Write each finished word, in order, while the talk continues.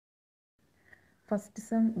First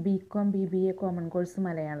sem bcom BBA common course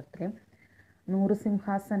മലയാളത്തിലെ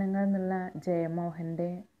നൂറുസിംഹാസനങ്ങൾ എന്നുള്ള ജയമോഹൻ്റെ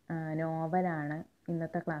നോവലാണ്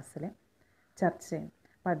ഇന്നത്തെ ക്ലാസ്സിൽ ചർച്ച ചെയ്യുന്നത്.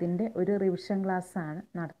 അപ്പം അതിൻ്റെ ഒരു റിവിഷൻ ക്ലാസ്സാണ്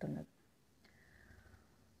നടത്തുന്നത്.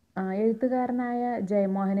 എഴുത്തുകാരനായ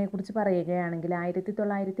ജയമോഹനെക്കുറിച്ച് പറയുകയാണെങ്കിൽ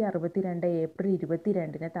 1962 ഏപ്രിൽ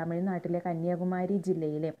 22 തമിഴ്നാട്ടിലെ കന്യാകുമാരി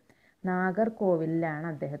ജില്ലയിലെ നാഗർകോവിലാണ്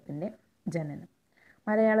അദ്ദേഹത്തിൻ്റെ ജനനം.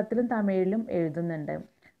 മലയാളത്തിലും തമിഴിലും എഴുതുന്നുണ്ട്.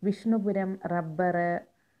 വിഷ്ണുപുരം, റബ്ബർ,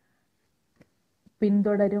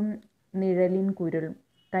 പിന്തുടരും നിഴലിൻ കുരുൾ,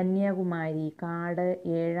 കന്യാകുമാരി, കാട്,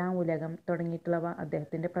 ഏഴാം ഉലകം തുടങ്ങിയിട്ടുള്ളവ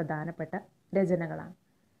അദ്ദേഹത്തിൻ്റെ പ്രധാനപ്പെട്ട രചനകളാണ്.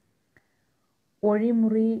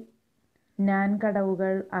 ഒഴിമുറി,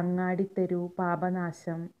 നാൻകടവുകൾ, അങ്ങാടിത്തെരു,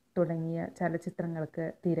 പാപനാശം തുടങ്ങിയ ചലച്ചിത്രങ്ങൾക്ക്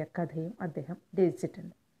തിരക്കഥയും അദ്ദേഹം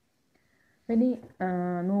രചിച്ചിട്ടുണ്ട്. ഇനി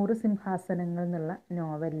നൂറുസിംഹാസനങ്ങൾ എന്നുള്ള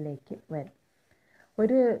നോവലിലേക്ക് വരും.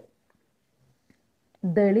 ഒരു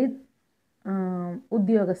ദളിത്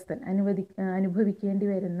ഉദ്യോഗസ്ഥൻ അനുഭവിക്കേണ്ടി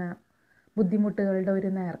വരുന്ന ബുദ്ധിമുട്ടുകളുടെ ഒരു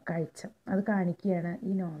നേർക്കാഴ്ച അത് കാണിക്കുകയാണ്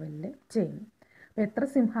ഈ നോവലിൽ ചെയ്യുന്നത്. അപ്പോൾ എത്ര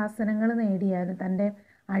സിംഹാസനങ്ങൾ നേടിയാലും തൻ്റെ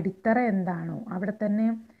അടിത്തറ എന്താണോ അവിടെ തന്നെ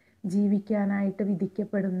ജീവിക്കാനായിട്ട്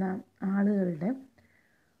വിധിക്കപ്പെടുന്ന ആളുകളുടെ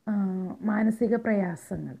മാനസിക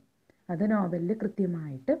പ്രയാസങ്ങൾ അത് നോവലിൽ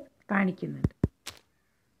കൃത്യമായിട്ട് കാണിക്കുന്നുണ്ട്.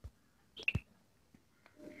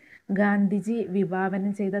 ഗാന്ധിജി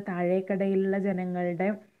വിഭാവനം ചെയ്ത താഴേക്കടയിലുള്ള ജനങ്ങളുടെ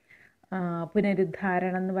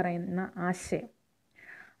പുനരുദ്ധാരണം എന്ന് പറയുന്ന ആശയം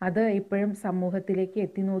അത് ഇപ്പോഴും സമൂഹത്തിലേക്ക്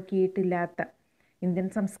എത്തി നോക്കിയിട്ടില്ലാത്ത ഇന്ത്യൻ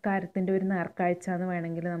സംസ്കാരത്തിൻ്റെ ഒരു നേർക്കാഴ്ച എന്ന്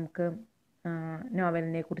വേണമെങ്കിൽ നമുക്ക്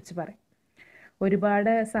നോവലിനെ കുറിച്ച് പറയാം.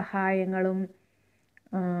 ഒരുപാട് സഹായങ്ങളും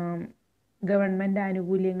ഗവൺമെൻറ്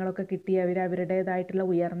ആനുകൂല്യങ്ങളൊക്കെ കിട്ടി അവരുടേതായിട്ടുള്ള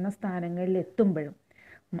ഉയർന്ന സ്ഥാനങ്ങളിൽ എത്തുമ്പോഴും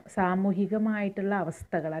സാമൂഹികമായിട്ടുള്ള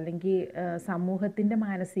അവസ്ഥകൾ അല്ലെങ്കിൽ സമൂഹത്തിൻ്റെ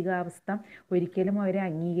മാനസികാവസ്ഥ ഒരിക്കലും അവരെ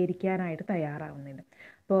അംഗീകരിക്കാനായിട്ട് തയ്യാറാവുന്നില്ല.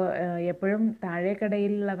 അപ്പോൾ എപ്പോഴും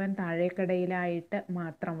താഴേക്കടയിലുള്ളവൻ താഴേക്കടയിലായിട്ട്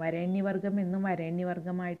മാത്രം വരേണ്യവർഗം എന്നും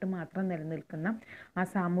വരേണ്യവർഗമായിട്ട് മാത്രം നിലനിൽക്കുന്ന ആ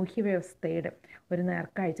സാമൂഹ്യ വ്യവസ്ഥയുടെ ഒരു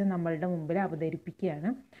നേർക്കാഴ്ച നമ്മളുടെ മുമ്പിൽ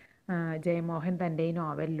അവതരിപ്പിക്കുകയാണ് ജയമോഹൻ തൻ്റെ ഈ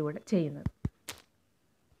നോവലിലൂടെ ചെയ്യുന്നത്.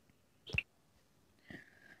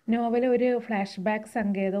 നോവൽ ഒരു ഫ്ലാഷ് ബാക്ക്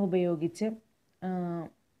സങ്കേതം ഉപയോഗിച്ച്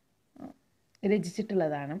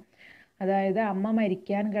രചിച്ചിട്ടുള്ളതാണ്. അതായത് അമ്മ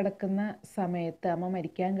മരിക്കാൻ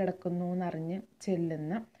കിടക്കുന്നു എന്നറിഞ്ഞ്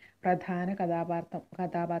ചെല്ലുന്ന പ്രധാന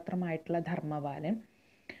കഥാപാത്രമായിട്ടുള്ള ധർമ്മപാലൻ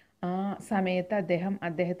ആ സമയത്ത്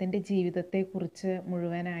അദ്ദേഹത്തിൻ്റെ ജീവിതത്തെക്കുറിച്ച്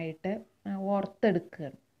മുഴുവനായിട്ട്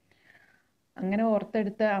ഓർത്തെടുക്കുകയാണ്. അങ്ങനെ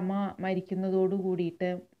ഓർത്തെടുത്ത് അമ്മ മരിക്കുന്നതോടു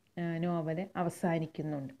കൂടിയിട്ട് നോവൽ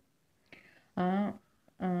അവസാനിക്കുന്നുണ്ട്. ആ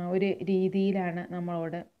ഒരു രീതിയിലാണ്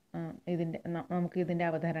നമുക്ക് ഇതിൻ്റെ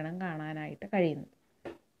അവതരണം കാണാനായിട്ട് കഴിയുന്നത്.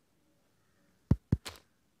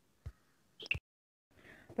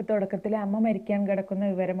 അപ്പോൾ തുടക്കത്തിൽ അമ്മ മരിക്കാൻ കിടക്കുന്ന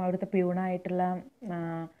വിവരം അവിടുത്തെ പ്യൂണായിട്ടുള്ള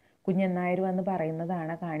കുഞ്ഞൻ നായർ വന്ന്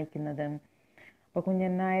പറയുന്നതാണ് കാണിക്കുന്നത്. അപ്പോൾ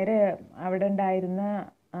കുഞ്ഞൻ നായർ അവിടെ ഉണ്ടായിരുന്ന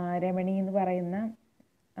രമണി എന്ന് പറയുന്ന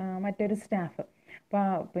മറ്റൊരു സ്റ്റാഫ് അപ്പോൾ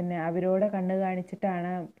പിന്നെ അവരോട് കണ്ണു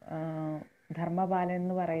കാണിച്ചിട്ടാണ് ധർമ്മപാലൻ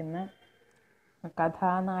എന്ന് പറയുന്ന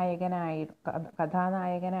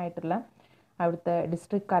കഥാനായകനായിട്ടുള്ള അവിടുത്തെ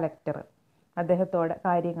ഡിസ്ട്രിക്ട് കളക്ടർ അദ്ദേഹത്തോട്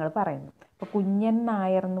കാര്യങ്ങൾ പറയുന്നു. അപ്പോൾ കുഞ്ഞൻ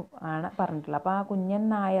നായർ എന്ന് ആണ് പറഞ്ഞിട്ടുള്ളത്. അപ്പോൾ ആ കുഞ്ഞൻ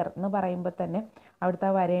നായർ എന്ന് പറയുമ്പോൾ തന്നെ അവിടുത്തെ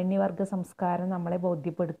വരേണ്യവർഗ സംസ്കാരം നമ്മളെ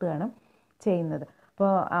ബോധ്യപ്പെടുത്തുകയാണ് ചെയ്യുന്നത്.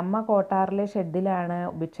 അപ്പോൾ അമ്മ കോട്ടാറിലെ ഷെഡിലാണ്,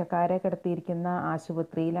 ഭിക്ഷക്കാരെ കിടത്തിയിരിക്കുന്ന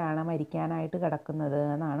ആശുപത്രിയിലാണ് മരിക്കാനായിട്ട് കിടക്കുന്നത്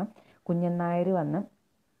എന്നാണ് കുഞ്ഞൻ നായർ വന്ന്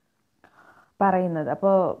പറയുന്നത്.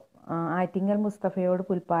 അപ്പോൾ ആറ്റിങ്ങൽ മുസ്തഫയോട്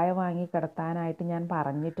പുൽപ്പായ വാങ്ങി കിടത്താനായിട്ട് ഞാൻ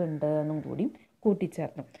പറഞ്ഞിട്ടുണ്ട് എന്നും കൂടി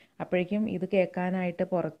കൂട്ടിച്ചേർന്നു. അപ്പോഴേക്കും ഇത് കേൾക്കാനായിട്ട്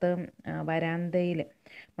പുറത്ത് വരാന്തയിൽ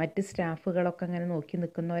മറ്റ് സ്റ്റാഫുകളൊക്കെ അങ്ങനെ നോക്കി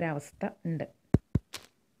നിൽക്കുന്ന ഒരവസ്ഥ ഉണ്ട്.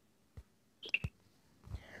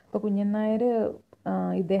 അപ്പോൾ കുഞ്ഞൻ നായർ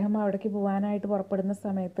ഇദ്ദേഹം അവിടേക്ക് പോകാനായിട്ട് പുറപ്പെടുന്ന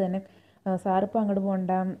സമയത്ത് തന്നെ സാറിപ്പോൾ അങ്ങോട്ട്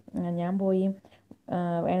പോകണ്ട, ഞാൻ പോയി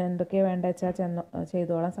എന്തൊക്കെയാണ് വേണ്ട വെച്ചാൽ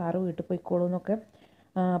ചെയ്തോളാം, സാറ് വീട്ടിൽ പോയിക്കോളൂ എന്നൊക്കെ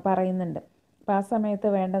പറയുന്നുണ്ട്. അപ്പോൾ ആ സമയത്ത്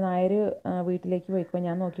വേണ്ട, നായർ വീട്ടിലേക്ക് പോയിക്കോ,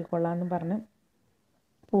 ഞാൻ നോക്കിക്കൊള്ളാം എന്ന് പറഞ്ഞ്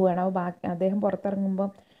പോവുകയാണ്. അപ്പോൾ അദ്ദേഹം പുറത്തിറങ്ങുമ്പോൾ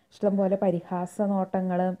ഇഷ്ടംപോലെ പരിഹാസ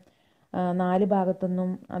നോട്ടങ്ങൾ നാല്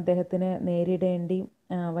ഭാഗത്തുനിന്നും അദ്ദേഹത്തിന് നേരിടേണ്ടി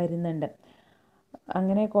വരുന്നുണ്ട്.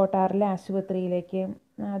 അങ്ങനെ കോട്ടാറിലെ ആശുപത്രിയിലേക്ക്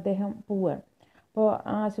അദ്ദേഹം പോവുകയാണ്. അപ്പോൾ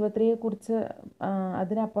ആ ആശുപത്രിയെക്കുറിച്ച്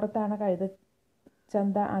അതിനപ്പുറത്താണ്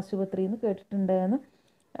കഴുതച്ചന്ത ആശുപത്രി എന്ന് കേട്ടിട്ടുണ്ട് എന്ന്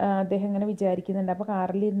അദ്ദേഹം ഇങ്ങനെ വിചാരിക്കുന്നുണ്ട്. അപ്പോൾ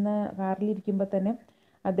കാറിലിരിക്കുമ്പോൾ തന്നെ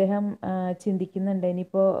അദ്ദേഹം ചിന്തിക്കുന്നുണ്ട്,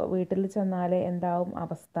 ഇനിയിപ്പോൾ വീട്ടിൽ ചെന്നാൽ എന്താവും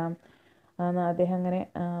അവസ്ഥ എന്ന് അദ്ദേഹം അങ്ങനെ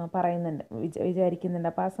പറയുന്നുണ്ട്, വിചാരിക്കുന്നുണ്ട്.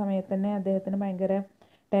 അപ്പോൾ ആ സമയത്ത് തന്നെ അദ്ദേഹത്തിന് ഭയങ്കര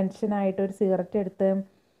ടെൻഷനായിട്ട് ഒരു സിഗരറ്റ് എടുത്ത്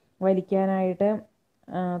വലിക്കാനായിട്ട്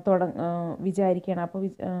വിചാരിക്കുകയാണ്. അപ്പോൾ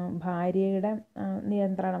ഭാര്യയുടെ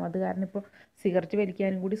നിയന്ത്രണം, അത് കാരണം ഇപ്പോൾ സിഗരറ്റ്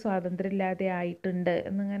വലിക്കാനും കൂടി സ്വാതന്ത്ര്യമില്ലാതെ ആയിട്ടുണ്ട്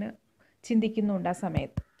എന്നിങ്ങനെ ചിന്തിക്കുന്നുണ്ട് ആ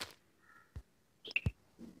സമയത്ത്.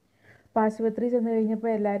 അപ്പോൾ ആശുപത്രി ചെന്ന് കഴിഞ്ഞപ്പോൾ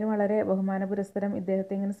എല്ലാവരും വളരെ ബഹുമാന പുരസ്സരം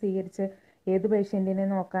ഇദ്ദേഹത്തെ ഇങ്ങനെ സ്വീകരിച്ച് ഏത് പേഷ്യൻറ്റിനെ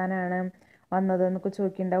നോക്കാനാണ് വന്നതെന്നൊക്കെ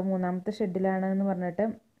ചോദിക്കുന്നുണ്ടാവും. 3ാമത്തെ ഷെഡിലാണ് എന്ന് പറഞ്ഞിട്ട്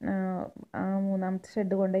ആ 3ാമത്തെ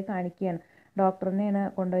ഷെഡ് കൊണ്ടുപോയി കാണിക്കുകയാണ്. ഡോക്ടറിനെയാണ്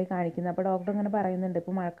കൊണ്ടുപോയി കാണിക്കുന്നത്. അപ്പോൾ ഡോക്ടർ ഇങ്ങനെ പറയുന്നുണ്ട്,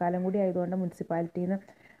 ഇപ്പോൾ മഴക്കാലം കൂടി ആയതുകൊണ്ട് മുനിസിപ്പാലിറ്റിയിൽ നിന്ന്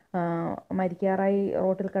മരിക്കാറായി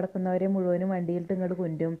റോട്ടിൽ കിടക്കുന്നവരെ മുഴുവനും വണ്ടിയിലിട്ട് ഇങ്ങോട്ട്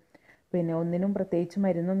കൊണ്ടും, പിന്നെ ഒന്നിനും പ്രത്യേകിച്ച്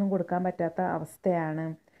മരുന്നൊന്നും കൊടുക്കാൻ പറ്റാത്ത അവസ്ഥയാണ്,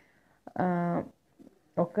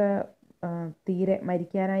 ഒക്കെ തീരെ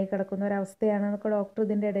മരിക്കാനായി കിടക്കുന്ന ഒരവസ്ഥയാണെന്നൊക്കെ ഡോക്ടർ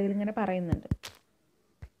ഇതിൻ്റെ ഇടയിൽ ഇങ്ങനെ പറയുന്നുണ്ട്.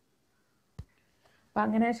 അപ്പം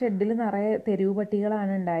അങ്ങനെ ഷെഡിൽ നിറയെ തെരുവ്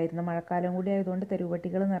പട്ടികളാണ് ഉണ്ടായിരുന്നത്. മഴക്കാലം കൂടി ആയതുകൊണ്ട് തെരുവ്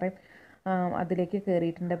പട്ടികൾ നിറയെ അതിലേക്ക്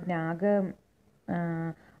കയറിയിട്ടുണ്ട്. പിന്നെ ആകെ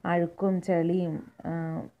അഴുക്കും ചെളിയും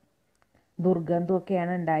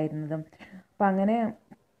ദുർഗന്ധമൊക്കെയാണ് ഉണ്ടായിരുന്നത്. അപ്പം അങ്ങനെ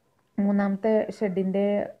 3ാമത്തെ ഷെഡിൻ്റെ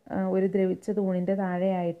ഒരു ദ്രവിച്ച തൂണിൻ്റെ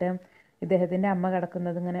താഴെയായിട്ട് ഇദ്ദേഹത്തിൻ്റെ അമ്മ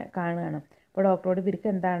കിടക്കുന്നത് ഇങ്ങനെ കാണുകയാണ്. അപ്പോൾ ഡോക്ടറോട് ഇവർക്ക്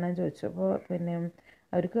എന്താണെന്ന് ചോദിച്ചു. അപ്പോൾ പിന്നെ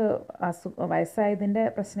അവർക്ക് വയസ്സായതിൻ്റെ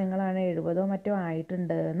പ്രശ്നങ്ങളാണ്, 70 മറ്റോ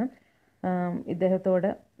ആയിട്ടുണ്ട് എന്ന് ഇദ്ദേഹത്തോട്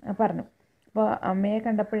പറഞ്ഞു. അപ്പോൾ അമ്മയെ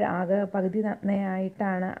കണ്ടപ്പോൾ ആകെ പകുതി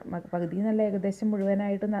നഗ്നയായിട്ടാണ്, പകുതി എന്നല്ല ഏകദേശം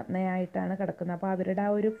മുഴുവനായിട്ട് നഗ്നയായിട്ടാണ് കിടക്കുന്നത്. അപ്പോൾ അവരുടെ ആ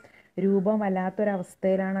ഒരു രൂപം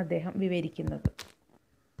വല്ലാത്തൊരവസ്ഥയിലാണ് അദ്ദേഹം വിവരിക്കുന്നത്.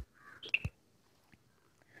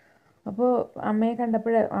 അപ്പോൾ അമ്മയെ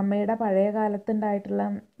കണ്ടപ്പോൾ അമ്മയുടെ പഴയ കാലത്തുണ്ടായിട്ടുള്ള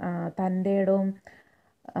തൻ്റെ ഇടവും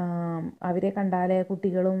അവരെ കണ്ടാലേ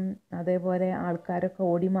കുട്ടികളും അതേപോലെ ആൾക്കാരൊക്കെ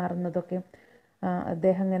ഓടി മാറുന്നതൊക്കെ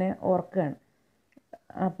അദ്ദേഹം ഇങ്ങനെ ഓർക്കുകയാണ്.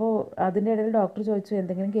 അപ്പോൾ അതിൻ്റെ ഇടയിൽ ഡോക്ടർ ചോദിച്ചു,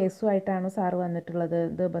 എന്തെങ്കിലും കേസുമായിട്ടാണോ സാറ് വന്നിട്ടുള്ളത്?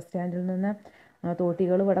 ഇത് ബസ് സ്റ്റാൻഡിൽ നിന്ന്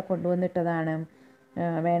തോട്ടികൾ ഇവിടെ കൊണ്ടുവന്നിട്ടതാണ്,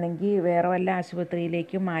 വേണമെങ്കിൽ വേറെ വല്ല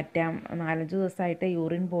ആശുപത്രിയിലേക്കും മാറ്റാം, 4-5 ദിവസമായിട്ട്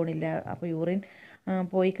യൂറിൻ പോണില്ല, അപ്പോൾ യൂറിൻ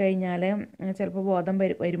പോയി കഴിഞ്ഞാൽ ചിലപ്പോൾ ബോധം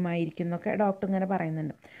വരുമായിരിക്കും എന്നൊക്കെ ഡോക്ടർ ഇങ്ങനെ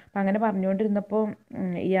പറയുന്നുണ്ട്. അപ്പം അങ്ങനെ പറഞ്ഞുകൊണ്ടിരുന്നപ്പോൾ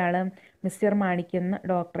ഇയാൾ മിസ്റ്റർ മാണിക്കെന്ന്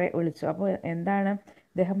ഡോക്ടറെ വിളിച്ചു. അപ്പോൾ എന്താണ്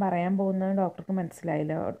ഇദ്ദേഹം പറയാൻ പോകുന്നത് ഡോക്ടർക്ക്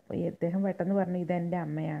മനസ്സിലായില്ല. ഇദ്ദേഹം പെട്ടെന്ന് പറഞ്ഞു, ഇതെൻ്റെ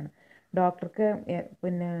അമ്മയാണ്. ഡോക്ടർക്ക്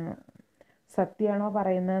പിന്നെ സത്യമാണോ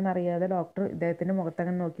പറയുന്നതെന്നറിയാതെ ഡോക്ടർ ഇദ്ദേഹത്തിൻ്റെ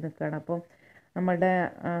മുഖത്തങ്ങനെ നോക്കി നിൽക്കുകയാണ്. അപ്പോൾ നമ്മളുടെ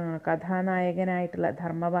കഥാനായകനായിട്ടുള്ള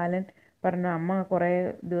ധർമ്മപാലൻ പറഞ്ഞു, അമ്മ കുറേ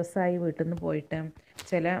ദിവസമായി വീട്ടിൽ നിന്ന് പോയിട്ട്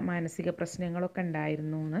ചില മാനസിക പ്രശ്നങ്ങളൊക്കെ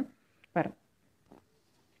ഉണ്ടായിരുന്നു എന്ന് പറഞ്ഞു.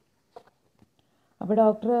 അപ്പോൾ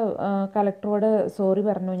ഡോക്ടർ കളക്ടറോട് സോറി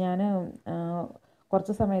പറഞ്ഞു, ഞാൻ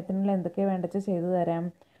കുറച്ച് സമയത്തിനുള്ളിൽ എന്തൊക്കെ വേണ്ടത് ചെയ്തു തരാം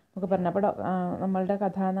എന്നൊക്കെ പറഞ്ഞു. അപ്പോൾ നമ്മളുടെ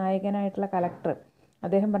കഥാനായകനായിട്ടുള്ള കളക്ടർ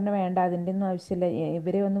അദ്ദേഹം പറഞ്ഞു, വേണ്ട, അതിൻ്റെ ഒന്നും ആവശ്യമില്ല,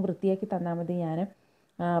 ഇവരെ ഒന്ന് വൃത്തിയാക്കി തന്നാൽ മതി, ഞാൻ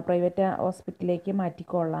പ്രൈവറ്റ് ഹോസ്പിറ്റലിലേക്ക്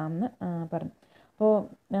മാറ്റിക്കൊള്ളാം എന്ന് പറഞ്ഞു. അപ്പോൾ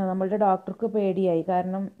നമ്മളുടെ ഡോക്ടർക്ക് പേടിയായി.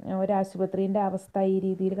 കാരണം ഒരാശുപത്രീൻ്റെ അവസ്ഥ ഈ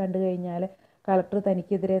രീതിയിൽ കണ്ടു കഴിഞ്ഞാൽ കളക്ടർ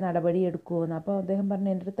തനിക്കെതിരെ നടപടി എടുക്കുമെന്ന്. അപ്പോൾ അദ്ദേഹം പറഞ്ഞു,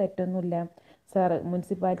 എൻ്റെ ഒരു തെറ്റൊന്നുമില്ല സാർ,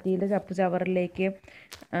 മുനിസിപ്പാലിറ്റിയിലെ ചപ്പ് ചവറിലേക്ക്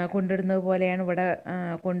കൊണ്ടിടുന്നത് പോലെയാണ് ഇവിടെ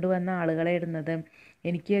കൊണ്ടുവന്ന ആളുകളെ ഇടുന്നത്,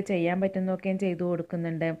 എനിക്ക് ചെയ്യാൻ പറ്റുന്നതൊക്കെ ഞാൻ ചെയ്തു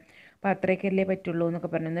കൊടുക്കുന്നുണ്ട്, അപ്പോൾ അത്രയൊക്കെയല്ലേ പറ്റുള്ളൂ എന്നൊക്കെ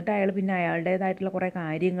പറഞ്ഞു. എന്നിട്ട് അയാൾ പിന്നെ അയാളുടേതായിട്ടുള്ള കുറേ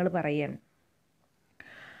കാര്യങ്ങൾ പറയുകയാണ്.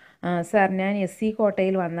 സാർ, ഞാൻ SC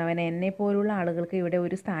കോട്ടയിൽ വന്നവനെ, എന്നെപ്പോലുള്ള ആളുകൾക്ക് ഇവിടെ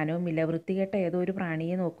ഒരു സ്ഥാനവുമില്ല, വൃത്തികെട്ട ഏതോ ഒരു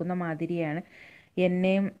പ്രാണിയെ നോക്കുന്ന മാതിരിയാണ്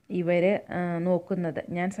എന്നെയും ഇവർ നോക്കുന്നത്.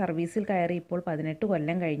 ഞാൻ സർവീസിൽ കയറി ഇപ്പോൾ 18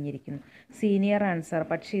 കൊല്ലം കഴിഞ്ഞിരിക്കുന്നു. സീനിയറാണ് സാർ,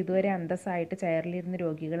 പക്ഷേ ഇതുവരെ അന്തസ്സായിട്ട് ചെയറിലിരുന്ന്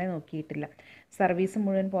രോഗികളെ നോക്കിയിട്ടില്ല. സർവീസ്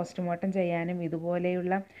മുഴുവൻ പോസ്റ്റ്മോർട്ടം ചെയ്യാനും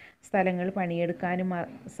ഇതുപോലെയുള്ള സ്ഥലങ്ങളിൽ പണിയെടുക്കാനും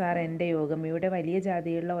സാർ എൻ്റെ യോഗം. ഇവിടെ വലിയ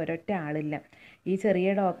ജാതിയുള്ള ഒരൊറ്റ ആളില്ല, ഈ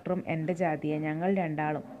ചെറിയ ഡോക്ടറും എൻ്റെ ജാതിയാണ്, ഞങ്ങൾ 2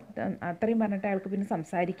 ആളും. അത്രയും പറഞ്ഞിട്ട് അയാൾക്ക് പിന്നെ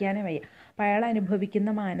സംസാരിക്കാനേ വയ്യ. അപ്പോൾ അയാൾ അനുഭവിക്കുന്ന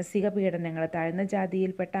മാനസിക പീഡനങ്ങൾ, താഴ്ന്ന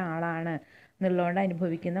ജാതിയിൽപ്പെട്ട ആളാണ് എന്നുള്ളതുകൊണ്ട്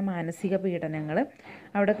അനുഭവിക്കുന്ന മാനസിക പീഡനങ്ങൾ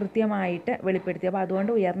അവിടെ കൃത്യമായിട്ട് വെളിപ്പെടുത്തി. അപ്പോൾ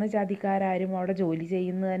അതുകൊണ്ട് ഉയർന്ന ജാതിക്കാരും അവിടെ ജോലി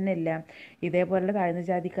ചെയ്യുന്നത് തന്നെ ഇല്ല, ഇതേപോലെ താഴ്ന്ന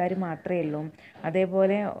ജാതിക്കാർ മാത്രമേ ഉള്ളൂ.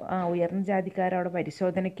 അതേപോലെ ഉയർന്ന ജാതിക്കാർ അവിടെ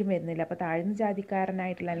പരിശോധനയ്ക്കും വരുന്നില്ല. അപ്പോൾ താഴ്ന്ന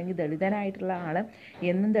ജാതിക്കാരനായിട്ടുള്ള അല്ലെങ്കിൽ ദളിതനായിട്ടുള്ള ആൾ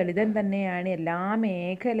എന്നും ദളിതൻ തന്നെയാണ് എല്ലാ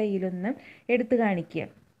മേഖലയിലൊന്നും എടുത്തു കാണിക്കുക.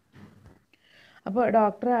 അപ്പോൾ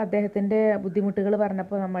ഡോക്ടർ അദ്ദേഹത്തിൻ്റെ ബുദ്ധിമുട്ടുകൾ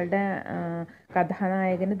പറഞ്ഞപ്പോൾ നമ്മളുടെ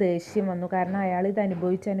കഥാനായകന് ദേഷ്യം വന്നു. കാരണം അയാൾ ഇത്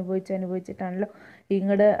അനുഭവിച്ചിട്ടാണല്ലോ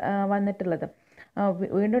ഇങ്ങോട്ട് വന്നിട്ടുള്ളത്.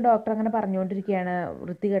 വീണ്ടും ഡോക്ടർ അങ്ങനെ പറഞ്ഞുകൊണ്ടിരിക്കുകയാണ്,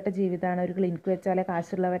 വൃത്തികെട്ട ജീവിതമാണ്, ഒരു ക്ലിനിക്ക് വെച്ചാലേ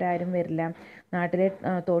കാശുള്ളവരാരും വരില്ല, നാട്ടിലെ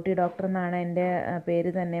തോട്ടി ഡോക്ടർ എന്നാണ് എൻ്റെ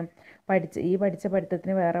പേര് തന്നെ, പഠിച്ച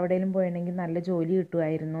പഠിത്തത്തിന് വേറെ എവിടെയെങ്കിലും പോയിട്ടുണ്ടെങ്കിൽ നല്ല ജോലി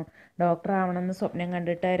കിട്ടുമായിരുന്നു, ഡോക്ടർ ആവണമെന്ന് സ്വപ്നം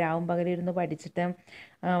കണ്ടിട്ട് രാവും പകലിരുന്ന് പഠിച്ചിട്ട്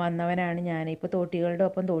വന്നവനാണ് ഞാൻ, ഇപ്പോൾ തോട്ടികളുടെ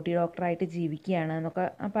ഒപ്പം തോട്ടി ഡോക്ടറായിട്ട് ജീവിക്കുകയാണ് എന്നൊക്കെ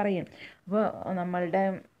പറയും. അപ്പോൾ നമ്മളുടെ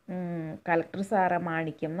കളക്ടർ സാറ്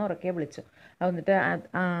മാണിക്യം എന്ന് ഉറക്കെ വിളിച്ചു. എന്നിട്ട്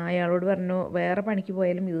അയാളോട് പറഞ്ഞു, വേറെ പണിക്ക്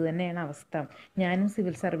പോയാലും ഇത് തന്നെയാണ് അവസ്ഥ, ഞാനും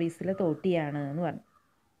സിവിൽ സർവീസിലെ തോട്ടിയാണ് എന്ന് പറഞ്ഞു.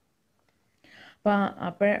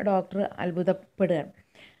 അപ്പോൾ ഡോക്ടർ അത്ഭുതപ്പെടുകയാണ്.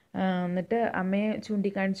 എന്നിട്ട് അമ്മയെ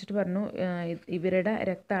ചൂണ്ടിക്കാണിച്ചിട്ട് പറഞ്ഞു, ഇവരുടെ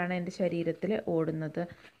രക്തമാണ് എൻ്റെ ശരീരത്തിൽ ഓടുന്നത്,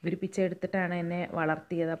 ഇവർ പിച്ചെടുത്തിട്ടാണ് എന്നെ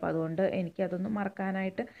വളർത്തിയത്, അപ്പോൾ അതുകൊണ്ട് എനിക്കതൊന്നും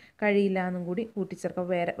മറക്കാനായിട്ട് കഴിയില്ല എന്നും കൂടി കൂട്ടിച്ചേർക്കാം,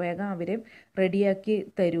 വേഗം അവരെ റെഡിയാക്കി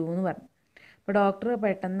തരൂ എന്ന് പറഞ്ഞു. അപ്പോൾ ഡോക്ടർ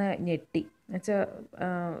പെട്ടെന്ന് ഞെട്ടി.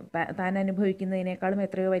 എന്നുവെച്ചാൽ താൻ അനുഭവിക്കുന്നതിനേക്കാളും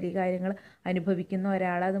എത്രയോ വലിയ കാര്യങ്ങൾ അനുഭവിക്കുന്ന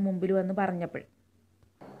ഒരാളത് മുമ്പിൽ വന്ന് പറഞ്ഞപ്പോൾ.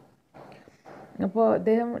 അപ്പോൾ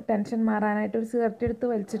അദ്ദേഹം ടെൻഷൻ മാറാനായിട്ട് ഒരു സിഗരറ്റ് എടുത്ത്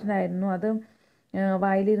വലിച്ചിട്ടുണ്ടായിരുന്നു. അത്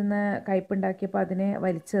വായിലിരുന്ന് കയ്പുണ്ടാക്കിയപ്പോൾ അതിനെ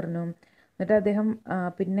വലിച്ചെറിഞ്ഞു. എന്നിട്ട് അദ്ദേഹം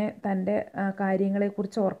പിന്നെ തൻ്റെ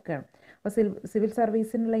കാര്യങ്ങളെക്കുറിച്ച് ഓർക്കുകയാണ്. അപ്പോൾ സിവിൽ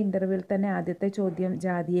സർവീസിനുള്ള ഇൻ്റർവ്യൂവിൽ തന്നെ ആദ്യത്തെ ചോദ്യം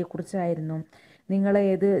ജാതിയെക്കുറിച്ചായിരുന്നു. നിങ്ങൾ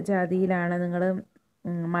ഏത് ജാതിയിലാണ്, നിങ്ങൾ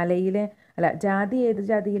മലയിലെ ജാതി ഏത്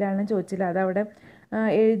ജാതിയിലാണെന്ന് ചോദിച്ചില്ല, അതവിടെ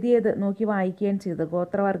എഴുതിയത് നോക്കി വായിക്കുകയും ചെയ്തു.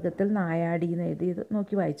 ഗോത്രവർഗത്തിൽ നായാടി എന്ന് എഴുതിയത്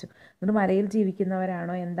നോക്കി വായിച്ചു. എന്നിട്ട് മലയിൽ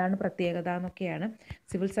ജീവിക്കുന്നവരാണോ, എന്താണ് പ്രത്യേകത എന്നൊക്കെയാണ്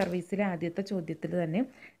സിവിൽ സർവീസിലെ ആദ്യത്തെ ചോദ്യത്തിൽ തന്നെ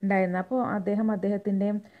ഉണ്ടായിരുന്നത്. അപ്പോൾ അദ്ദേഹത്തിൻ്റെ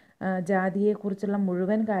ജാതിയെക്കുറിച്ചുള്ള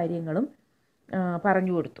മുഴുവൻ കാര്യങ്ങളും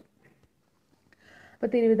പറഞ്ഞു കൊടുത്തു.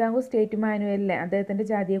 അപ്പോൾ തിരുവിതാംകൂർ സ്റ്റേറ്റ് മാനുവലിലെ അദ്ദേഹത്തിൻ്റെ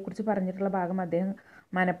ജാതിയെക്കുറിച്ച് പറഞ്ഞിട്ടുള്ള ഭാഗം അദ്ദേഹം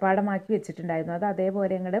മനപ്പാടമാക്കി വെച്ചിട്ടുണ്ടായിരുന്നു. അത്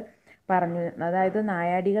അതേപോലെ അങ്ങോട്ട് പറഞ്ഞു. അതായത്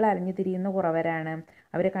നായാടികൾ അലഞ്ഞു തിരിയുന്ന കുറവരാണ്,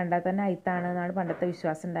 അവരെ കണ്ടാൽ തന്നെ അയിത്താണ് എന്നാണ് പണ്ടത്തെ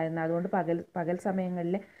വിശ്വാസം ഉണ്ടായിരുന്നത്. അതുകൊണ്ട് പകൽ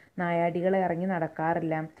സമയങ്ങളിൽ നായാടികൾ ഇറങ്ങി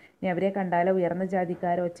നടക്കാറില്ല. ഇനി അവരെ കണ്ടാൽ ഉയർന്ന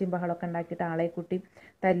ജാതിക്കാർ ഒച്ചയും ബഹളമൊക്കെ ഉണ്ടാക്കിയിട്ട് ആളെ കൂട്ടി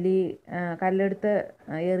തല്ലി കല്ലെടുത്ത്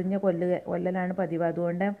എറിഞ്ഞ് കൊല്ലലാണ് പതിവ്.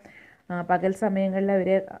 അതുകൊണ്ട് പകൽ സമയങ്ങളിൽ അവർ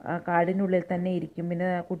കാടിനുള്ളിൽ തന്നെ ഇരിക്കും. പിന്നെ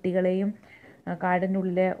കുട്ടികളെയും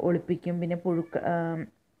കാടിനുള്ളിൽ ഒളിപ്പിക്കും. പിന്നെ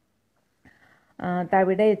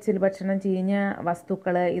തവിട്, എച്ചിൽ ഭക്ഷണം, ചീഞ്ഞ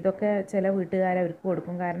വസ്തുക്കൾ, ഇതൊക്കെ ചില വീട്ടുകാർ അവർക്ക്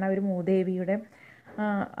കൊടുക്കും. കാരണം അവർ മൂദേവിയുടെ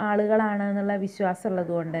ആളുകളാണ് എന്നുള്ള വിശ്വാസം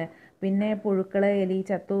ഉള്ളതുകൊണ്ട്. പിന്നെ പുഴുക്കൾ, എലി,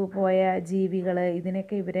 ചത്തുപോയ ജീവികൾ,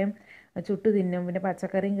 ഇതിനൊക്കെ ഇവരെ ചുട്ടു തിന്നും. പിന്നെ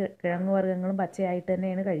പച്ചക്കറിയും കിഴങ്ങ് വർഗ്ഗങ്ങളും പച്ചയായിട്ട്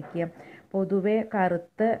തന്നെയാണ് കഴിക്കുക. പൊതുവെ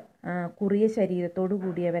കറുത്ത് കുറിയ ശരീരത്തോടു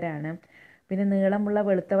കൂടിയവരാണ്. പിന്നെ നീളമുള്ള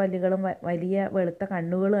വെളുത്ത പല്ലുകളും വലിയ വെളുത്ത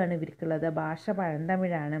കണ്ണുകളുമാണ് ഇവർക്കുള്ളത്. ഭാഷ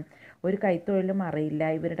പഴന്തമിഴാണ്. ഒരു കൈത്തൊഴിലും അറിയില്ല.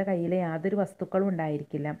 ഇവരുടെ കയ്യിൽ യാതൊരു വസ്തുക്കളും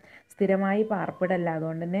ഉണ്ടായിരിക്കില്ല. സ്ഥിരമായി പാർപ്പിടല്ല.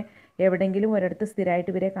 അതുകൊണ്ട് തന്നെ എവിടെയെങ്കിലും ഒരിടത്ത്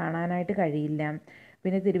സ്ഥിരമായിട്ട് ഇവരെ കാണാനായിട്ട് കഴിയില്ല.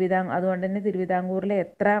 പിന്നെ അതുകൊണ്ട് തന്നെ തിരുവിതാംകൂറിൽ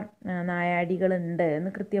എത്ര നായാടികളുണ്ട്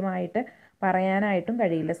എന്ന് കൃത്യമായിട്ട് പറയാനായിട്ടും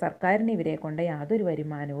കഴിയില്ല. സർക്കാരിന് ഇവരെ കൊണ്ട് യാതൊരു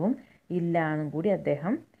വരുമാനവും ഇല്ല എന്നും കൂടി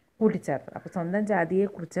അദ്ദേഹം കൂട്ടിച്ചേർത്തു. അപ്പോൾ സ്വന്തം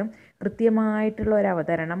ജാതിയെക്കുറിച്ചും കൃത്യമായിട്ടുള്ള ഒരു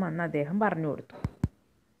അവതരണം അന്ന് അദ്ദേഹം പറഞ്ഞു കൊടുത്തു.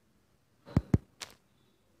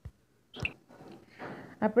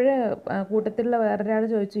 അപ്പോൾ കൂട്ടത്തിലുള്ള വേറൊരാൾ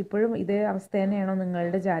ചോദിച്ചു, ഇപ്പോഴും ഇതേ അവസ്ഥ തന്നെയാണോ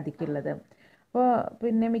നിങ്ങളുടെ ജാതിക്കുള്ളത്? അപ്പോൾ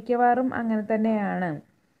പിന്നെ മിക്കവാറും അങ്ങനെ തന്നെയാണ്.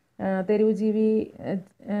 തെരുവ്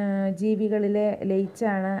ജീവികളിലെ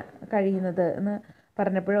ലയിച്ചാണ് കഴിയുന്നത് എന്ന്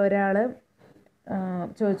പറഞ്ഞപ്പോൾ ഒരാൾ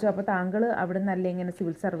ചോദിച്ചു, അപ്പോൾ താങ്കൾ അവിടെ നിന്നല്ല ഇങ്ങനെ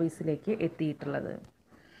സിവിൽ സർവീസിലേക്ക് എത്തിയിട്ടുള്ളത്?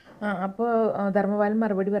 അപ്പോൾ ധർമ്മപാലൻ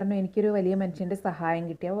മറുപടി പറഞ്ഞു, എനിക്കൊരു വലിയ മനുഷ്യൻ്റെ സഹായം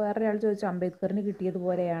കിട്ടി. അപ്പോൾ വേറൊരാൾ ചോദിച്ചു, അംബേദ്കറിന്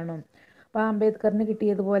കിട്ടിയതുപോലെയാണോ? അപ്പോൾ അംബേദ്കറിന്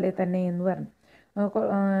കിട്ടിയതുപോലെ തന്നെ എന്ന് പറഞ്ഞു.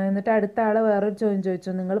 എന്നിട്ട് അടുത്ത ആൾ വേറൊരു ചോദ്യം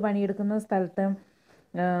ചോദിച്ചു, നിങ്ങൾ പണിയെടുക്കുന്ന സ്ഥലത്ത്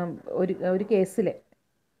ഒരു കേസിൽ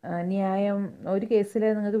ഒരു കേസിൽ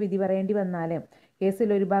നിങ്ങൾക്ക് വിധി പറയേണ്ടി വന്നാൽ, കേസിൽ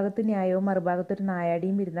ഒരു ഭാഗത്ത് ന്യായവും മറുഭാഗത്തൊരു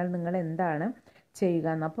നായാടിയും ഇരുന്നാൽ നിങ്ങൾ എന്താണ് ചെയ്യുക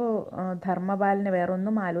എന്ന്. അപ്പോൾ ധർമ്മപാലന്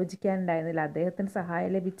വേറൊന്നും ആലോചിക്കാനുണ്ടായിരുന്നില്ല. അദ്ദേഹത്തിന്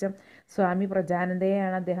സഹായം ലഭിച്ച സ്വാമി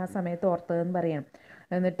പ്രജാനന്ദയെയാണ് അദ്ദേഹം ആ സമയത്ത് ഓർത്തതെന്ന് പറയണം.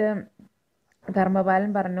 എന്നിട്ട്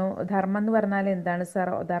ധർമ്മപാലൻ പറഞ്ഞു, ധർമ്മം എന്ന് പറഞ്ഞാൽ എന്താണ് സാർ?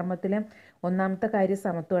 ധർമ്മത്തിലെ ഒന്നാമത്തെ കാര്യം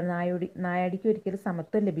സമത്വമാണ്. നായാടിക്ക് ഒരിക്കലും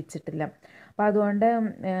സമത്വം ലഭിച്ചിട്ടില്ല. അപ്പോൾ അതുകൊണ്ട്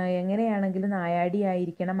എങ്ങനെയാണെങ്കിലും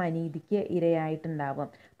നായാടിയായിരിക്കണം അനീതിക്ക് ഇരയായിട്ടുണ്ടാവും.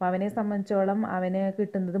 അപ്പോൾ അവനെ സംബന്ധിച്ചോളം അവന്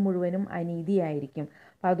കിട്ടുന്നത് മുഴുവനും അനീതിയായിരിക്കും.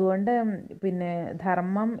 അപ്പം അതുകൊണ്ട് പിന്നെ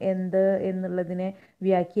ധർമ്മം എന്ത് എന്നുള്ളതിനെ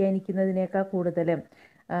വ്യാഖ്യാനിക്കുന്നതിനേക്കാൾ കൂടുതൽ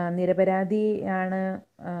നിരപരാധിയാണ്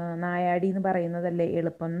നായാടി എന്ന് പറയുന്നതല്ലേ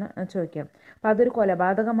എളുപ്പം എന്ന് ചോദിക്കാം. അപ്പം അതൊരു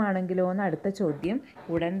കൊലപാതകമാണെങ്കിലോ എന്ന് അടുത്ത ചോദ്യം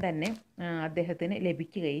ഉടൻ തന്നെ അദ്ദേഹത്തിന്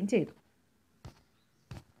ലഭിക്കുകയും ചെയ്തു.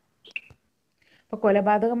 അപ്പോൾ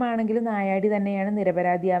കൊലപാതകമാണെങ്കിൽ നായാടി തന്നെയാണ്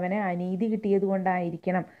നിരപരാധി. അവന് അനീതി കിട്ടിയത്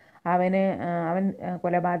കൊണ്ടായിരിക്കണം അവൻ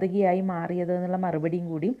കൊലപാതകിയായി മാറിയത് എന്നുള്ള മറുപടിയും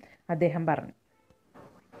കൂടി അദ്ദേഹം പറഞ്ഞു.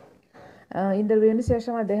 ഇൻ്റർവ്യൂവിന്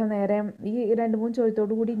ശേഷം അദ്ദേഹം നേരെ ഈ 2-3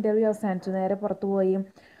 ചോദ്യത്തോടു കൂടി ഇൻ്റർവ്യൂ അവസാനിച്ചു. നേരെ പുറത്തു പോയി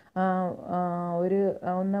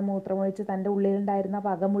ഒന്ന് മൂത്രമൊഴിച്ച് തൻ്റെ ഉള്ളിലുണ്ടായിരുന്ന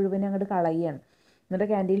പക മുഴുവൻ അങ്ങോട്ട് കളയുകയാണ്. എന്നിട്ട്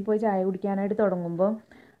ക്യാൻറ്റീനിൽ പോയി ചായ കുടിക്കാനായിട്ട് തുടങ്ങുമ്പോൾ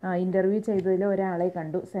ഇൻ്റർവ്യൂ ചെയ്തതിൽ ഒരാളെ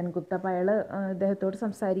കണ്ടു, സെൻഗുപ്ത. അപ്പോൾ അയാൾ അദ്ദേഹത്തോട്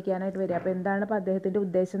സംസാരിക്കാനായിട്ട് വരിക. അപ്പോൾ എന്താണ് ഇപ്പോൾ അദ്ദേഹത്തിൻ്റെ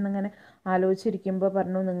ഉദ്ദേശം എന്നിങ്ങനെ ആലോചിച്ചിരിക്കുമ്പോൾ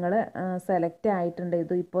പറഞ്ഞു, നിങ്ങൾ സെലക്ട് ആയിട്ടുണ്ട്,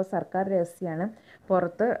 ഇത് ഇപ്പോൾ സർക്കാർ രഹസ്യമാണ്,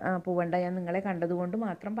 പുറത്ത് പോവണ്ട, ഞാൻ നിങ്ങളെ കണ്ടതുകൊണ്ട്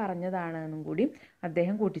മാത്രം പറഞ്ഞതാണ് എന്നും കൂടി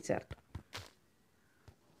അദ്ദേഹം കൂട്ടിച്ചേർത്തു.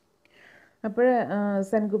 അപ്പോൾ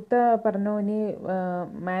സെൻഗുപ്ത പറഞ്ഞു, ഇനി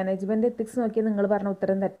മാനേജ്മെൻറ്റ് എത്തിക്സ് നോക്കി നിങ്ങൾ പറഞ്ഞ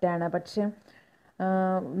ഉത്തരം തെറ്റാണ്, പക്ഷേ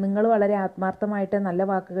നിങ്ങൾ വളരെ ആത്മാർത്ഥമായിട്ട് നല്ല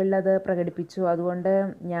വാക്കുകളിൽ അത് പ്രകടിപ്പിച്ചു. അതുകൊണ്ട്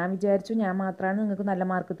ഞാൻ വിചാരിച്ചു ഞാൻ മാത്രമാണ് നിങ്ങൾക്ക് നല്ല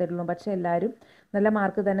മാർക്ക് തരുള്ളൂ. പക്ഷേ എല്ലാവരും നല്ല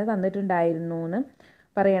മാർക്ക് തന്നെ തന്നിട്ടുണ്ടായിരുന്നു എന്ന്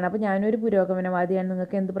പറയണം. അപ്പോൾ ഞാനൊരു പുരോഗമനവാദിയാണ്,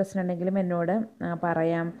 നിങ്ങൾക്ക് എന്ത് പ്രശ്നം ഉണ്ടെങ്കിലും എന്നോട്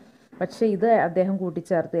പറയാം. പക്ഷേ ഇത് അദ്ദേഹം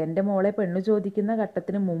കൂട്ടിച്ചേർത്തു, എൻ്റെ മോളെ പെണ്ണ് ചോദിക്കുന്ന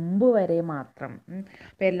ഘട്ടത്തിന് മുമ്പ് വരെ മാത്രം.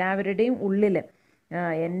 അപ്പോൾ എല്ലാവരുടെയും ഉള്ളിൽ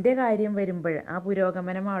എൻ്റെ കാര്യം വരുമ്പോൾ ആ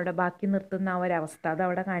പുരോഗമനം അവിടെ ബാക്കി നിർത്തുന്ന ആ ഒരവസ്ഥ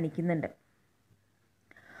അതവിടെ കാണിക്കുന്നുണ്ട്.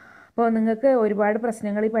 അപ്പോൾ നിങ്ങൾക്ക് ഒരുപാട്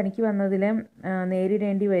പ്രശ്നങ്ങൾ ഈ പണിക്ക് വന്നതിൽ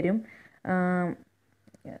നേരിടേണ്ടി വരും.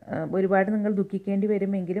 ഒരുപാട് നിങ്ങൾ ദുഃഖിക്കേണ്ടി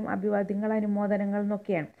വരുമെങ്കിലും അഭിവാദ്യങ്ങൾ അനുമോദനങ്ങൾ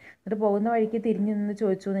എന്നൊക്കെയാണ്. എന്നിട്ട് പോകുന്ന വഴിക്ക് തിരിഞ്ഞു നിന്ന്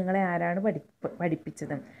ചോദിച്ചു, നിങ്ങളെ ആരാണ്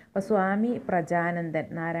പഠിപ്പിച്ചത്? അപ്പോൾ സ്വാമി പ്രജാനന്ദൻ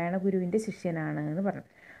നാരായണ ഗുരുവിൻ്റെ ശിഷ്യനാണ് എന്ന് പറഞ്ഞു.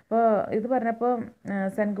 അപ്പോൾ ഇത് പറഞ്ഞപ്പോൾ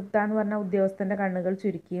സെൻഗുപ്ത എന്ന് പറഞ്ഞ ഉദ്യോഗസ്ഥൻ്റെ കണ്ണുകൾ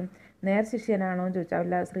ചുരുക്കിയും നേർ ശിഷ്യനാണോ എന്ന് ചോദിച്ചു.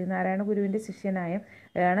 അല്ല, ശ്രീനാരായണ ഗുരുവിൻ്റെ ശിഷ്യനായ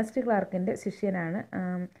ഏണസ്റ്റ് ക്ലാർക്കിൻ്റെ ശിഷ്യനാണ്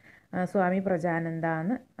സ്വാമി പ്രജാനന്ദ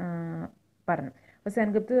എന്ന് പറഞ്ഞു. അപ്പോൾ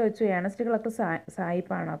സെൻഗുപ്ത ചോദിച്ചു, ഏണസ്റ്റ് ക്ലാർക്ക്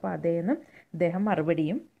സായിപ്പാണോ? അപ്പോൾ അതേന്ന് അദ്ദേഹം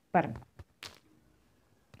മറുപടിയും പറഞ്ഞു.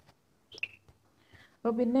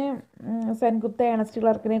 അപ്പോൾ പിന്നെ സെൻഗുപ്ത ഏണസ്റ്റ്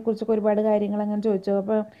ക്ലാർക്കിനെ കുറിച്ചൊക്കെ ഒരുപാട് കാര്യങ്ങൾ അങ്ങനെ ചോദിച്ചു.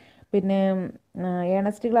 അപ്പോൾ പിന്നെ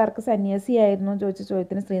ഏണസ്റ്റ് ക്ലാർക്ക് സന്യാസിയായിരുന്നു ചോദിച്ച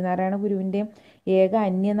ചോദ്യത്തിന് ശ്രീനാരായണ ഗുരുവിൻ്റെ ഏക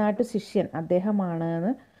അന്യനാട്ടു ശിഷ്യൻ അദ്ദേഹമാണ്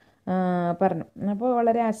എന്ന് പറഞ്ഞു. അപ്പോൾ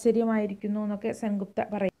വളരെ ആശ്ചര്യമായിരിക്കുന്നു എന്നൊക്കെ സെൻഗുപ്ത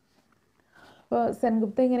പറയും. അപ്പോൾ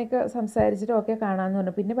സെൻഗുപ്ത ഇങ്ങനെയൊക്കെ സംസാരിച്ചിട്ട് ഓക്കെ കാണാമെന്ന്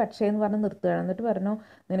പറഞ്ഞു. പിന്നെ പക്ഷേ എന്ന് പറഞ്ഞ് നിർത്തുകയാണ്. എന്നിട്ട് പറഞ്ഞു,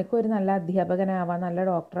 നിനക്കൊരു നല്ല അധ്യാപകനാവാം, നല്ല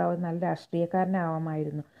ഡോക്ടറാവാം, നല്ല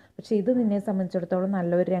രാഷ്ട്രീയക്കാരനാവാമായിരുന്നു. പക്ഷേ ഇത് നിന്നെ സംബന്ധിച്ചിടത്തോളം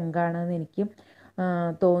നല്ലൊരു രംഗമാണെന്ന് എനിക്ക്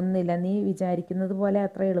തോന്നുന്നില്ല. നീ വിചാരിക്കുന്നത് പോലെ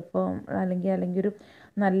അത്ര എളുപ്പം അല്ലെങ്കിൽ ഒരു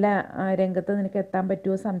നല്ല രംഗത്ത് നിനക്ക് എത്താൻ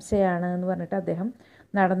പറ്റുമോ സംശയമാണ് എന്ന് പറഞ്ഞിട്ട് അദ്ദേഹം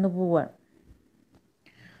നടന്നു പോവുകയാണ്.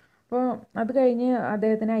 അപ്പോൾ അത് കഴിഞ്ഞ്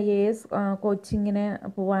അദ്ദേഹത്തിന് IAS കോച്ചിങ്ങിന്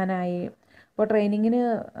പോവാനായി. അപ്പോൾ ട്രെയിനിങ്ങിന്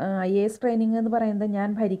IAS ട്രെയിനിങ് എന്ന് പറയുന്നത് ഞാൻ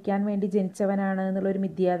ഭരിക്കാൻ വേണ്ടി ജനിച്ചവനാണ് എന്നുള്ളൊരു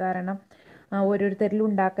മിഥ്യാധാരണ ഓരോരുത്തരിലും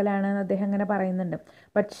ഉണ്ടാക്കലാണെന്ന് അദ്ദേഹം അങ്ങനെ പറയുന്നുണ്ട്.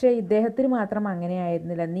 പക്ഷേ ഇദ്ദേഹത്തിന് മാത്രം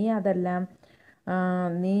അങ്ങനെയായിരുന്നില്ല. നീ അതെല്ലാം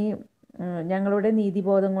നീ ഞങ്ങളുടെ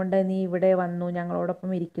നീതിബോധം കൊണ്ട് നീ ഇവിടെ വന്നു, ഞങ്ങളോടൊപ്പം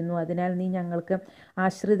ഇരിക്കുന്നു, അതിനാൽ നീ ഞങ്ങൾക്ക്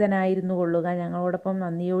ആശ്രിതനായിരുന്നു കൊള്ളുക, ഞങ്ങളോടൊപ്പം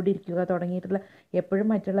നന്ദിയോടിരിക്കുക തുടങ്ങിയിട്ടുള്ള എപ്പോഴും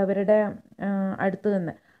മറ്റുള്ളവരുടെ അടുത്ത്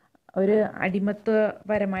നിന്ന് ഒരു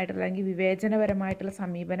അടിമത്വപരമായിട്ടുള്ള അല്ലെങ്കിൽ വിവേചനപരമായിട്ടുള്ള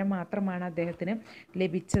സമീപനം മാത്രമാണ് അദ്ദേഹത്തിന്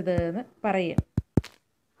ലഭിച്ചത് എന്ന് പറയുക.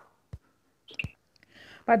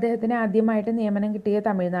 അപ്പോൾ അദ്ദേഹത്തിന് ആദ്യമായിട്ട് നിയമനം കിട്ടിയ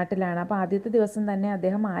തമിഴ്നാട്ടിലാണ്. അപ്പോൾ ആദ്യത്തെ ദിവസം തന്നെ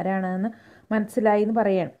അദ്ദേഹം ആരാണെന്ന് മനസ്സിലായി എന്ന്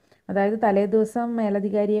പറയുകയാണ്. അതായത് തലേ ദിവസം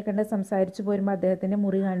മേലധികാരിയെ കണ്ട് സംസാരിച്ചു പോരുമ്പോൾ അദ്ദേഹത്തിൻ്റെ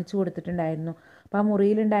മുറി കാണിച്ചു കൊടുത്തിട്ടുണ്ടായിരുന്നു. അപ്പോൾ ആ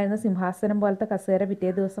മുറിയിലുണ്ടായിരുന്ന സിംഹാസനം പോലത്തെ കസേര പിറ്റേ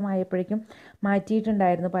ദിവസം ആയപ്പോഴേക്കും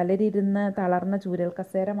മാറ്റിയിട്ടുണ്ടായിരുന്നു. പലരിരുന്ന് തളർന്ന ചൂരൽ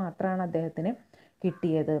കസേര മാത്രമാണ് അദ്ദേഹത്തിന്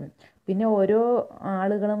കിട്ടിയത്. പിന്നെ ഓരോ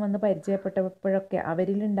ആളുകളും വന്ന് പരിചയപ്പെട്ടപ്പോഴൊക്കെ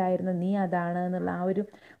അവരിലുണ്ടായിരുന്ന നീ അതാണ് എന്നുള്ള ആ ഒരു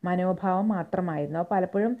മനോഭാവം മാത്രമായിരുന്നു. അപ്പോൾ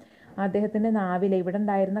പലപ്പോഴും അദ്ദേഹത്തിൻ്റെ നാവിൽ ഇവിടെ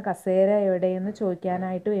ഉണ്ടായിരുന്ന കസേര എവിടെയെന്ന്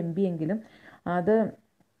ചോദിക്കാനായിട്ട് എങ്കിലും അത്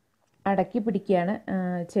അടക്കി പിടിക്കുകയാണ്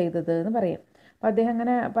ചെയ്തത് എന്ന് പറയും. അപ്പോൾ അദ്ദേഹം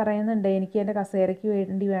അങ്ങനെ പറയുന്നുണ്ട്, എനിക്ക് എൻ്റെ കസേരയ്ക്ക്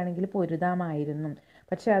വേണ്ടി വേണമെങ്കിൽ പൊരുതാമായിരുന്നു,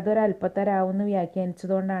 പക്ഷേ അതൊരു അല്പത്തരാവുമെന്ന്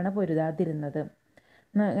വ്യാഖ്യാനിച്ചതുകൊണ്ടാണ് പൊരുതാതിരുന്നത്.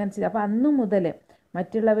 അപ്പോൾ അന്നു മുതൽ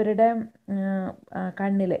മറ്റുള്ളവരുടെ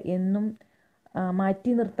കണ്ണിൽ എന്നും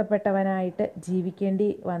മാറ്റി നിർത്തപ്പെട്ടവനായിട്ട് ജീവിക്കേണ്ടി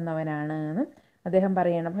വന്നവനാണ് എന്ന് അദ്ദേഹം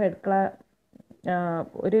പറയണം.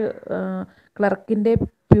 ഒരു ക്ലർക്കിൻ്റെ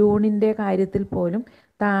പ്യൂണിൻ്റെ കാര്യത്തിൽ പോലും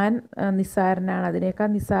താൻ നിസ്സാരനാണ്, അതിനേക്കാൾ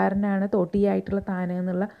നിസ്സാരനാണ് തോട്ടിയായിട്ടുള്ള താൻ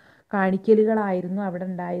എന്നുള്ള കാണിക്കലുകളായിരുന്നു അവിടെ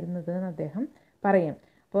ഉണ്ടായിരുന്നത് എന്ന് അദ്ദേഹം പറയും.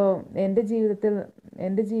 അപ്പോൾ എൻ്റെ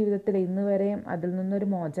ജീവിതത്തിൽ ഇന്ന് വരെയും അതിൽ നിന്നൊരു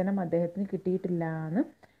മോചനം അദ്ദേഹത്തിന് കിട്ടിയിട്ടില്ല എന്ന്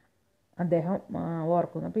അദ്ദേഹം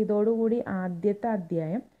ഓർക്കുന്നു. അപ്പോൾ ഇതോടുകൂടി ആദ്യത്തെ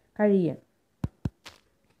അധ്യായം കഴിയും.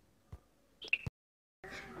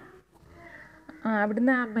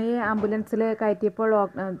 അവിടുന്ന് അമ്മയെ ആംബുലൻസിൽ കയറ്റിയപ്പോൾ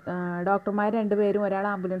ഡോക്ടർമാർ രണ്ടുപേരും, ഒരാൾ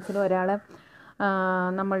ആംബുലൻസിലും ഒരാൾ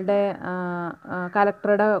നമ്മളുടെ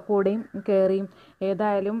കലക്ടറുടെ കൂടെയും കയറിയും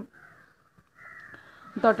ഏതായാലും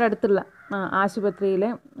തൊട്ടടുത്തുള്ള ആശുപത്രിയിൽ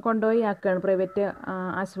കൊണ്ടുപോയി ആക്കുകയാണ്, പ്രൈവറ്റ്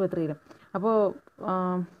ആശുപത്രിയിൽ. അപ്പോൾ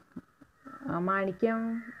മാണിക്യം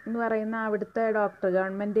എന്ന് പറയുന്ന അവിടുത്തെ ഡോക്ടർ,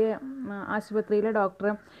 ഗവൺമെൻറ് ആശുപത്രിയിലെ ഡോക്ടർ,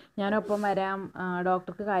 ഞാനൊപ്പം വരാം,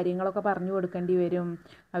 ഡോക്ടർക്ക് കാര്യങ്ങളൊക്കെ പറഞ്ഞു കൊടുക്കേണ്ടി വരും,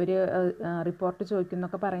 അവർ റിപ്പോർട്ട്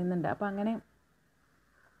ചോദിക്കുന്നൊക്കെ പറയുന്നുണ്ട്. അപ്പോൾ അങ്ങനെ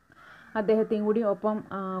അദ്ദേഹത്തെയും കൂടി ഒപ്പം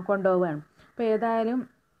കൊണ്ടുപോവുകയാണ്. അപ്പോൾ ഏതായാലും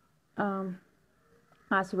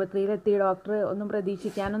ആശുപത്രിയിലെത്തി ഡോക്ടർ ഒന്നും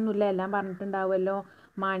പ്രതീക്ഷിക്കാനൊന്നുമില്ല, എല്ലാം പറഞ്ഞിട്ടുണ്ടാവുമല്ലോ,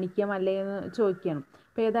 മാണിക്യം അല്ലേ എന്ന് ചോദിക്കണം.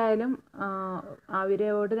 അപ്പോൾ ഏതായാലും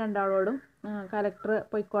അവരോട് രണ്ടാളോടും കലക്ടർ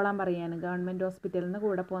പൊയ്ക്കോളാൻ പറയാണ്, ഗവൺമെൻറ് ഹോസ്പിറ്റലിൽ നിന്ന്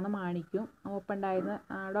കൂടെ പോകുന്ന മാണിക്കും ഒപ്പം ഉണ്ടായിരുന്ന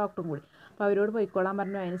ഡോക്ടറും കൂടി. അപ്പോൾ അവരോട് പൊയ്ക്കോളാൻ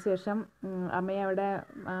പറഞ്ഞു. അതിന് ശേഷം അമ്മയെ അവിടെ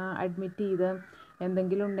അഡ്മിറ്റ് ചെയ്ത്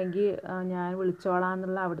എന്തെങ്കിലും ഉണ്ടെങ്കിൽ ഞാൻ വിളിച്ചോളാം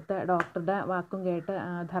എന്നുള്ള അവിടുത്തെ ഡോക്ടറുടെ വാക്കും കേട്ട്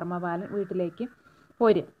ധർമ്മപാലൻ വീട്ടിലേക്ക്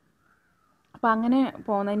പോരും. അപ്പോൾ അങ്ങനെ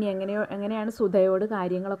പോകുന്നതിന് എങ്ങനെയാണ് സുധയോട്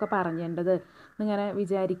കാര്യങ്ങളൊക്കെ പറയേണ്ടത് എന്നിങ്ങനെ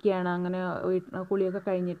വിചാരിക്കുകയാണ്. അങ്ങനെ കുളിയൊക്കെ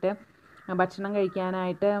കഴിഞ്ഞിട്ട് ഭക്ഷണം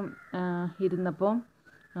കഴിക്കാനായിട്ട് ഇരുന്നപ്പോൾ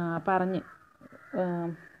പറഞ്ഞ്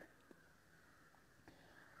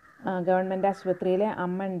ഗവൺമെൻറ് ആശുപത്രിയിൽ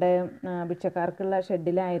അമ്മ ഉണ്ട്, ഭിക്ഷക്കാർക്കുള്ള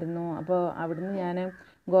ഷെഡിലായിരുന്നു. അപ്പോൾ അവിടുന്ന് ഞാൻ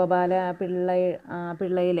ഗോപാല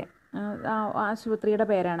പിള്ളയിലെ ആശുപത്രിയുടെ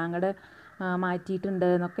പേരാണ്, അങ്ങോട്ട് മാറ്റിയിട്ടുണ്ട്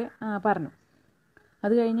എന്നൊക്കെ പറഞ്ഞു.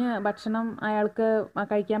 അത് കഴിഞ്ഞ് ഭക്ഷണം അയാൾക്ക്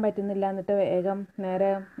കഴിക്കാൻ പറ്റുന്നില്ല, എന്നിട്ട് വേഗം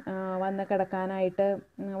നേരെ വന്ന് കിടക്കാനായിട്ട്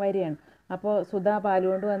വരികയാണ്. അപ്പോൾ സുധ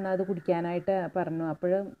പാലുകൊണ്ട് വന്ന് അത് കുടിക്കാനായിട്ട് പറഞ്ഞു.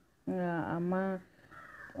 അപ്പോൾ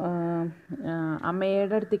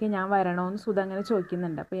അമ്മയുടെ അടുത്തേക്ക് ഞാൻ വരണമെന്ന് സുധ അങ്ങനെ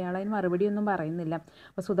ചോദിക്കുന്നുണ്ട്. അപ്പോൾ ഇയാളതിന് മറുപടി ഒന്നും പറയുന്നില്ല.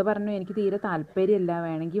 അപ്പോൾ സുധ പറഞ്ഞു, എനിക്ക് തീരെ താല്പര്യമില്ല,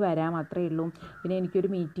 വേണമെങ്കിൽ വരാം, അത്രയേ ഉള്ളൂ, പിന്നെ എനിക്കൊരു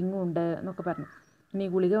മീറ്റിങ്ങും ഉണ്ട് എന്നൊക്കെ പറഞ്ഞു. ഇനി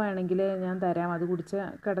ഗുളിക വേണമെങ്കിൽ ഞാൻ തരാം, അത് കുടിച്ച്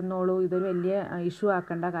കിടന്നോളൂ, ഇതൊരു വലിയ ഇഷ്യൂ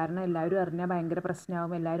ആക്കണ്ട, കാരണം എല്ലാവരും അറിഞ്ഞാൽ ഭയങ്കര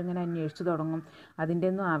പ്രശ്നമാകും, എല്ലാവരും ഇങ്ങനെ അന്വേഷിച്ച് തുടങ്ങും, അതിൻ്റെ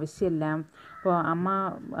ഒന്നും ആവശ്യമില്ല. അപ്പോൾ അമ്മ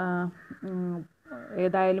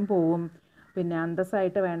ഏതായാലും പോവും, പിന്നെ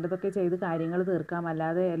അന്തസ്സായിട്ട് വേണ്ടതൊക്കെ ചെയ്ത് കാര്യങ്ങൾ തീർക്കാം,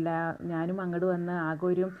 അല്ലാതെ ഞാനും അങ്ങോട്ട് വന്ന് ആകെ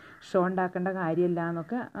ഒരു ഷോ ഉണ്ടാക്കേണ്ട കാര്യമില്ല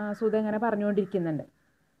എന്നൊക്കെ സുധ ഇങ്ങനെ പറഞ്ഞുകൊണ്ടിരിക്കുന്നുണ്ട്.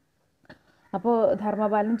 അപ്പോൾ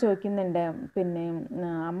ധർമ്മപാലൻ ചോദിക്കുന്നുണ്ട്, പിന്നെ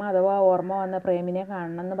അമ്മ അഥവാ ഓർമ്മ വന്ന പ്രേമിനെ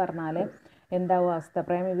കാണണം എന്ന് പറഞ്ഞാൽ എന്താവും അവസ്ഥ?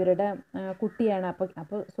 പ്രേം ഇവരുടെ കുട്ടിയാണ്.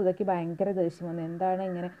 അപ്പോൾ സുധയ്ക്ക് ഭയങ്കര ദേഷ്യം വന്നു. എന്താണ്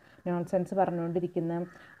ഇങ്ങനെ നോൺസെൻസ് പറഞ്ഞുകൊണ്ടിരിക്കുന്നത്?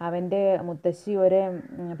 അവൻ്റെ മുത്തശ്ശി ഒരു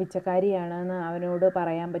പിച്ചക്കാരിയാണെന്ന് അവനോട്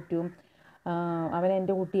പറയാൻ പറ്റും. അവൻ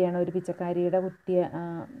എൻ്റെ കുട്ടിയാണ്, ഒരു പിച്ചക്കാരിയുടെ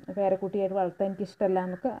പേരക്കുട്ടിയായിട്ട് വളർത്താൻ എനിക്കിഷ്ടമല്ല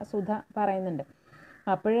എന്നൊക്കെ സുധ പറയുന്നുണ്ട്.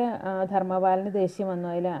 അപ്പോൾ ധർമ്മപാലന് ദേഷ്യം വന്നു.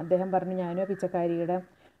 അദ്ദേഹം പറഞ്ഞു, ഞാനും പിച്ചക്കാരിയുടെ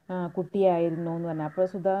കുട്ടിയായിരുന്നു എന്ന് പറഞ്ഞു. അപ്പോൾ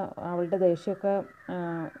സുധ അവളുടെ ദേഷ്യമൊക്കെ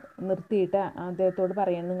നിർത്തിയിട്ട് അദ്ദേഹത്തോട്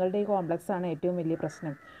പറയണം, നിങ്ങളുടെ ഈ കോംപ്ലക്സാണ് ഏറ്റവും വലിയ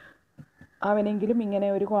പ്രശ്നം, അവനെങ്കിലും ഇങ്ങനെ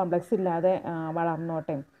ഒരു കോംപ്ലക്സ് ഇല്ലാതെ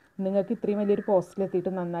വളർന്നോട്ടെ. നിങ്ങൾക്ക് ഇത്രയും വലിയൊരു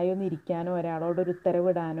പോസ്റ്റിലെത്തിയിട്ട് നന്നായി ഒന്ന് ഇരിക്കാനോ ഒരാളോടൊരു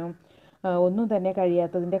ഉത്തരവിടാനോ ഒന്നും തന്നെ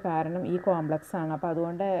കഴിയാത്തതിൻ്റെ കാരണം ഈ കോംപ്ലക്സാണ്. അപ്പോൾ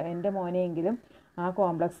അതുകൊണ്ട് എൻ്റെ മോനെയെങ്കിലും ആ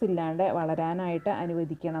കോംപ്ലക്സ് ഇല്ലാണ്ട് വളരാനായിട്ട്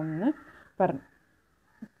അനുവദിക്കണം എന്ന് പറഞ്ഞു.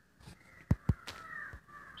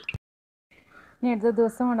 ഇനി അടുത്ത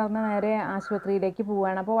ദിവസം ഉണർന്ന് നേരെ ആശുപത്രിയിലേക്ക്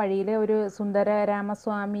പോവുകയാണ്. അപ്പോൾ വഴിയിൽ ഒരു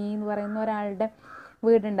സുന്ദരരാമസ്വാമി എന്ന് പറയുന്ന ഒരാളുടെ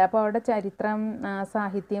വീടുണ്ട്. അപ്പോൾ അവിടെ ചരിത്രം,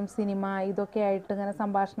 സാഹിത്യം, സിനിമ ഇതൊക്കെ ആയിട്ട് ഇങ്ങനെ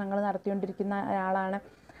സംഭാഷണങ്ങൾ നടത്തിക്കൊണ്ടിരിക്കുന്ന ഒരാളാണ്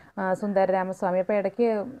സുന്ദരരാമസ്വാമി. അപ്പോൾ ഇടയ്ക്ക്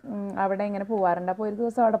അവിടെ ഇങ്ങനെ പോവാറുണ്ട്. അപ്പോൾ ഒരു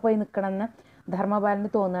ദിവസം അവിടെ പോയി നിൽക്കണമെന്ന് ധർമ്മപാലന്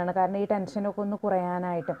തോന്നുകയാണ്, കാരണം ഈ ടെൻഷനൊക്കെ ഒന്ന്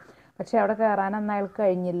കുറയാനായിട്ട്. പക്ഷേ അവിടെ കയറാനൊന്നും അയാൾക്ക്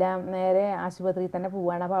കഴിഞ്ഞില്ല. നേരെ ആശുപത്രിയിൽ തന്നെ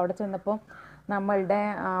പോവുകയാണ്. അപ്പോൾ അവിടെ ചെന്നപ്പോൾ നമ്മളുടെ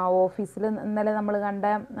ഓഫീസിൽ ഇന്നലെ നമ്മൾ കണ്ട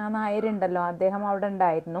നായരുണ്ടല്ലോ, അദ്ദേഹം അവിടെ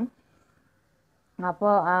ഉണ്ടായിരുന്നു.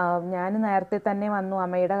 അപ്പോൾ ഞാൻ നേരത്തെ തന്നെ വന്നു,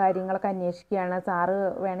 അമ്മയുടെ കാര്യങ്ങളൊക്കെ അന്വേഷിക്കുകയാണ്, സാറ്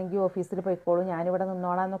വേണമെങ്കിൽ ഓഫീസിൽ പോയിക്കോളൂ, ഞാനിവിടെ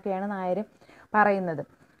നിന്നോളാം എന്നൊക്കെയാണ് നായർ പറയുന്നത്.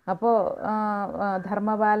 അപ്പോൾ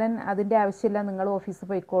ധർമ്മപാലൻ അതിൻ്റെ ആവശ്യമില്ല, നിങ്ങൾ ഓഫീസിൽ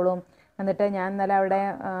പോയിക്കോളും, എന്നിട്ട് ഞാൻ ഇന്നലെ അവിടെ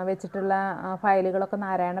വെച്ചിട്ടുള്ള ഫയലുകളൊക്കെ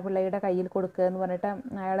നാരായണ പിള്ളയുടെ കയ്യിൽ കൊടുക്കുക എന്ന് പറഞ്ഞിട്ട്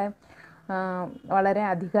അയാളെ വളരെ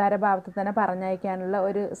അധികാരഭാവത്തിൽ തന്നെ പറഞ്ഞയക്കാനുള്ള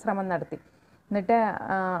ഒരു ശ്രമം നടത്തി. എന്നിട്ട്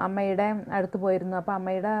അമ്മയുടെ അടുത്ത് പോയിരുന്നു. അപ്പോൾ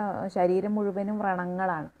അമ്മയുടെ ശരീരം മുഴുവനും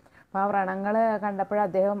വ്രണങ്ങളാണ്. അപ്പോൾ ആ വ്രണങ്ങൾ കണ്ടപ്പോൾ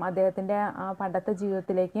അദ്ദേഹത്തിൻ്റെ ആ പണ്ടത്തെ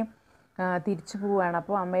ജീവിതത്തിലേക്ക് തിരിച്ചു പോവുകയാണ്.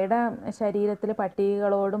 അപ്പോൾ അമ്മയുടെ ശരീരത്തിൽ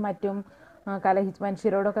പട്ടികളോടും മറ്റും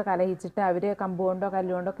മനുഷ്യരോടൊക്കെ കലഹിച്ചിട്ട് അവർ കമ്പുകൊണ്ടോ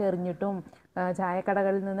കല്ലുകൊണ്ടൊക്കെ എറിഞ്ഞിട്ടും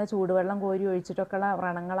ചായക്കടകളിൽ നിന്ന് ചൂടുവെള്ളം കോരി ഒഴിച്ചിട്ടൊക്കെയുള്ള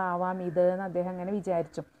വ്രണങ്ങളാവാം ഇത് എന്ന് അദ്ദേഹം അങ്ങനെ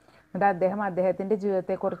വിചാരിച്ചു. എന്നിട്ട് അദ്ദേഹത്തിൻ്റെ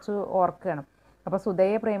ജീവിതത്തെക്കുറിച്ച് ഓർക്കുകയാണ്. അപ്പോൾ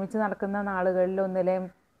സുധയെ പ്രേമിച്ച് നടക്കുന്ന നാളുകളിലൊന്നിലെ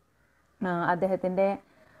അദ്ദേഹത്തിൻ്റെ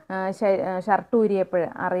ഷർട്ട് ഊരിയപ്പോൾ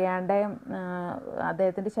അറിയാണ്ട്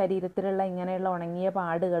അദ്ദേഹത്തിൻ്റെ ശരീരത്തിലുള്ള ഇങ്ങനെയുള്ള ഉണങ്ങിയ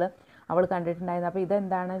പാടുകൾ അവൾ കണ്ടിട്ടുണ്ടായിരുന്നു. അപ്പോൾ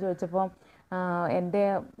ഇതെന്താണെന്ന് ചോദിച്ചപ്പോൾ എൻ്റെ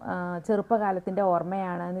ചെറുപ്പകാലത്തിൻ്റെ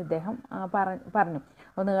ഓർമ്മയാണെന്ന് ഇദ്ദേഹം പറഞ്ഞു.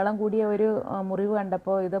 അപ്പോൾ നീളം കൂടിയ ഒരു മുറിവ്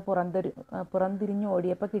കണ്ടപ്പോൾ ഇത് പുറംതിരിഞ്ഞ്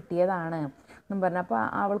ഓടിയപ്പോൾ കിട്ടിയതാണ് എന്നും പറഞ്ഞു. അപ്പോൾ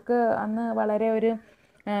അവൾക്ക് അന്ന് വളരെ ഒരു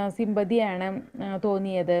സിമ്പതിയാണ്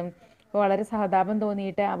തോന്നിയത്. വളരെ സഹതാപം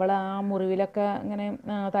തോന്നിയിട്ട് അവൾ ആ മുറിവിലൊക്കെ ഇങ്ങനെ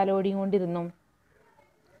തലോടിയും കൊണ്ടിരുന്നു.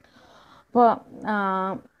 അപ്പോൾ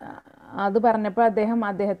അത് പറഞ്ഞപ്പോൾ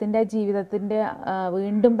അദ്ദേഹത്തിൻ്റെ ജീവിതത്തിൻ്റെ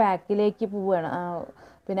വീണ്ടും ബാക്കിലേക്ക് പോവുകയാണ്.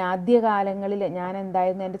 പിന്നെ ആദ്യകാലങ്ങളിൽ ഞാൻ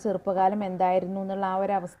എന്തായിരുന്നു, എൻ്റെ ചെറുപ്പകാലം എന്തായിരുന്നു എന്നുള്ള ആ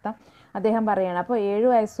ഒരു അവസ്ഥ അദ്ദേഹം പറയുകയാണ്. അപ്പോൾ 7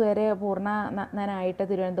 വയസ്സുവരെ പൂർണ്ണനഗ്നനായിട്ട്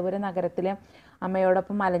തിരുവനന്തപുരം നഗരത്തിൽ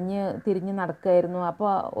അമ്മയോടൊപ്പം തിരിഞ്ഞ് നടക്കുമായിരുന്നു.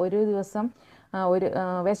 അപ്പോൾ ഒരു ദിവസം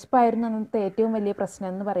വിശപ്പായിരുന്നു അന്നത്തെ ഏറ്റവും വലിയ പ്രശ്നം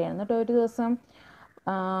എന്ന് പറയുന്നത്. എന്നിട്ട് ഒരു ദിവസം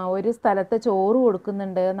ഒരു സ്ഥലത്ത് ചോറ്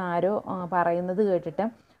കൊടുക്കുന്നുണ്ട് എന്നാരോ പറയുന്നത് കേട്ടിട്ട്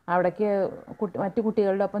അവിടേക്ക് മറ്റു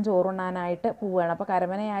കുട്ടികളുടെ ഒപ്പം ചോറുണ്ണാനായിട്ട് പോവുകയാണ്. അപ്പോൾ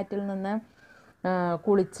കരമനയാറ്റിൽ നിന്ന്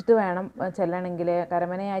കുളിച്ചിട്ട് വേണം ചെല്ലണമെങ്കിൽ.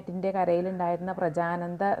 കരമനയാറ്റിൻ്റെ കരയിലുണ്ടായിരുന്ന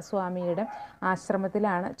പ്രജാനന്ദ സ്വാമിയുടെ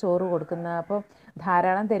ആശ്രമത്തിലാണ് ചോറ് കൊടുക്കുന്നത്. അപ്പോൾ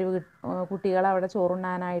ധാരാളം തെരുവ് കുട്ടികൾ അവിടെ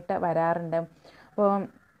ചോറുണ്ണാനായിട്ട് വരാറുണ്ട്. അപ്പോൾ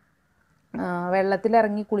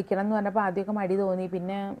വെള്ളത്തിലിറങ്ങി കുളിക്കണം എന്ന് പറഞ്ഞപ്പോൾ ആദ്യമൊക്കെ മടി തോന്നി.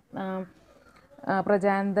 പിന്നെ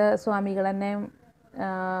പ്രജാനന്ദ സ്വാമികൾ തന്നെ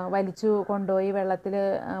വലിച്ചു കൊണ്ടുപോയി വെള്ളത്തിൽ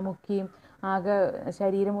മുക്കി ആകെ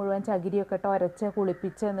ശരീരം മുഴുവൻ ചകിരിയൊക്കെ ഇട്ട് ഉരച്ച്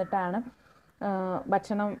കുളിപ്പിച്ച് എന്നിട്ടാണ്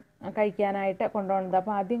ഭക്ഷണം കഴിക്കാനായിട്ട് കൊണ്ടുപോകുന്നത്.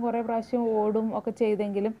 അപ്പോൾ ആദ്യം കുറേ പ്രാവശ്യം ഓടും ഒക്കെ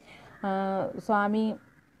ചെയ്തെങ്കിലും സ്വാമി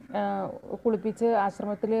കുളിപ്പിച്ച്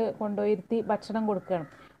ആശ്രമത്തിൽ കൊണ്ടുപോയിരുത്തി ഭക്ഷണം കൊടുക്കുകയാണ്.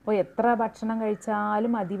 അപ്പോൾ എത്ര ഭക്ഷണം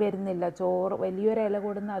കഴിച്ചാലും മതി വരുന്നില്ല. ചോറ് വലിയൊരു ഇല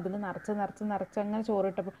കൊടുന്ന് അതിൽ നിറച്ച് അങ്ങനെ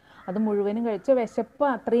ചോറിട്ടപ്പോൾ അത് മുഴുവനും കഴിച്ച് വിശപ്പ്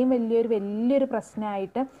അത്രയും വലിയൊരു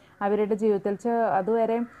പ്രശ്നമായിട്ട് അവരുടെ ജീവിതത്തിൽ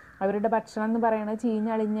അതുവരെ അവരുടെ ഭക്ഷണം എന്ന് പറയുന്നത്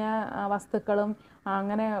ചീഞ്ഞളിഞ്ഞ വസ്തുക്കളും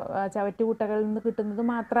അങ്ങനെ ചവറ്റുകുട്ടകളിൽ നിന്ന് കിട്ടുന്നത്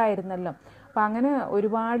മാത്രമായിരുന്നല്ലോ. അപ്പോൾ അങ്ങനെ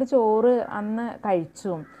ഒരുപാട് ചോറ് അന്ന്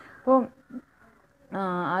കഴിച്ചു. അപ്പോൾ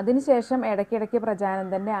അതിനുശേഷം ഇടയ്ക്കിടയ്ക്ക്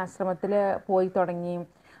പ്രജാനന്ദൻ്റെ ആശ്രമത്തിൽ പോയി തുടങ്ങി.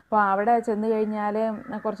 അപ്പോൾ അവിടെ ചെന്ന് കഴിഞ്ഞാൽ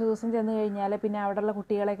കുറച്ച് ദിവസം ചെന്ന് കഴിഞ്ഞാൽ പിന്നെ അവിടെയുള്ള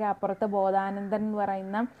കുട്ടികളെയൊക്കെ അപ്പുറത്ത് ബോധാനന്ദൻ എന്ന്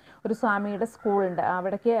പറയുന്ന ഒരു സ്വാമിയുടെ സ്കൂളുണ്ട്,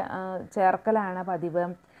 അവിടേക്ക് ചേർക്കലാണ് പതിവ്.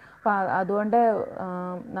 അപ്പോൾ അതുകൊണ്ട്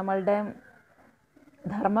നമ്മളുടെ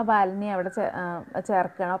ധർമ്മപാലനെ അവിടെ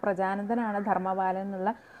ചേർക്കണം. പ്രജാനന്ദനാണ് ധർമ്മപാലൻ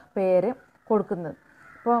എന്നുള്ള പേര് കൊടുക്കുന്നത്.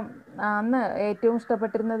 അപ്പോൾ അന്ന് ഏറ്റവും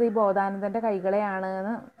ഇഷ്ടപ്പെട്ടിരുന്നത് ഈ ബോധാനന്ദൻ്റെ കൈകളെയാണ്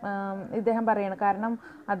എന്ന് ഇദ്ദേഹം പറയണം. കാരണം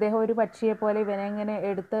അദ്ദേഹം ഒരു പക്ഷിയെ പോലെ ഇവനെ ഇങ്ങനെ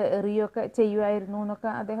എടുത്ത് എറിയുകയൊക്കെ ചെയ്യുമായിരുന്നു എന്നൊക്കെ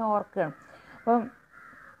അദ്ദേഹം ഓർക്കുകയാണ്. അപ്പം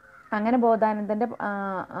അങ്ങനെ ബോധാനന്ദൻ്റെ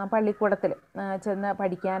പള്ളിക്കൂടത്തിൽ ചെന്ന്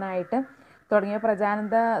പഠിക്കാനായിട്ട് തുടങ്ങിയ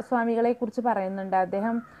പ്രജാനന്ദ സ്വാമികളെക്കുറിച്ച് പറയുന്നുണ്ട്.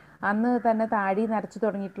 അദ്ദേഹം അന്ന് തന്നെ താടി നരച്ചു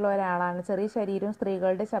തുടങ്ങിയിട്ടുള്ള ഒരാളാണ്. ചെറിയ ശരീരവും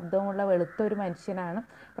സ്ത്രീകളുടെ ശബ്ദവുമുള്ള വെളുത്ത ഒരു മനുഷ്യനാണ്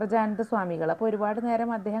പ്രജാനന്ദ സ്വാമികൾ. അപ്പോൾ ഒരുപാട് നേരം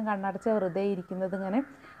അദ്ദേഹം കണ്ണടച്ച് വെറുതെ ഇരിക്കുന്നത് ഇങ്ങനെ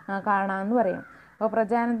കാണാമെന്ന് പറയും. അപ്പോൾ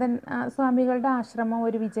പ്രജാനന്ദൻ സ്വാമികളുടെ ആശ്രമം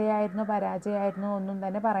ഒരു വിജയമായിരുന്നോ പരാജയമായിരുന്നോ ഒന്നും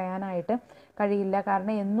തന്നെ പറയാനായിട്ട് കഴിയില്ല.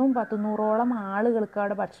 കാരണം എന്നും 100-100ഓളം ആളുകൾക്ക്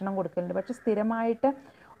അവിടെ ഭക്ഷണം കൊടുക്കലുണ്ട്. പക്ഷെ സ്ഥിരമായിട്ട്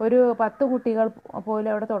ഒരു 10 കുട്ടികൾ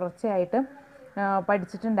പോലും അവിടെ തുടർച്ചയായിട്ട്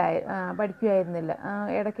പഠിക്കുമായിരുന്നില്ല.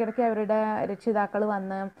 ഇടയ്ക്കിടയ്ക്ക് അവരുടെ രക്ഷിതാക്കൾ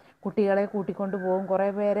വന്ന് കുട്ടികളെ കൂട്ടിക്കൊണ്ട് പോകും. കുറേ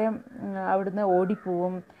പേരെ അവിടുന്ന്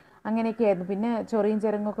ഓടിപ്പോവും. അങ്ങനെയൊക്കെയായിരുന്നു. പിന്നെ ചൊറിയും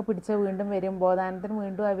ചിരങ്ങൊക്കെ പിടിച്ച് വീണ്ടും വരും. ബോധാനന്ദൻ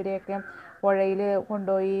വീണ്ടും അവരെയൊക്കെ പുഴയിൽ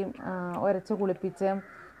കൊണ്ടുപോയി ഉരച്ച് കുളിപ്പിച്ച്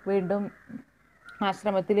വീണ്ടും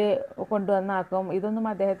ആശ്രമത്തിൽ കൊണ്ടുവന്നാക്കും. ഇതൊന്നും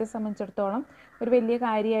അദ്ദേഹത്തെ സംബന്ധിച്ചിടത്തോളം ഒരു വലിയ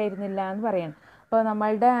കാര്യമായിരുന്നില്ല എന്ന് പറയണം. അപ്പോൾ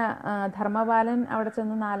നമ്മളുടെ ധർമ്മപാലൻ അവിടെ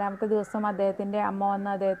ചെന്ന് 4-ാമത്തെ ദിവസം അദ്ദേഹത്തിൻ്റെ അമ്മ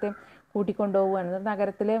വന്ന് അദ്ദേഹത്തെ കൂട്ടിക്കൊണ്ടുപോവുകയാണ്.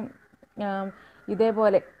 നഗരത്തിൽ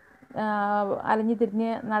ഇതേപോലെ അലഞ്ഞു തിരിഞ്ഞ്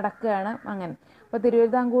നടക്കുകയാണ്. അങ്ങനെ അപ്പോൾ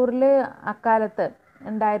തിരുവിതാംകൂറിൽ അക്കാലത്ത്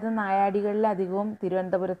ഉണ്ടായിരുന്ന നായാടികളിൽ അധികവും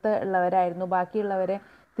തിരുവനന്തപുരത്ത് ഉള്ളവരായിരുന്നു. ബാക്കിയുള്ളവരെ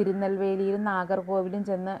തിരുനെൽവേലിയിലും നാഗർകോവിലും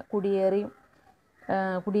ചെന്ന്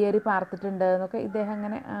കുടിയേറി പാർത്തിട്ടുണ്ട് എന്നൊക്കെ ഇദ്ദേഹം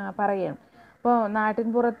അങ്ങനെ പറയുകയാണ്. അപ്പോൾ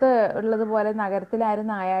നാട്ടിൻപുറത്ത് ഉള്ളതുപോലെ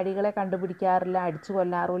നഗരത്തിലാരും നായാടികളെ കണ്ടുപിടിക്കാറില്ല, അടിച്ചു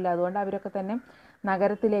കൊല്ലാറുമില്ല. അതുകൊണ്ട് അവരൊക്കെ തന്നെ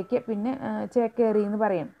നഗരത്തിലേക്ക് പിന്നെ ചേക്കേറി എന്ന്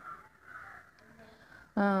പറയും.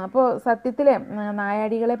 അപ്പോൾ സത്യത്തിൽ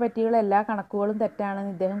നായാടികളെ പറ്റിയുള്ള എല്ലാ കണക്കുകളും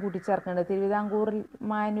തെറ്റാണെന്ന് ഇദ്ദേഹം കൂട്ടിച്ചേർക്കുന്നുണ്ട്. തിരുവിതാംകൂർ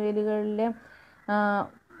മാനുവലുകളിൽ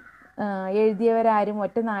എഴുതിയവരാരും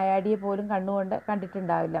ഒറ്റ നായാടിയെ പോലും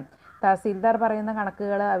കണ്ടിട്ടുണ്ടാവില്ല. തഹസീൽദാർ പറയുന്ന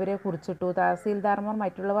കണക്കുകൾ അവരെ കുറിച്ചിട്ടു. തഹസീൽദാർമാർ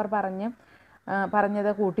മറ്റുള്ളവർ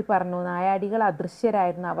പറഞ്ഞത് കൂട്ടി പറഞ്ഞു. നായാടികൾ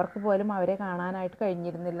അദൃശ്യരായിരുന്നു, അവർക്ക് പോലും അവരെ കാണാനായിട്ട്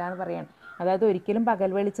കഴിഞ്ഞിരുന്നില്ല എന്ന് പറയാണ്. അതായത് ഒരിക്കലും പകൽ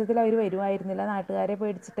വെളിച്ചത്തിൽ അവർ വരുമായിരുന്നില്ല, നാട്ടുകാരെ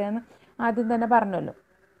പേടിച്ചിട്ടെന്ന് ആദ്യം തന്നെ പറഞ്ഞല്ലോ.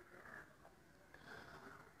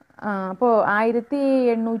 അപ്പോൾ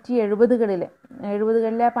 1870-കളിലെ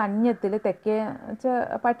പഞ്ഞത്തിൽ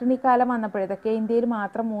പട്ടിണിക്കാലം വന്നപ്പോഴേ തെക്കേ ഇന്ത്യയിൽ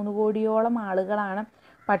മാത്രം 3 കോടിയോളം ആളുകളാണ്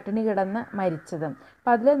പട്ടിണി കിടന്ന് മരിച്ചത്.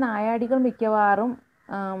 അപ്പോൾ അതിൽ നായാടികൾ മിക്കവാറും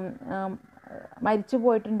മരിച്ചു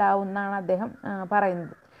പോയിട്ടുണ്ടാവും എന്നാണ് അദ്ദേഹം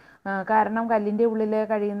പറയുന്നത്. കാരണം കല്ലിൻ്റെ ഉള്ളിൽ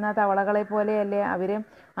കഴിയുന്ന തവളകളെ പോലെയല്ലേ അവർ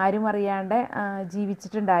ആരും അറിയാണ്ട്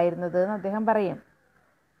ജീവിച്ചിട്ടുണ്ടായിരുന്നത് എന്ന് അദ്ദേഹം പറയും.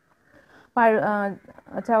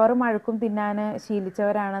 ചവറും അഴുക്കും തിന്നാൻ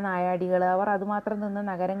ശീലിച്ചവരാണ് നായാടികൾ. അവർ അതുമാത്രം നിന്ന്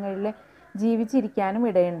നഗരങ്ങളിൽ ജീവിച്ചിരിക്കാനും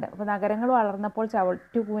ഇടയുണ്ട്. അപ്പോൾ നഗരങ്ങൾ വളർന്നപ്പോൾ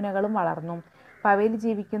ചവറ്റുകൂനകളും വളർന്നു. അപ്പോൾ അവയിൽ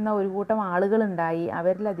ജീവിക്കുന്ന ഒരു കൂട്ടം ആളുകളുണ്ടായി.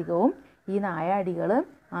 അവരിലധികവും ഈ നായാടികൾ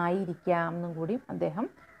ആയിരിക്കാം എന്നും കൂടി അദ്ദേഹം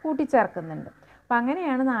കൂട്ടിച്ചേർക്കുന്നുണ്ട്. അപ്പോൾ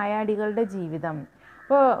അങ്ങനെയാണ് നായാടികളുടെ ജീവിതം.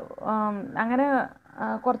 അപ്പോൾ അങ്ങനെ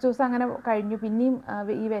കുറച്ച് ദിവസം അങ്ങനെ കഴിഞ്ഞു. പിന്നെയും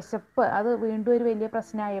ഈ വിശപ്പ് അത് വീണ്ടും ഒരു വലിയ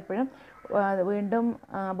പ്രശ്നമായപ്പോഴും വീണ്ടും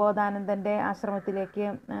ബോധാനന്ദൻ്റെ ആശ്രമത്തിലേക്ക്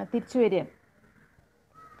തിരിച്ചു വരിക.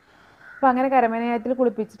 അപ്പോൾ അങ്ങനെ കരമനയാറ്റിൽ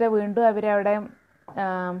കുളിപ്പിച്ചിട്ട് വീണ്ടും അവരവിടെ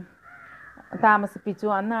താമസിപ്പിച്ചു.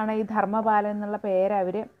 അന്നാണ് ഈ ധർമ്മപാലൻ എന്നുള്ള പേര്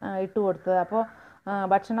അവർ ഇട്ടുകൊടുത്തത്. അപ്പോൾ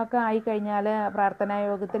ഭക്ഷണമൊക്കെ ആയിക്കഴിഞ്ഞാൽ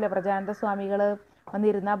പ്രാർത്ഥനായോഗത്തിൽ പ്രജാനന്ദ സ്വാമികൾ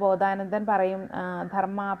വന്നിരുന്ന ബോധാനന്ദൻ പറയും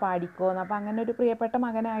ധർമ്മ പാടിക്കോന്ന്. അപ്പോൾ അങ്ങനെ ഒരു പ്രിയപ്പെട്ട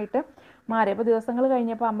മകനായിട്ട് മാറി. അപ്പോൾ ദിവസങ്ങൾ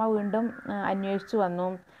കഴിഞ്ഞപ്പോൾ അമ്മ വീണ്ടും അന്വേഷിച്ചു വന്നു.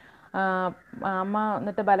 അമ്മ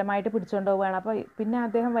എന്നിട്ട് ബലമായിട്ട് പിടിച്ചുകൊണ്ട് പോവുകയാണ്. അപ്പോൾ പിന്നെ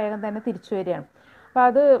അദ്ദേഹം വേഗം തന്നെ തിരിച്ചു വരികയാണ്. അപ്പോൾ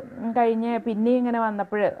അത് കഴിഞ്ഞ് പിന്നെയും ഇങ്ങനെ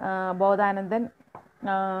വന്നപ്പോൾ ബോധാനന്ദൻ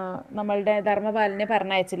നമ്മളുടെ ധർമ്മപാലനെ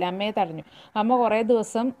പറഞ്ഞയച്ചില്ല, അമ്മയെ തടഞ്ഞു. അമ്മ കുറേ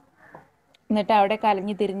ദിവസം എന്നിട്ട് അവിടെ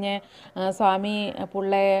കലങ്ങി തിരിഞ്ഞ് സ്വാമി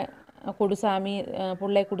പുള്ളേ കുടുസ്വാമി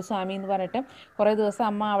എന്ന് പറഞ്ഞിട്ട് കുറേ ദിവസം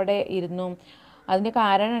അമ്മ അവിടെ ഇരുന്നു. അതിൻ്റെ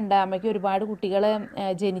കാരണമുണ്ട്, അമ്മയ്ക്ക് ഒരുപാട് കുട്ടികൾ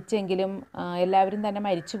ജനിച്ചെങ്കിലും എല്ലാവരും തന്നെ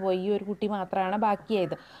മരിച്ചുപോയി. ഈ ഒരു കുട്ടി മാത്രമാണ്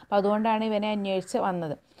ബാക്കിയായത്. അപ്പോൾ അതുകൊണ്ടാണ് ഇവനെ അന്വേഷിച്ച്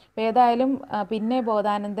വന്നത്. അപ്പോൾ ഏതായാലും പിന്നെ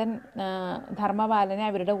ബോധാനന്ദൻ ധർമ്മപാലനെ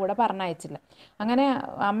അവരുടെ കൂടെ പറഞ്ഞയച്ചില്ല. അങ്ങനെ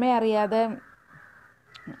അമ്മയറിയാതെ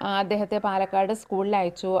അദ്ദേഹത്തെ പാലക്കാട് സ്കൂളിൽ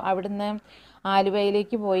അയച്ചു. അവിടുന്ന്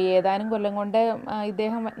ആലുവയിലേക്ക് പോയി. ഏതാനും കൊല്ലം കൊണ്ട്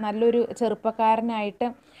ഇദ്ദേഹം നല്ലൊരു ചെറുപ്പക്കാരനായിട്ട്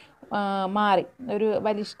മാറി, ഒരു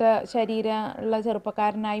ബലിഷ്ഠ ശരീരമുള്ള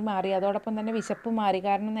ചെറുപ്പക്കാരനായി മാറി. അതോടൊപ്പം തന്നെ വിശപ്പ് മാറി,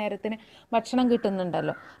 കാരണം നേരത്തിന് ഭക്ഷണം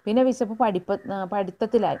കിട്ടുന്നുണ്ടല്ലോ. പിന്നെ വിശപ്പ്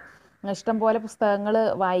പഠിത്തത്തിലായി. ഇഷ്ടംപോലെ പുസ്തകങ്ങൾ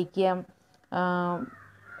വായിക്കുക,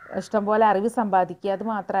 ഇഷ്ടംപോലെ അറിവ് സമ്പാദിക്കുക, അത്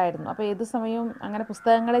മാത്രമായിരുന്നു. അപ്പോൾ ഏത് സമയവും അങ്ങനെ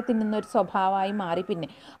പുസ്തകങ്ങളെ തിന്നുന്ന ഒരു സ്വഭാവമായി മാറി. പിന്നെ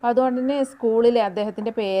അപ്പോൾ അതുകൊണ്ട് തന്നെ സ്കൂളിൽ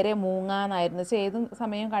അദ്ദേഹത്തിൻ്റെ പേര് മൂങ്ങ എന്നായിരുന്നു. പക്ഷേ ഏത്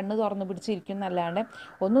സമയവും കണ്ണ് തുറന്നു പിടിച്ചിരിക്കും എന്നല്ലാണ്ട്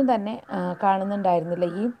ഒന്നും തന്നെ കാണുന്നുണ്ടായിരുന്നില്ല.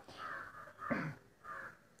 ഈ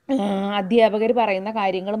അധ്യാപകർ പറയുന്ന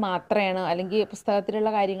കാര്യങ്ങൾ മാത്രമാണ്, അല്ലെങ്കിൽ പുസ്തകത്തിലുള്ള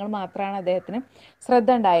കാര്യങ്ങൾ മാത്രമാണ് അദ്ദേഹത്തിന്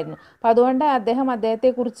ശ്രദ്ധ ഉണ്ടായിരുന്നു. അപ്പം അതുകൊണ്ട്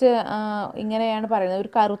അദ്ദേഹത്തെക്കുറിച്ച് ഇങ്ങനെയാണ് പറയുന്നത്,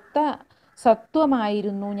 ഒരു കറുത്ത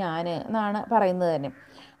സത്വമായിരുന്നു ഞാൻ എന്നാണ് പറയുന്നത് തന്നെ.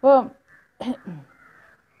 അപ്പോൾ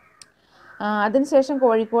അതിനുശേഷം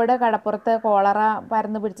കോഴിക്കോട് കടപ്പുറത്ത് കോളറ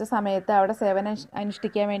പരന്നു പിടിച്ച സമയത്ത് അവിടെ സേവനം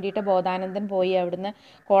അനുഷ്ഠിക്കാൻ വേണ്ടിയിട്ട് ബോധാനന്ദൻ പോയി. അവിടുന്ന്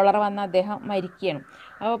കോളറ വന്ന് അദ്ദേഹം മരിക്കുകയാണ്.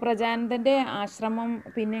 അപ്പോൾ പ്രജാനന്ദൻ്റെ ആശ്രമം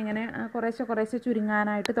പിന്നെ ഇങ്ങനെ കുറേശ്ശെ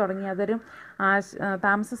ചുരുങ്ങാനായിട്ട് തുടങ്ങി. അതൊരു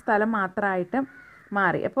താമസ സ്ഥലം മാത്രമായിട്ട്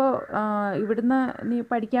മാറി. അപ്പോൾ ഇവിടുന്ന് നീ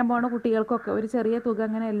പഠിക്കാൻ പോകുന്ന കുട്ടികൾക്കൊക്കെ ഒരു ചെറിയ തുക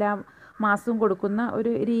അങ്ങനെ എല്ലാ മാസവും കൊടുക്കുന്ന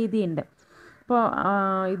ഒരു രീതിയുണ്ട്. അപ്പോൾ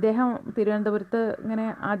ഇദ്ദേഹം തിരുവനന്തപുരത്ത് ഇങ്ങനെ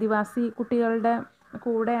ആദിവാസി കുട്ടികളുടെ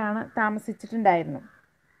കൂടെയാണ് താമസിച്ചിട്ടുണ്ടായിരുന്നു.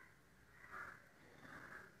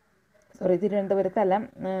 തിരുവനന്തപുരത്തല്ല,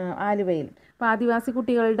 ആലുവയിൽ. അപ്പോൾ ആദിവാസി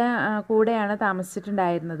കുട്ടികളുടെ കൂടെയാണ്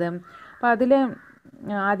താമസിച്ചിട്ടുണ്ടായിരുന്നത്. അപ്പോൾ അതിൽ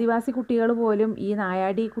ആദിവാസി കുട്ടികൾ പോലും ഈ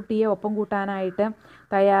നായാടി കുട്ടിയെ ഒപ്പം കൂട്ടാനായിട്ട്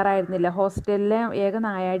തയ്യാറായിരുന്നില്ല. ഹോസ്റ്റലിലെ ഏക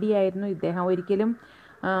നായാടിയായിരുന്നു ഇദ്ദേഹം. ഒരിക്കലും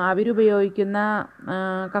അവരുപയോഗിക്കുന്ന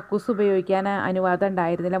കക്കൂസ് ഉപയോഗിക്കാൻ അനുവാദം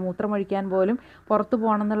ഉണ്ടായിരുന്നില്ല. മൂത്രമൊഴിക്കാൻ പോലും പുറത്തു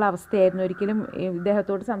പോകണം എന്നുള്ള അവസ്ഥയായിരുന്നു. ഒരിക്കലും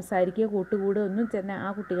ഇദ്ദേഹത്തോട് സംസാരിക്കുക, കൂട്ടുകൂടുക ഒന്നും തന്നെ ആ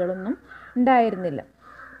കുട്ടികളൊന്നും ഉണ്ടായിരുന്നില്ല.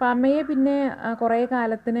 അപ്പം അമ്മയെ പിന്നെ കുറേ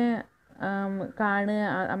കാലത്തിന് കാണുക,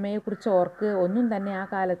 അമ്മയെക്കുറിച്ച് ഓർക്കുക ഒന്നും തന്നെ ആ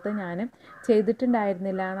കാലത്ത് ഞാൻ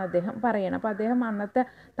ചെയ്തിട്ടുണ്ടായിരുന്നില്ല എന്ന് അദ്ദേഹം പറയണം. അപ്പോൾ അദ്ദേഹം അന്നത്തെ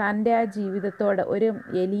തൻ്റെ ആ ജീവിതത്തോട് ഒരു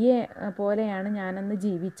എലിയെ പോലെയാണ് ഞാനന്ന്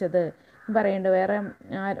ജീവിച്ചത് പറയേണ്ടത്. വേറെ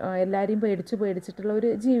എല്ലാവരെയും പേടിച്ചിട്ടുള്ള ഒരു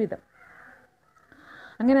ജീവിതം.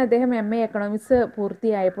 അങ്ങനെ അദ്ദേഹം MA എക്കണോമിക്സ്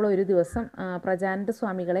പൂർത്തിയായപ്പോൾ ഒരു ദിവസം പ്രജാനന്ദ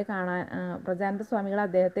സ്വാമികളെ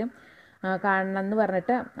അദ്ദേഹത്തെ കാണണമെന്ന്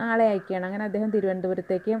പറഞ്ഞിട്ട് ആളെ അയക്കുകയാണ്. അങ്ങനെ അദ്ദേഹം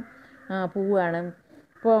തിരുവനന്തപുരത്തേക്ക് പോവുകയാണ്.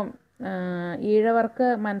 അപ്പോൾ ഈഴവർക്ക്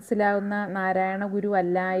മനസ്സിലാവുന്ന നാരായണ ഗുരു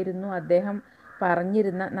അല്ലായിരുന്നു അദ്ദേഹം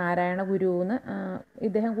പറഞ്ഞിരുന്ന നാരായണ ഗുരു എന്ന്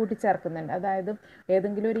ഇദ്ദേഹം കൂട്ടിച്ചേർക്കുന്നുണ്ട്. അതായത്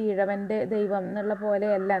ഏതെങ്കിലും ഒരു ഈഴവൻ്റെ ദൈവം എന്നുള്ള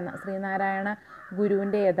പോലെയല്ല ശ്രീനാരായണ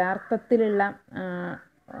ഗുരുവിൻ്റെ യഥാർത്ഥത്തിലുള്ള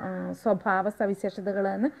സ്വഭാവ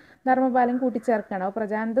സവിശേഷതകളെന്ന് ധർമ്മപാലൻ കൂട്ടിച്ചേർക്കുകയാണ്. അപ്പോൾ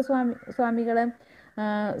പ്രജാനന്ദ സ്വാമികൾ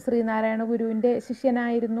ശ്രീനാരായണ ഗുരുവിൻ്റെ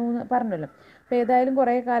ശിഷ്യനായിരുന്നു എന്ന് പറഞ്ഞല്ലോ. അപ്പോൾ ഏതായാലും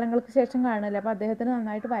കുറേ കാലങ്ങൾക്ക് ശേഷം കാണില്ല. അപ്പോൾ അദ്ദേഹത്തിന്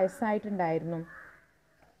നന്നായിട്ട് വയസ്സായിട്ടുണ്ടായിരുന്നു.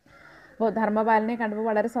 അപ്പോൾ ധർമ്മപാലനെ കണ്ടപ്പോൾ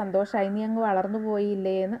വളരെ സന്തോഷമായി. നീ അങ്ങ് വളർന്നു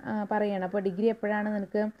പോയില്ലേ എന്ന് പറയണം. അപ്പോൾ ഡിഗ്രി എപ്പോഴാണ്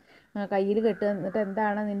നിനക്ക് കയ്യിൽ കെട്ടുക, എന്നിട്ട്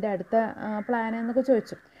എന്താണ് നിൻ്റെ അടുത്ത പ്ലാൻ എന്നൊക്കെ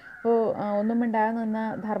ചോദിച്ചു. അപ്പോൾ ഒന്നും മിണ്ടാതെ നിന്ന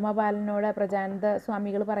ധർമ്മപാലനോട് പ്രജാനന്ദ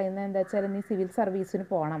സ്വാമികൾ പറയുന്നത് എന്താ വെച്ചാൽ നീ സിവിൽ സർവീസിന്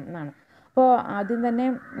പോകണം എന്നാണ്. അപ്പോൾ ആദ്യം തന്നെ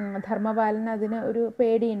ധർമ്മപാലൻ അതിന് ഒരു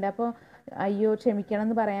പേടിയുണ്ട്. അപ്പോൾ അയ്യോ ക്ഷമിക്കണം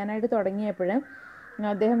എന്ന് പറയാനായിട്ട് തുടങ്ങിയപ്പോൾ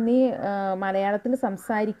അദ്ദേഹം നീ മലയാളത്തിൽ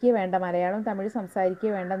സംസാരിക്കുക വേണ്ട, മലയാളം തമിഴ് സംസാരിക്കുക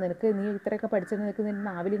വേണ്ട, നിനക്ക് നീ ഇത്രയൊക്കെ പഠിച്ചത് നിനക്ക് നിൻ്റെ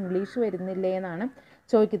നാവിൽ ഇംഗ്ലീഷ് വരുന്നില്ലേ എന്നാണ്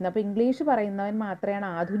ചോദിക്കുന്നത്. അപ്പോൾ ഇംഗ്ലീഷ് പറയുന്നവൻ മാത്രമാണ്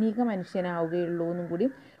ആധുനിക മനുഷ്യനാവുകയുള്ളൂ എന്നും കൂടി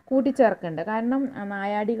കൂട്ടിച്ചേർക്കുന്നുണ്ട്. കാരണം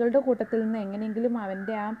നായാടികളുടെ കൂട്ടത്തിൽ നിന്ന് എങ്ങനെയെങ്കിലും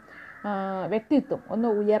അവൻ്റെ ആ വ്യക്തിത്വം ഒന്ന്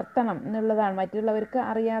ഉയർത്തണം എന്നുള്ളതാണ്. മറ്റുള്ളവർക്ക്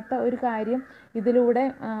അറിയാത്ത ഒരു കാര്യം ഇതിലൂടെ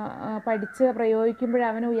പഠിച്ച് പ്രയോഗിക്കുമ്പോൾ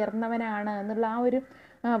അവൻ ഉയർന്നവനാണ് എന്നുള്ള ആ ഒരു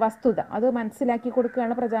വസ്തുത അത് മനസ്സിലാക്കി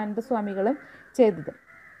കൊടുക്കുകയാണ് പ്രജാനന്ദ സ്വാമികൾ ചെയ്തത്.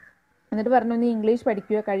 എന്നിട്ട് പറഞ്ഞു നീ ഇംഗ്ലീഷ്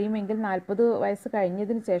പഠിക്കുക, കഴിയുമെങ്കിൽ 40 വയസ്സ്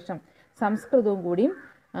കഴിഞ്ഞതിന് ശേഷം സംസ്കൃതവും കൂടി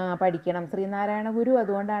പഠിക്കണം. ശ്രീനാരായണ ഗുരു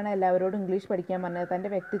അതുകൊണ്ടാണ് എല്ലാവരോടും ഇംഗ്ലീഷ് പഠിക്കാൻ പറഞ്ഞത്, തൻ്റെ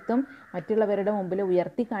വ്യക്തിത്വം മറ്റുള്ളവരുടെ മുമ്പിൽ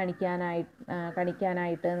ഉയർത്തി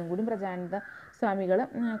കാണിക്കാനായിട്ട് എന്നും കൂടി പ്രജാനന്ദ സ്വാമികൾ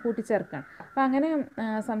കൂട്ടിച്ചേർക്കുകയാണ്. അപ്പോൾ അങ്ങനെ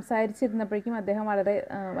സംസാരിച്ചിരുന്നപ്പോഴേക്കും അദ്ദേഹം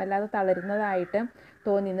വല്ലാതെ തളരുന്നതായിട്ട്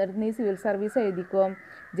തോന്നി. എന്നിട്ട് നീ സിവിൽ സർവീസ് എഴുതിക്കോ,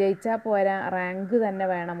 ജയിച്ചാൽ പോരാ, റാങ്ക് തന്നെ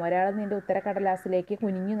വേണം, ഒരാൾ നിൻ്റെ ഉത്തരക്കടലാസിലേക്ക്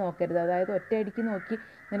കുനിഞ്ഞു നോക്കരുത്, അതായത് ഒറ്റയടിക്ക് നോക്കി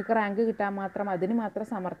നിനക്ക് റാങ്ക് കിട്ടാൻ മാത്രം അതിന് മാത്രം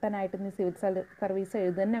സമർത്ഥനായിട്ട് നീ സിവിൽ സർവീസ്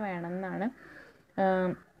എഴുതുതന്നെ വേണമെന്നാണ്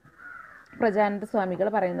പ്രജാനന്ദ സ്വാമികൾ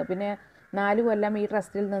പറയുന്നത്. പിന്നെ 4 കൊല്ലം ഈ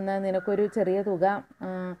ട്രസ്റ്റിൽ നിന്ന് നിനക്കൊരു ചെറിയ തുക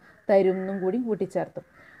തരും എന്നും കൂടി കൂട്ടിച്ചേർത്തു.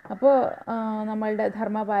 അപ്പോൾ നമ്മളുടെ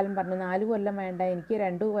ധർമ്മപാലൻ പറഞ്ഞു 4 കൊല്ലം വേണ്ട, എനിക്ക്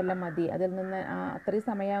 2 കൊല്ലം മതി, അതിൽ നിന്ന് അത്രയും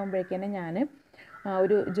സമയമാകുമ്പോഴേക്കന്നെ ഞാൻ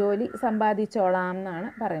ഒരു ജോലി സമ്പാദിച്ചോളാം എന്നാണ്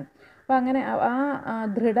പറയുന്നത്. അപ്പോൾ അങ്ങനെ ആ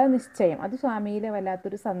ദൃഢനിശ്ചയം അത് സ്വാമിയിലെ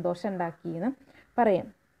വല്ലാത്തൊരു സന്തോഷം ഉണ്ടാക്കിയെന്ന് പറയാം.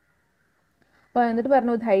 അപ്പോൾ എന്നിട്ട്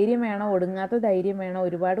പറഞ്ഞു, ധൈര്യം വേണം, ഒടുങ്ങാത്ത ധൈര്യം വേണം,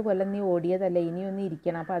 ഒരുപാട് കൊല്ലം നീ ഓടിയതല്ല, ഇനിയൊന്നും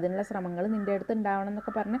ഇരിക്കണം, അപ്പോൾ അതിനുള്ള ശ്രമങ്ങൾ നിൻ്റെ അടുത്ത് ഉണ്ടാവണം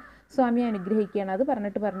എന്നൊക്കെ പറഞ്ഞ് സ്വാമി അനുഗ്രഹിക്കുകയാണ്. അത്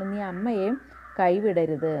പറഞ്ഞിട്ട് പറഞ്ഞു, നീ അമ്മയെയും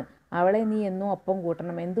കൈവിടരുത്, അവളെ നീ എന്നും ഒപ്പം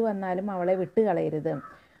കൂട്ടണം, എന്തു വന്നാലും അവളെ വിട്ട് കളയരുത്.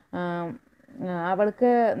 അവൾക്ക്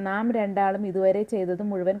നാം രണ്ടാളും ഇതുവരെ ചെയ്തത്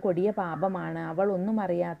മുഴുവൻ കൊടിയ പാപമാണ്. അവൾ ഒന്നും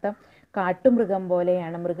അറിയാത്ത കാട്ടുമൃഗം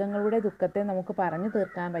പോലെയാണ്. മൃഗങ്ങളുടെ ദുഃഖത്തെ നമുക്ക് പറഞ്ഞു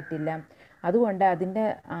തീർക്കാൻ പറ്റില്ല. അതുകൊണ്ട് അതിൻ്റെ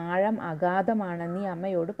ആഴം അഗാധമാണ്. നീ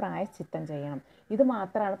അമ്മയോട് പ്രായശ്ചിത്തം ചെയ്യണം. ഇത്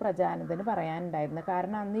മാത്രമാണ് പ്രജാനന്ദന് പറയാനുണ്ടായിരുന്നത്.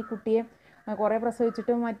 കാരണം അന്ന് ഈ കുട്ടിയെ കുറേ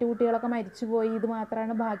പ്രസവിച്ചിട്ടും മറ്റു കുട്ടികളൊക്കെ മരിച്ചുപോയി, ഇത്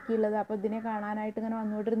മാത്രമാണ് ബാക്കിയുള്ളത്. അപ്പോൾ ഇതിനെ കാണാനായിട്ട് ഇങ്ങനെ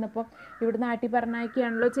വന്നുകൊണ്ടിരുന്നപ്പോൾ ഇവിടെ നാട്ടിൽ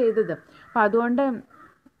പറഞ്ഞയക്കുകയാണല്ലോ ചെയ്തത്. അപ്പോൾ അതുകൊണ്ട്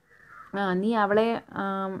നീ അവളെ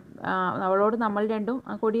അവളോട് നമ്മൾ രണ്ടും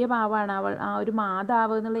കൊടിയ പാവമാണ്, അവൾ ആ ഒരു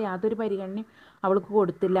മാതാവ് എന്നുള്ള യാതൊരു പരിഗണനയും അവൾക്ക്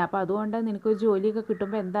കൊടുത്തില്ല. അപ്പോൾ അതുകൊണ്ട് നിനക്കൊരു ജോലിയൊക്കെ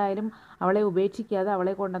കിട്ടുമ്പോൾ എന്തായാലും അവളെ ഉപേക്ഷിക്കാതെ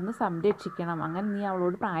അവളെ കൊണ്ടുവന്ന് സംരക്ഷിക്കണം, അങ്ങനെ നീ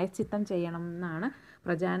അവളോട് പ്രായശ്ചിത്തം ചെയ്യണം എന്നാണ്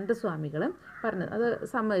പ്രജാനന്ദ സ്വാമികൾ പറഞ്ഞത്. അത്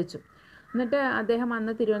സമ്മതിച്ചു. എന്നിട്ട് അദ്ദേഹം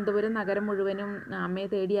അന്ന് തിരുവനന്തപുരം നഗരം മുഴുവനും അമ്മയെ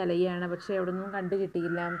തേടി അലയുകയാണ്. പക്ഷേ എവിടെയൊന്നും കണ്ടു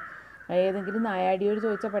കിട്ടിയില്ല. ഏതെങ്കിലും നായാടിയോട്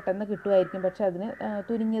ചോദിച്ചാൽ പെട്ടെന്ന് കിട്ടുമായിരിക്കും, പക്ഷെ അതിന്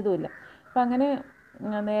തുനിഞ്ഞതുമില്ല. അപ്പം അങ്ങനെ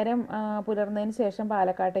നേരം പുലർന്നതിന് ശേഷം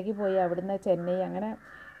പാലക്കാട്ടേക്ക് പോയി, അവിടുന്ന് ചെന്നൈ, അങ്ങനെ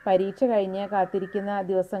പരീക്ഷ കഴിഞ്ഞ് കാത്തിരിക്കുന്ന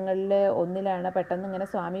ദിവസങ്ങളിൽ ഒന്നിലാണ് പെട്ടെന്ന് ഇങ്ങനെ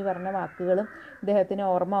സ്വാമി പറഞ്ഞ വാക്കുകളും ഇദ്ദേഹത്തിന്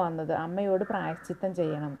ഓർമ്മ വന്നത്. അമ്മയോട് പ്രായശ്ചിത്തം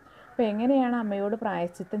ചെയ്യണം. അപ്പോൾ എങ്ങനെയാണ് അമ്മയോട്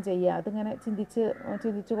പ്രായശ്ചിത്തം ചെയ്യുക, അതിങ്ങനെ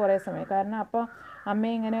ചിന്തിച്ച് കുറേ സമയം. കാരണം അപ്പോൾ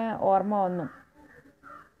അമ്മയെ ഇങ്ങനെ ഓർമ്മ വന്നു.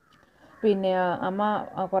 പിന്നെ അമ്മ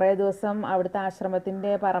കുറേ ദിവസം അവിടുത്തെ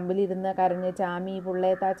ആശ്രമത്തിൻ്റെ പറമ്പിലിരുന്ന് കരഞ്ഞ്, ചാമി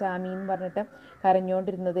പുള്ളേത്താ ചാമി എന്ന് പറഞ്ഞിട്ട്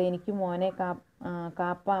കരഞ്ഞുകൊണ്ടിരുന്നത്, എനിക്ക് മോനെ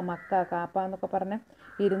കാപ്പ മക്ക കാപ്പ എന്നൊക്കെ പറഞ്ഞ്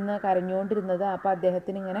ഇരുന്ന് കരഞ്ഞുകൊണ്ടിരുന്നത് അപ്പോൾ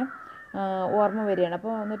അദ്ദേഹത്തിന് ഇങ്ങനെ ഓർമ്മ വരികയാണ്.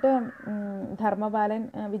 അപ്പോൾ എന്നിട്ട് ധർമ്മപാലൻ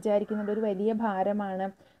വിചാരിക്കുന്നുണ്ട്, ഒരു വലിയ ഭാരമാണ്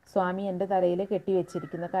സ്വാമി എൻ്റെ തലയിൽ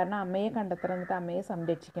കെട്ടിവെച്ചിരിക്കുന്നത്. കാരണം അമ്മയെ കണ്ടെത്തണം, എന്നിട്ട് അമ്മയെ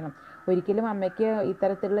സംരക്ഷിക്കണം. ഒരിക്കലും അമ്മയ്ക്ക്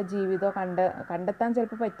ഇത്തരത്തിലുള്ള ജീവിതം കണ്ടെത്താൻ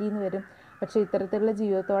ചിലപ്പോൾ പറ്റിയെന്ന് വരും, പക്ഷേ ഇത്തരത്തിലുള്ള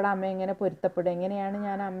ജീവിതത്തോടെ അമ്മ എങ്ങനെ പൊരുത്തപ്പെടും, എങ്ങനെയാണ്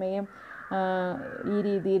ഞാൻ അമ്മയെ ഈ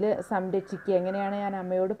രീതിയിൽ സംരക്ഷിക്കുക, എങ്ങനെയാണ് ഞാൻ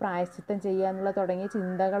അമ്മയോട് പ്രായശ്ചിത്തം ചെയ്യുക എന്നുള്ള തുടങ്ങിയ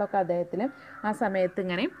ചിന്തകളൊക്കെ അദ്ദേഹത്തിന് ആ സമയത്ത്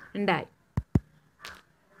ഇങ്ങനെ ഉണ്ടായി.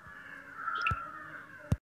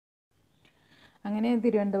 അങ്ങനെ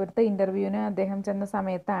തിരുവനന്തപുരത്തെ ഇൻ്റർവ്യൂവിന് അദ്ദേഹം ചെന്ന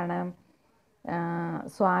സമയത്താണ്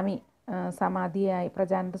സ്വാമി സമാധിയായി,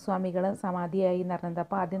 പ്രജാനന്ദ സ്വാമികൾ സമാധിയായി എന്ന് പറഞ്ഞത്.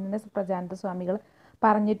 അപ്പോൾ ആദ്യം തന്നെ പ്രജാനന്ദ സ്വാമികൾ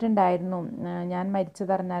പറഞ്ഞിട്ടുണ്ടായിരുന്നു, ഞാൻ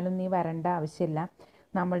മരിച്ചതറിഞ്ഞാലും നീ വരേണ്ട ആവശ്യമില്ല,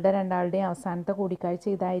 നമ്മളുടെ രണ്ടാളുടെയും അവസാനത്തെ കൂടിക്കാഴ്ച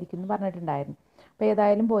ഇതായിരിക്കും എന്ന് പറഞ്ഞിട്ടുണ്ടായിരുന്നു. അപ്പോൾ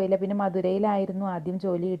ഏതായാലും പോയില്ല. പിന്നെ മധുരയിലായിരുന്നു ആദ്യം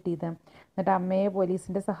ജോലി കിട്ടിയത്. എന്നിട്ട് അമ്മയെ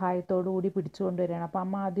പോലീസിൻ്റെ സഹായത്തോടു കൂടി പിടിച്ചു കൊണ്ടുവരികയാണ്. അപ്പോൾ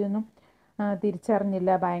അമ്മ ആദ്യമൊന്നും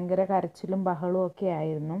തിരിച്ചറിഞ്ഞില്ല, ഭയങ്കര കരച്ചിലും ബഹളവും ഒക്കെ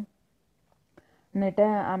ആയിരുന്നു. എന്നിട്ട്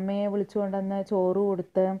അമ്മയെ വിളിച്ചു കൊണ്ടുവന്ന് ചോറ്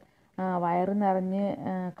കൊടുത്ത് വയറ് നിറഞ്ഞ്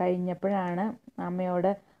കഴിഞ്ഞപ്പോഴാണ് അമ്മയോട്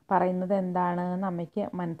പറയുന്നത് എന്താണെന്ന് അമ്മയ്ക്ക്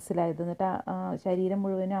മനസ്സിലായത്. എന്നിട്ട് ശരീരം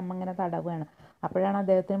മുഴുവനും അമ്മ ഇങ്ങനെ തടവുകയാണ്. അപ്പോഴാണ്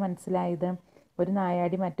അദ്ദേഹത്തിന് മനസ്സിലായത്, ഒരു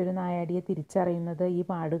നായാടി മറ്റൊരു നായാടിയെ തിരിച്ചറിയുന്നത് ഈ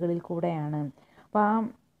പാടുകളിൽ കൂടെയാണ്. അപ്പോൾ ആ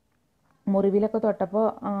മുറിവിലൊക്കെ തൊട്ടപ്പോൾ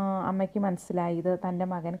അമ്മയ്ക്ക് മനസ്സിലായി ഇത് തൻ്റെ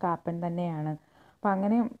മകൻ കാപ്പൻ തന്നെയാണ്. അപ്പോൾ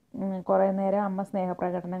അങ്ങനെ കുറേ നേരം അമ്മ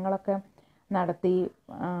സ്നേഹപ്രകടനങ്ങളൊക്കെ നടത്തി.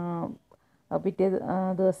 പിറ്റേ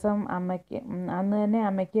ദിവസം അന്ന് തന്നെ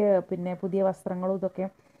അമ്മയ്ക്ക് പിന്നെ പുതിയ വസ്ത്രങ്ങളും ഇതൊക്കെ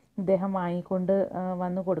ഇദ്ദേഹം വാങ്ങിക്കൊണ്ട്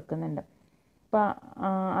വന്ന് കൊടുക്കുന്നുണ്ട്. അപ്പം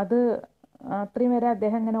അത് അത്രയും വരെ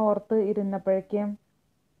അദ്ദേഹം ഇങ്ങനെ ഓർത്ത് ഇരുന്നപ്പോഴേക്കും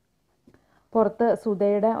പുറത്ത്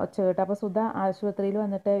സുധയുടെ ഒച്ച കേട്ടു. അപ്പോൾ സുധ ആശുപത്രിയിൽ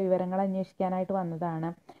വന്നിട്ട് വിവരങ്ങൾ അന്വേഷിക്കാനായിട്ട് വന്നതാണ്.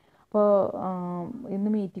 അപ്പോൾ ഇന്ന്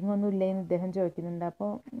മീറ്റിംഗ് ഒന്നും ഇല്ലേന്ന് ഇദ്ദേഹം ചോദിക്കുന്നുണ്ട്. അപ്പോൾ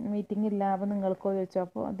മീറ്റിംഗ് ഇല്ല, അപ്പോൾ നിങ്ങൾക്കോ ചോദിച്ചു.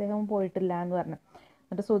 അപ്പോൾ അദ്ദേഹം പോയിട്ടില്ല എന്ന് പറഞ്ഞു.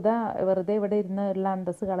 എന്നിട്ട് സുധ വെറുതെ ഇവിടെ ഇരുന്ന് ഉള്ള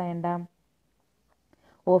അന്തസ്സ് കളയണ്ട,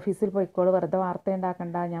 ഓഫീസിൽ പോയിക്കോളൂ, വെറുതെ വാർത്ത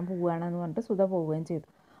ഉണ്ടാക്കണ്ട, ഞാൻ പോവുകയാണെന്ന് പറഞ്ഞിട്ട് സുധ പോവുകയും ചെയ്തു.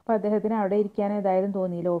 അപ്പോൾ അദ്ദേഹത്തിന് അവിടെ ഇരിക്കാൻ ഏതായാലും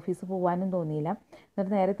തോന്നിയില്ല, ഓഫീസിൽ പോകാനും തോന്നിയില്ല.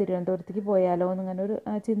 എന്നിട്ട് നേരെ തിരുവനന്തപുരത്തേക്ക് പോയാലോ എന്നിങ്ങനെ ഒരു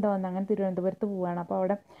ചിന്ത വന്നു. അങ്ങനെ തിരുവനന്തപുരത്ത് പോവുകയാണ്. അപ്പോൾ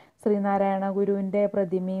അവിടെ ശ്രീനാരായണ ഗുരുവിൻ്റെ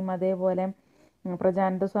പ്രതിമയും അതേപോലെ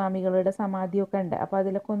പ്രജാനന്ദ സ്വാമികളുടെ സമാധിയൊക്കെ ഉണ്ട്. അപ്പോൾ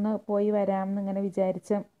അതിലൊക്കെ ഒന്ന് പോയി വരാം എന്നിങ്ങനെ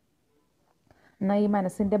വിചാരിച്ച്, എന്നാൽ ഈ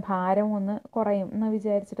മനസ്സിൻ്റെ ഭാരം ഒന്ന് കുറയും എന്ന്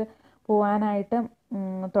വിചാരിച്ചിട്ട് പോകാനായിട്ട്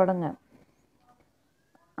തുടങ്ങുക.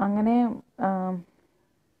 അങ്ങനെ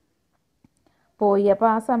പോയി. അപ്പോൾ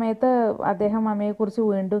ആ സമയത്ത് അദ്ദേഹം അമ്മയെക്കുറിച്ച്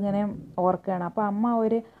വീണ്ടും ഇങ്ങനെ ഓർക്കുകയാണ്. അപ്പോൾ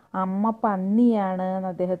അമ്മ പന്നിയാണ് എന്ന്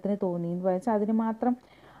അദ്ദേഹത്തിന് തോന്നി എന്ന് വെച്ചാൽ അതിന് മാത്രം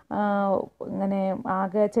ഇങ്ങനെ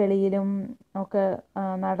ആകെ ചെളിയിലും ഒക്കെ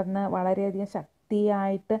നടന്ന് വളരെയധികം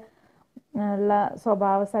ശക്തിയായിട്ട് ഉള്ള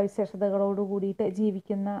സ്വഭാവ സവിശേഷതകളോട് കൂടിയിട്ട്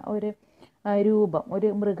ജീവിക്കുന്ന ഒരു രൂപം, ഒരു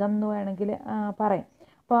മൃഗം എന്ന് വേണമെങ്കിൽ പറയും.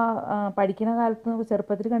 അപ്പോൾ പഠിക്കുന്ന കാലത്ത്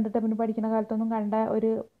ചെറുപ്പത്തിൽ കണ്ടിട്ട് പിന്നെ പഠിക്കുന്ന കാലത്തൊന്നും കണ്ട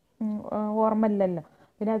ഒരു ഓർമ്മയില്ലല്ലോ.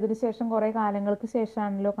 പിന്നെ അതിനുശേഷം കുറേ കാലങ്ങൾക്ക്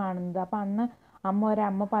ശേഷമാണല്ലോ കാണുന്നത്. അപ്പം അന്ന്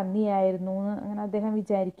ഒരമ്മ പന്നിയായിരുന്നു എന്ന് അങ്ങനെ അദ്ദേഹം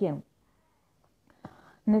വിചാരിക്കുകയാണ്.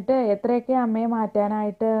 എന്നിട്ട് എത്രയൊക്കെ അമ്മയെ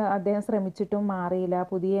മാറ്റാനായിട്ട് അദ്ദേഹം ശ്രമിച്ചിട്ടും മാറിയില്ല.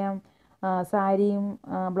 പുതിയ സാരിയും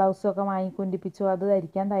ബ്ലൗസും ഒക്കെ വാങ്ങിക്കൊണ്ടിപ്പിച്ചു, അത്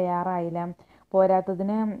ധരിക്കാൻ തയ്യാറായില്ല.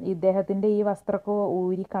 പോരാത്തതിന് ഇദ്ദേഹത്തിൻ്റെ ഈ വസ്ത്രമൊക്കെ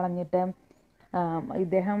ഊരിക്കളഞ്ഞിട്ട്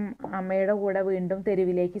ഇദ്ദേഹം അമ്മയുടെ കൂടെ വീണ്ടും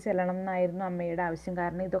തെരുവിലേക്ക് ചെല്ലണം എന്നായിരുന്നു അമ്മയുടെ ആവശ്യം.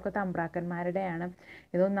 കാരണം ഇതൊക്കെ തമ്പ്രാക്കന്മാരുടെയാണ്,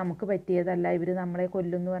 ഇതൊന്നും നമുക്ക് പറ്റിയതല്ല, ഇവർ നമ്മളെ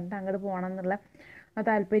കൊല്ലുമെന്ന് പറഞ്ഞിട്ട് അങ്ങോട്ട് പോകണം എന്നുള്ള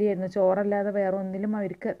താല്പര്യമായിരുന്നു. ചോറല്ലാതെ വേറെ ഒന്നിലും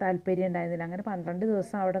അവർക്ക് താല്പര്യം ഉണ്ടായിരുന്നില്ല. അങ്ങനെ 12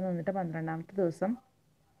 ദിവസം അവിടെ നിന്നിട്ട് 12ാമത്തെ ദിവസം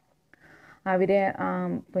അവർ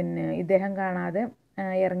പിന്നെ ഇദ്ദേഹം കാണാതെ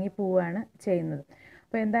ഇറങ്ങിപ്പോവുകയാണ് ചെയ്യുന്നത്.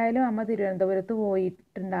 അപ്പോൾ എന്തായാലും അമ്മ തിരുവനന്തപുരത്ത്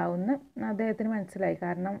പോയിട്ടുണ്ടാവുമെന്ന് അദ്ദേഹത്തിന് മനസ്സിലായി.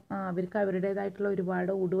 കാരണം അവർക്ക് അവരുടേതായിട്ടുള്ള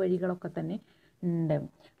ഒരുപാട് ഊടുവഴികളൊക്കെ തന്നെ ഉണ്ട്.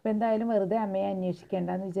 അപ്പോൾ എന്തായാലും വെറുതെ അമ്മയെ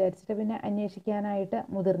അന്വേഷിക്കേണ്ടെന്ന് വിചാരിച്ചിട്ട് പിന്നെ അന്വേഷിക്കാനായിട്ട്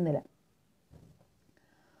മുതിർന്നില്ല.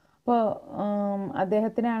 അപ്പോൾ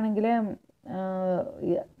അദ്ദേഹത്തിനാണെങ്കിൽ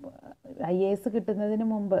IAS കിട്ടുന്നതിന്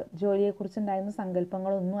മുമ്പ് ജോലിയെക്കുറിച്ചുണ്ടായിരുന്ന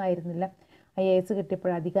സങ്കല്പങ്ങളൊന്നും ആയിരുന്നില്ല IAS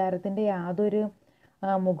കിട്ടിയപ്പോൾ. അധികാരത്തിൻ്റെ യാതൊരു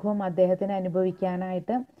മുഖവും അദ്ദേഹത്തിന്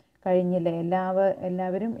അനുഭവിക്കാനായിട്ട് കഴിഞ്ഞില്ല.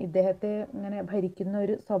 എല്ലാവരും ഇദ്ദേഹത്തെ ഇങ്ങനെ ഭരിക്കുന്ന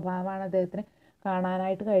ഒരു സ്വഭാവമാണ് അദ്ദേഹത്തിന്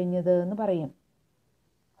കാണാനായിട്ട് കഴിഞ്ഞത് എന്ന് പറയും.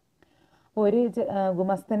 ഒരു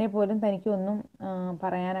ഗുമസ്തനെ പോലും തനിക്കൊന്നും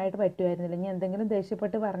പറയാനായിട്ട് പറ്റുമായിരുന്നില്ല. ഇനി എന്തെങ്കിലും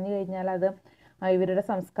ദേഷ്യപ്പെട്ട് പറഞ്ഞു കഴിഞ്ഞാൽ അത് ഇവരുടെ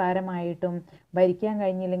സംസ്കാരമായിട്ടും ഭരിക്കാൻ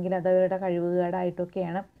കഴിഞ്ഞില്ലെങ്കിൽ അത് അവരുടെ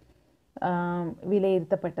കഴിവുകേടായിട്ടൊക്കെയാണ്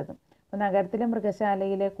വിലയിരുത്തപ്പെട്ടത്. അപ്പോൾ നഗരത്തിലെ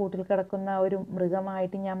മൃഗശാലയിലെ കൂട്ടിൽ കിടക്കുന്ന ഒരു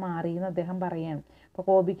മൃഗമായിട്ട് ഞാൻ മാറിയെന്ന് അദ്ദേഹം പറയുകയാണ്. അപ്പോൾ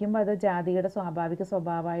കോപിക്കുമ്പോൾ അത് ജാതിയുടെ സ്വാഭാവിക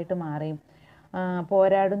സ്വഭാവമായിട്ട് മാറി.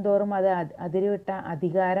 പോരാടും തോറും അത് അതിരുവിട്ട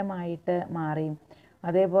അധികാരമായിട്ട് മാറി.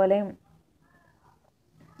 അതേപോലെ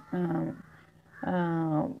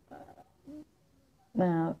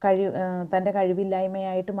തൻ്റെ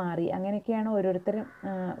കഴിവില്ലായ്മയായിട്ട് മാറി. അങ്ങനെയൊക്കെയാണ് ഓരോരുത്തരും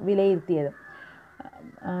വിലയിരുത്തിയത്.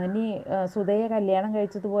 ഇനി സുധയെ കല്യാണം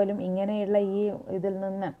കഴിച്ചതുപോലും ഇങ്ങനെയുള്ള ഈ ഇതിൽ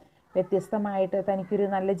നിന്ന് വ്യത്യസ്തമായിട്ട് തനിക്കൊരു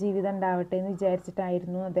നല്ല ജീവിതം ഉണ്ടാവട്ടെ എന്ന്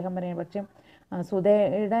വിചാരിച്ചിട്ടായിരുന്നു അദ്ദേഹം പറയുന്നത്. പക്ഷെ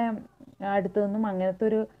സുധയുടെ അടുത്തു നിന്നും അങ്ങനത്തെ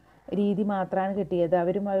ഒരു രീതി മാത്രമാണ് കിട്ടിയത്.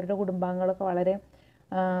 അവരും അവരുടെ കുടുംബാംഗങ്ങളൊക്കെ വളരെ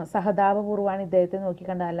സഹതാപപൂർവ്വമാണ് ഇദ്ദേഹത്തെ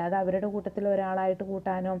നോക്കിക്കണ്ടത്. അല്ലാതെ അവരുടെ കൂട്ടത്തിൽ ഒരാളായിട്ട്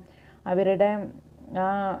കൂട്ടാനോ അവരുടെ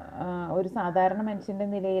ഒരു സാധാരണ മനുഷ്യൻ്റെ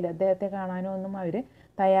നിലയിൽ അദ്ദേഹത്തെ കാണാനോ ഒന്നും അവർ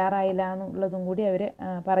തയ്യാറായില്ല എന്നുള്ളതും കൂടി അവർ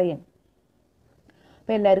പറയും.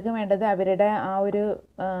 അപ്പോൾ എല്ലാവർക്കും വേണ്ടത് അവരുടെ ആ ഒരു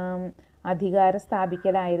അധികാരം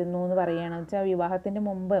സ്ഥാപിക്കലായിരുന്നു എന്ന് പറയുകയാണ്. വെച്ചാൽ വിവാഹത്തിൻ്റെ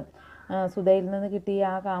മുമ്പ് സുധയിൽ നിന്ന് കിട്ടിയ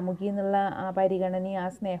ആ കാമുകി എന്നുള്ള ആ പരിഗണനയും ആ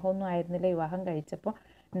സ്നേഹമൊന്നും ആയിരുന്നില്ല വിവാഹം കഴിച്ചപ്പോൾ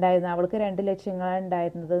ഉണ്ടായിരുന്നത്. അവൾക്ക് 2 ലക്ഷ്യങ്ങളാണ്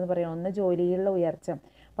ഉണ്ടായിരുന്നത് എന്ന് പറയണം. ഒന്ന് ജോലിയിലുള്ള ഉയർച്ച.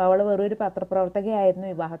 അപ്പോൾ അവൾ വെറും ഒരു പത്രപ്രവർത്തകയായിരുന്നു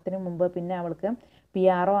വിവാഹത്തിന് മുമ്പ്. പിന്നെ അവൾക്ക്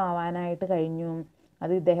PRO ആവാനായിട്ട് കഴിഞ്ഞു.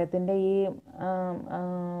 അത് ഇദ്ദേഹത്തിൻ്റെ ഈ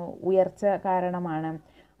ഉയർച്ച കാരണമാണ്.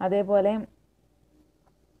 അതേപോലെ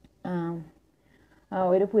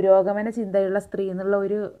ഒരു പുരോഗമന ചിന്തയുള്ള സ്ത്രീ എന്നുള്ള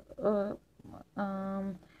ഒരു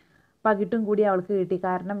പകിട്ടും കൂടി അവൾക്ക് കിട്ടി.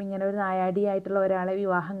 കാരണം ഇങ്ങനെ ഒരു നായാടിയായിട്ടുള്ള ഒരാളെ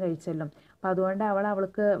വിവാഹം കഴിച്ചല്ലോ. അപ്പം അതുകൊണ്ട്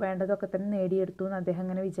അവൾക്ക് വേണ്ടതൊക്കെ തന്നെ നേടിയെടുത്തു എന്ന് അദ്ദേഹം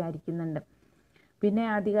അങ്ങനെ വിചാരിക്കുന്നുണ്ട്. പിന്നെ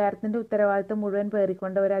അധികാരത്തിൻ്റെ ഉത്തരവാദിത്വം മുഴുവൻ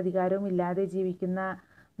പേറിക്കൊണ്ട് ഒരു അധികാരവും ഇല്ലാതെ ജീവിക്കുന്ന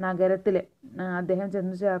നഗരത്തിൽ അദ്ദേഹം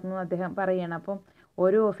ചെന്നു ചേർന്നു അദ്ദേഹം പറയുകയാണ്. അപ്പം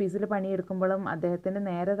ഓരോ ഓഫീസിൽ പണിയെടുക്കുമ്പോഴും അദ്ദേഹത്തിൻ്റെ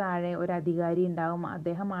നേരെ താഴെ ഒരു അധികാരി ഉണ്ടാവും.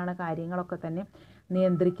 അദ്ദേഹമാണ് കാര്യങ്ങളൊക്കെ തന്നെ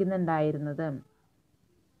നിയന്ത്രിക്കുന്നുണ്ടായിരുന്നത്.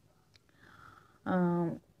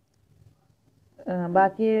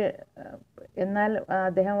 ബാക്കി എന്നാൽ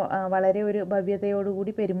അദ്ദേഹം വളരെ ഒരു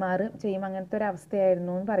ഭവ്യതയോടുകൂടി ചെയ്യും. അങ്ങനത്തെ ഒരു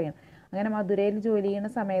അവസ്ഥയായിരുന്നു എന്ന് പറയാം. അങ്ങനെ മധുരയിൽ ജോലി ചെയ്യുന്ന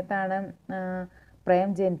സമയത്താണ് പ്രേം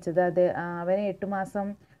ജനിച്ചത്. അവന് 8 മാസം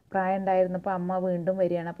പ്രായം ഉണ്ടായിരുന്നപ്പോൾ അമ്മ വീണ്ടും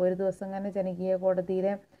വരികയാണ്. അപ്പോൾ ഒരു ദിവസം അങ്ങനെ ജനകീയ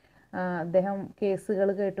കോടതിയിലെ അദ്ദേഹം കേസുകൾ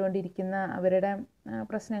കേട്ടുകൊണ്ടിരിക്കുന്ന അവരുടെ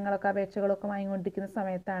പ്രശ്നങ്ങളൊക്കെ അപേക്ഷകളൊക്കെ വാങ്ങിക്കൊണ്ടിരിക്കുന്ന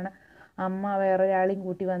സമയത്താണ് അമ്മ വേറൊരാളെയും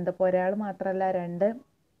കൂട്ടി വന്നപ്പോൾ ഒരാൾ മാത്രമല്ല 2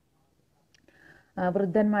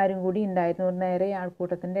 വൃദ്ധന്മാരും കൂടി ഉണ്ടായിരുന്നു. നേരെ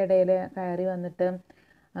ആൾക്കൂട്ടത്തിൻ്റെ ഇടയിൽ കയറി വന്നിട്ട്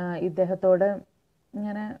ഇദ്ദേഹത്തോട്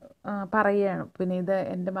ഇങ്ങനെ പറയുകയാണ്, പിന്നെ ഇത്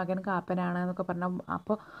എൻ്റെ മകൻ കാപ്പനാണ് എന്നൊക്കെ പറഞ്ഞാൽ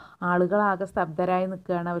അപ്പോൾ ആളുകളാകെ സ്തബ്ധരായി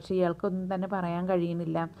നിൽക്കുകയാണ്. പക്ഷേ ഇയാൾക്കൊന്നും തന്നെ പറയാൻ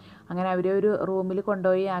കഴിയുന്നില്ല. അങ്ങനെ അവരെ ഒരു റൂമിൽ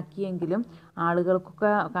കൊണ്ടുപോയി ആക്കിയെങ്കിലും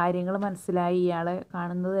ആളുകൾക്കൊക്കെ കാര്യങ്ങൾ മനസ്സിലായി. ഇയാളെ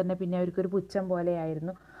കാണുന്നത് തന്നെ പിന്നെ അവർക്കൊരു പുച്ഛം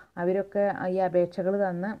പോലെയായിരുന്നു. അവരൊക്കെ ഈ അപേക്ഷകൾ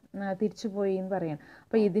തന്ന് തിരിച്ചു പോയി എന്ന് പറയണം.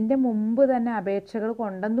 അപ്പോൾ ഇതിൻ്റെ മുമ്പ് തന്നെ അപേക്ഷകൾ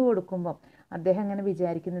കൊണ്ടുവന്ന് കൊടുക്കുമ്പം അദ്ദേഹം ഇങ്ങനെ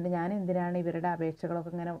വിചാരിക്കുന്നുണ്ട്, ഞാൻ എന്തിനാണ് ഇവരുടെ അപേക്ഷകളൊക്കെ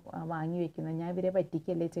ഇങ്ങനെ വാങ്ങി വെക്കുന്നത്, ഞാൻ ഇവരെ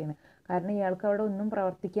പറ്റിക്കല്ലേ ചെയ്യുന്നത്. കാരണം ഇയാൾക്ക് അവിടെ ഒന്നും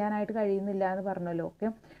പ്രവർത്തിക്കാനായിട്ട് കഴിയുന്നില്ല എന്ന് പറഞ്ഞല്ലോ. ഒക്കെ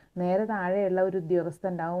നേരെ താഴെയുള്ള ഒരു ഉദ്യോഗസ്ഥൻ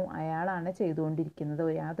ഉണ്ടാവും, അയാളാണ് ചെയ്തുകൊണ്ടിരിക്കുന്നത്.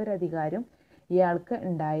 യാതൊരു അധികാരവും ഇയാൾക്ക്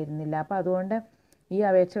ഉണ്ടായിരുന്നില്ല. അപ്പോൾ അതുകൊണ്ട് ഈ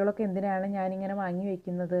അപേക്ഷകളൊക്കെ എന്തിനാണ് ഞാനിങ്ങനെ വാങ്ങി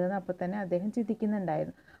വയ്ക്കുന്നത് എന്ന് അപ്പോൾ തന്നെ അദ്ദേഹം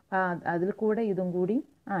ചിന്തിക്കുന്നുണ്ടായിരുന്നു. അതിൽ കൂടെ ഇതും കൂടി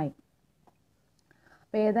ആയി.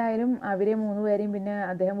 അപ്പോൾ ഏതായാലും അവരെ 3 പേരെയും പിന്നെ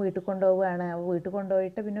അദ്ദേഹം വീട്ടിൽ കൊണ്ടുപോവുകയാണ്. വീട്ടിൽ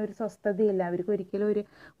കൊണ്ടുപോയിട്ട് പിന്നെ ഒരു സ്വസ്ഥതയില്ല. അവർക്ക് ഒരിക്കലും ഒരു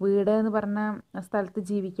വീട് എന്ന് പറഞ്ഞ സ്ഥലത്ത്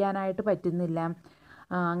ജീവിക്കാനായിട്ട് പറ്റുന്നില്ല.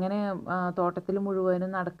 അങ്ങനെ തോട്ടത്തിൽ മുഴുവനും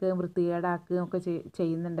നടക്കുകയും വൃത്തികേടാക്കുകയും ഒക്കെ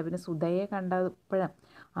ചെയ്യുന്നുണ്ട്. പിന്നെ സുധയെ കണ്ടപ്പോഴാണ്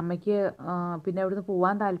അമ്മയ്ക്ക് പിന്നെ അവിടുന്ന്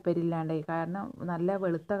പോകാൻ താല്പര്യമില്ലാണ്ടായി. കാരണം നല്ല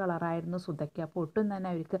വെളുത്ത കളറായിരുന്നു സുധയ്ക്ക്. അപ്പോൾ ഒട്ടും തന്നെ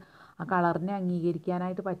അവർക്ക് ആ കളറിനെ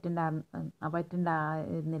അംഗീകരിക്കാനായിട്ട്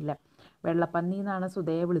പറ്റുണ്ടായിരുന്നില്ല. വെള്ളപ്പന്നി എന്നാണ്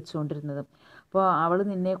സുധയെ വിളിച്ചുകൊണ്ടിരുന്നത്. അപ്പോൾ അവൾ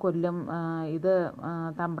നിന്നെ കൊല്ലും, ഇത്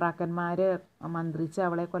തമ്പ്രാക്കന്മാർ മന്ത്രിച്ച്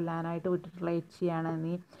അവളെ കൊല്ലാനായിട്ട് വിട്ടിട്ടുള്ള യക്ഷിയാണ്,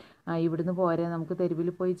 നീ ഇവിടുന്ന് പോരെ, നമുക്ക് തെരുവിൽ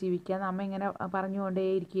പോയി ജീവിക്കാമെന്ന് അമ്മ ഇങ്ങനെ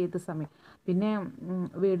പറഞ്ഞുകൊണ്ടേയിരിക്കും ഏത് സമയം. പിന്നെ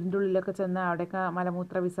വീടിൻ്റെ ഉള്ളിലൊക്കെ ചെന്ന് അവിടെയൊക്കെ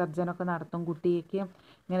മലമൂത്ര വിസർജനമൊക്കെ നടത്തും, കുട്ടിക്ക്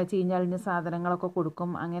ഇങ്ങനെ ചീഞ്ഞളിഞ്ഞ സാധനങ്ങളൊക്കെ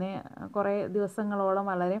കൊടുക്കും. അങ്ങനെ കുറേ ദിവസങ്ങളോളം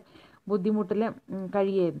വളരെ ബുദ്ധിമുട്ടിൽ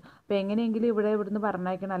കഴിയായിരുന്നു. അപ്പോൾ എങ്ങനെയെങ്കിലും ഇവിടുന്ന്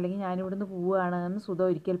പറഞ്ഞയക്കണം, അല്ലെങ്കിൽ ഞാനിവിടുന്ന് പോവുകയാണ് എന്ന് സുധ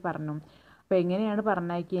ഒരിക്കൽ പറഞ്ഞു. അപ്പോൾ എങ്ങനെയാണ്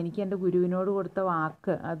പറഞ്ഞയക്കുക, എനിക്ക് എൻ്റെ ഗുരുവിനോട് കൊടുത്ത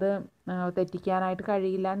വാക്ക് അത് തെറ്റിക്കാനായിട്ട്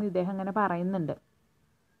കഴിയില്ല എന്ന് ഇദ്ദേഹം അങ്ങനെ പറയുന്നുണ്ട്.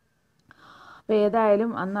 അപ്പോൾ ഏതായാലും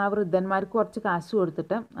അന്ന് ആ വൃദ്ധന്മാർക്ക് കുറച്ച് കാശ്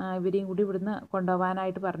കൊടുത്തിട്ട് ഇവരെയും കൂടി ഇവിടുന്ന്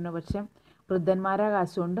കൊണ്ടുപോകാനായിട്ട് പറഞ്ഞു. പക്ഷെ വൃദ്ധന്മാരെ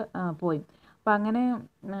കാശ് കൊണ്ട് പോയി. അപ്പം അങ്ങനെ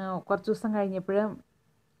കുറച്ച് ദിവസം കഴിഞ്ഞപ്പോൾ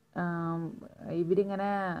ഇവരിങ്ങനെ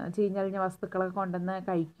ചീഞ്ഞളിഞ്ഞ വസ്തുക്കളൊക്കെ കൊണ്ടുവന്ന്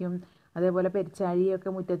കഴിക്കും. അതേപോലെ പെരിച്ചാഴിയൊക്കെ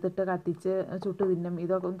മുറ്റത്തിട്ട് കത്തിച്ച് ചുട്ട് തിന്നും.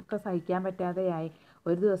 ഇതൊക്കെ സഹിക്കാൻ പറ്റാതെയായി.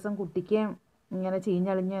 ഒരു ദിവസം കുട്ടിക്ക് ഇങ്ങനെ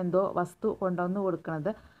ചീഞ്ഞളിഞ്ഞ എന്തോ വസ്തു കൊണ്ടുവന്ന്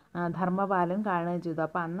കൊടുക്കുന്നത് ധർമ്മപാലൻ കാണുകയും ചെയ്തു.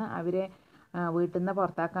 അപ്പോൾ അന്ന് അവരെ വീട്ടിൽ നിന്ന്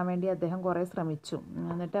പുറത്താക്കാൻ വേണ്ടി അദ്ദേഹം കുറേ ശ്രമിച്ചു.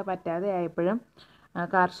 എന്നിട്ട് പറ്റാതെ ആയപ്പോഴും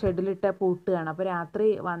കാർ ഷെഡിലിട്ട് പൂട്ടുകയാണ്. അപ്പോൾ രാത്രി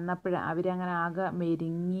വന്നപ്പോൾ അവരങ്ങനെ ആകെ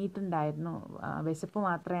മെരിങ്ങിയിട്ടുണ്ടായിരുന്നു. വിശപ്പ്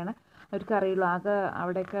മാത്രമാണ് അവർക്കറിയുള്ളൂ. ആകെ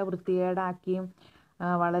അവിടെയൊക്കെ വൃത്തികേടാക്കിയും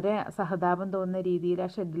വളരെ സഹതാപം തോന്നുന്ന രീതിയിൽ ആ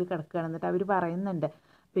ഷെഡിൽ കിടക്കുകയാണ്. എന്നിട്ട് അവർ പറയുന്നുണ്ട്,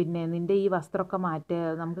 പിന്നെ നിൻ്റെ ഈ വസ്ത്രമൊക്കെ മാറ്റ്,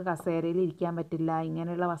 നമുക്ക് കസേരയിൽ ഇരിക്കാൻ പറ്റില്ല,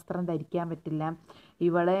 ഇങ്ങനെയുള്ള വസ്ത്രം ധരിക്കാൻ പറ്റില്ല,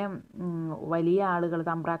 ഇവളെ വലിയ ആളുകൾ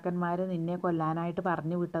തമ്പ്രാക്കന്മാർ നിന്നെ കൊല്ലാനായിട്ട്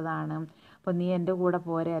പറഞ്ഞു വിട്ടതാണ്, അപ്പോൾ നീ എൻ്റെ കൂടെ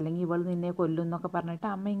പോരെ, അല്ലെങ്കിൽ ഇവൾ നിന്നെ കൊല്ലും എന്നൊക്കെ പറഞ്ഞിട്ട്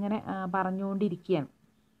അമ്മ ഇങ്ങനെ പറഞ്ഞുകൊണ്ടിരിക്കുകയാണ്.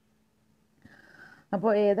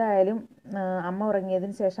 അപ്പോൾ ഏതായാലും അമ്മ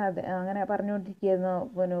ഉറങ്ങിയതിന് ശേഷം അങ്ങനെ പറഞ്ഞുകൊണ്ടിരിക്കുകയായിരുന്നു.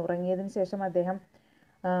 പിന്നെ ഉറങ്ങിയതിന് ശേഷം അദ്ദേഹം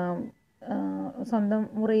സ്വന്തം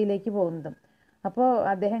മുറിയിലേക്ക് പോകുന്നതും. അപ്പോൾ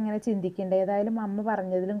അദ്ദേഹം ഇങ്ങനെ ചിന്തിക്കേണ്ട, ഏതായാലും അമ്മ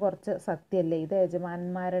പറഞ്ഞതിലും കുറച്ച് സത്യമല്ലേ, ഇത്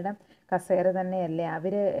യജമാനന്മാരുടെ കസേര തന്നെയല്ലേ,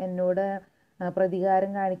 അവർ എന്നോട്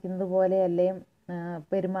പ്രതികാരം കാണിക്കുന്നത് പോലെയല്ലേ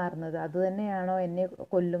പെരുമാറുന്നത്, അതുതന്നെയാണോ എന്നെ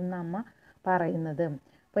കൊല്ലും എന്ന് അമ്മ പറയുന്നത്.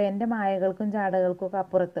 അപ്പോൾ എൻ്റെ മായകൾക്കും ചാടകൾക്കും ഒക്കെ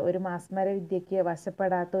അപ്പുറത്ത് ഒരു മാസ്മര വിദ്യയ്ക്ക്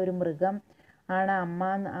വശപ്പെടാത്ത ഒരു മൃഗം ആണ് അമ്മ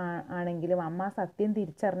ആണെങ്കിലും അമ്മ സത്യം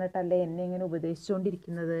തിരിച്ചറിഞ്ഞിട്ടല്ലേ എന്നെ ഇങ്ങനെ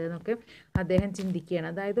ഉപദേശിച്ചുകൊണ്ടിരിക്കുന്നത് എന്നൊക്കെ അദ്ദേഹം ചിന്തിക്കുകയാണ്.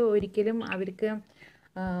 അതായത് ഒരിക്കലും അവർക്ക്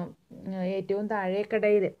ഏറ്റവും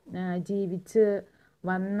താഴേക്കടയിൽ ജീവിച്ച്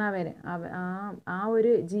വന്നവർ ആ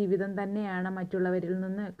ഒരു ജീവിതം തന്നെയാണ് മറ്റുള്ളവരിൽ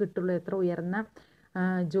നിന്ന് കിട്ടുള്ളൂ. എത്ര ഉയർന്ന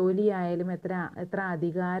ജോലിയായാലും എത്ര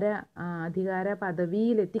അധികാര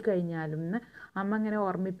പദവിയിലെത്തിക്കഴിഞ്ഞാലും എന്ന് അമ്മ ഇങ്ങനെ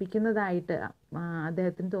ഓർമ്മിപ്പിക്കുന്നതായിട്ട്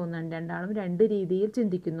അദ്ദേഹത്തിന് തോന്നുന്നുണ്ട്. രണ്ടാളും രണ്ട് രീതിയിൽ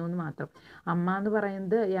ചിന്തിക്കുന്നു എന്ന് മാത്രം. അമ്മ എന്ന്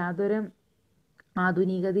പറയുന്നത് യാതൊരു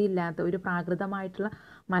ആധുനികതയില്ലാത്ത ഒരു പ്രാകൃതമായിട്ടുള്ള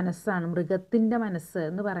മനസ്സാണ്, മൃഗത്തിൻ്റെ മനസ്സ്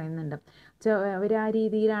എന്ന് പറയുന്നുണ്ട്. അവർ ആ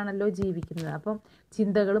രീതിയിലാണല്ലോ ജീവിക്കുന്നത്, അപ്പം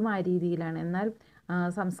ചിന്തകളും ആ രീതിയിലാണ്. എന്നാൽ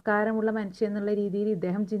സംസ്കാരമുള്ള മനുഷ്യൻ എന്നുള്ള രീതിയിൽ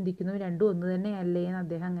ഇദ്ദേഹം ചിന്തിക്കുന്നു, രണ്ടും ഒന്ന് തന്നെയല്ലേ എന്ന്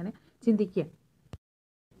അദ്ദേഹം അങ്ങനെ ചിന്തിക്കുക.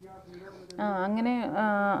 അങ്ങനെ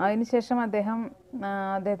അതിനുശേഷം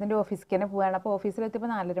അദ്ദേഹത്തിൻ്റെ ഓഫീസിലേക്ക് തന്നെ പോവുകയാണ്. അപ്പോൾ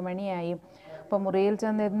ഓഫീസിലെത്തിയപ്പോൾ 4:30 മണിയായി. അപ്പോൾ മുറിയിൽ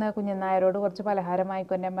ചെന്നിരുന്ന് കുഞ്ഞനായരോട് കുറച്ച് പലഹാരം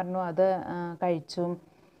വാങ്ങിക്കൊണ്ടാൻ പറഞ്ഞു. അത് കഴിച്ചു.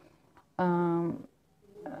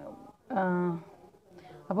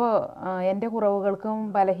 അപ്പോൾ എൻ്റെ കുറവുകൾക്കും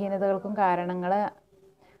ബലഹീനതകൾക്കും കാരണങ്ങൾ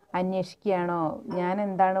അന്വേഷിക്കുകയാണോ, ഞാൻ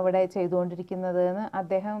എന്താണ് ഇവിടെ ചെയ്തുകൊണ്ടിരിക്കുന്നത് എന്ന്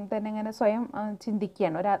അദ്ദേഹം തന്നെ ഇങ്ങനെ സ്വയം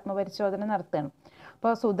ചിന്തിക്കുകയാണ്, ഒരു ആത്മപരിശോധന നടത്തുകയാണ്.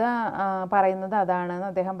 അപ്പോൾ സുധ പറയുന്നത് അതാണെന്ന്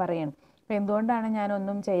അദ്ദേഹം പറയുകയാണ്. അപ്പോൾ എന്തുകൊണ്ടാണ്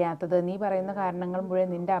ഞാനൊന്നും ചെയ്യാത്തത്, നീ പറയുന്ന കാരണങ്ങൾ മുഴുവൻ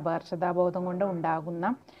നിൻ്റെ അപകർഷതാബോധം കൊണ്ട്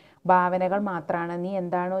ഉണ്ടാകുന്ന ഭാവനകൾ മാത്രമാണ്, നീ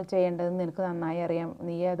എന്താണോ ചെയ്യേണ്ടതെന്ന് നിനക്ക് നന്നായി അറിയാം,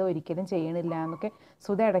 നീ അത് ഒരിക്കലും ചെയ്യണില്ല എന്നൊക്കെ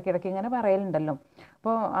സുധ ഇടയ്ക്കിടയ്ക്ക് ഇങ്ങനെ പറയലുണ്ടല്ലോ.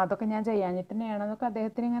 അപ്പോൾ അതൊക്കെ ഞാൻ ചെയ്യാഞ്ഞിട്ട് തന്നെയാണെന്നൊക്കെ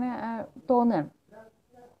അദ്ദേഹത്തിന് ഇങ്ങനെ തോന്നുകയാണ്.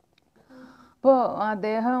 അപ്പോൾ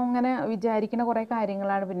അദ്ദേഹം ഇങ്ങനെ വിചാരിക്കുന്ന കുറേ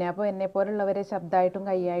കാര്യങ്ങളാണ്. പിന്നെ അപ്പോൾ എന്നെപ്പോലുള്ളവരെ ശബ്ദമായിട്ടും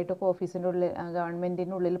കൈയായിട്ടും ഒക്കെ ഓഫീസിൻ്റെ ഉള്ളിൽ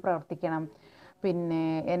ഗവൺമെൻറ്റിൻ്റെ ഉള്ളിൽ പ്രവർത്തിക്കണം. പിന്നെ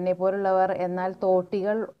എന്നെപ്പോലുള്ളവർ എന്നാൽ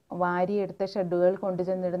തോട്ടികൾ വാരിയെടുത്ത ഷെഡുകൾ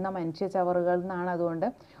കൊണ്ടുചെന്നിടുന്ന മനുഷ്യ ചവറുകൾ എന്നാണ് അതുകൊണ്ട്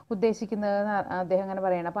ഉദ്ദേശിക്കുന്നതെന്ന് അദ്ദേഹം അങ്ങനെ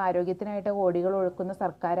പറയണം. അപ്പോൾ ആരോഗ്യത്തിനായിട്ട് കോടികൾ ഒഴുക്കുന്ന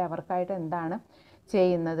സർക്കാർ അവർക്കായിട്ട് എന്താണ്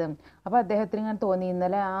ചെയ്യുന്നത്. അപ്പോൾ അദ്ദേഹത്തിന് ഇങ്ങനെ തോന്നി,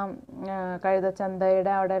 ഇന്നലെ ആ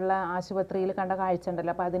കഴുതച്ചന്തയുടെ അവിടെയുള്ള ആശുപത്രിയിൽ കണ്ട കാഴ്ച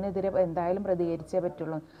ഉണ്ടല്ലോ, അപ്പോൾ അതിനെതിരെ എന്തായാലും പ്രതികരിച്ചേ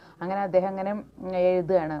പറ്റുള്ളൂ. അങ്ങനെ അദ്ദേഹം അങ്ങനെ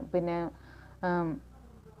എഴുതുകയാണ്. പിന്നെ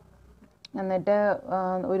എന്നിട്ട്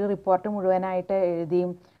ഒരു റിപ്പോർട്ട് മുഴുവനായിട്ട് എഴുതി.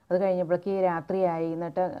 അത് കഴിഞ്ഞപ്പോഴേക്ക് രാത്രിയായി.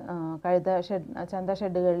 എന്നിട്ട് ചന്ത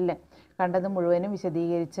ഷെഡുകളിൽ കണ്ടത് മുഴുവനും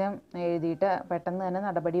വിശദീകരിച്ച് എഴുതിയിട്ട് പെട്ടെന്ന് തന്നെ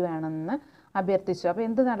നടപടി വേണമെന്ന് അഭ്യർത്ഥിച്ചു. അപ്പോൾ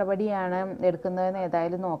എന്ത് നടപടിയാണ് എടുക്കുന്നതെന്ന്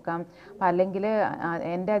ഏതായാലും നോക്കാം. അപ്പം അല്ലെങ്കിൽ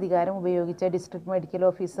എൻ്റെ അധികാരം ഉപയോഗിച്ച് ഡിസ്ട്രിക്ട് മെഡിക്കൽ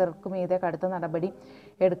ഓഫീസർക്ക് മീതെ കടുത്ത നടപടി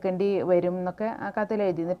എടുക്കേണ്ടി വരും എന്നൊക്കെ ആ കത്തിൽ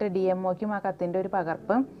എഴുതി. എന്നിട്ട് DMOയ്ക്കും ആ കത്തിൻ്റെ ഒരു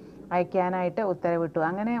പകർപ്പ് അയക്കാനായിട്ട് ഉത്തരവിട്ടു.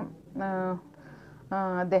 അങ്ങനെ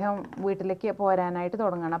അദ്ദേഹം വീട്ടിലേക്ക് പോരാനായിട്ട്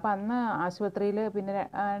തുടങ്ങണം. അപ്പം അന്ന് ആശുപത്രിയിൽ പിന്നെ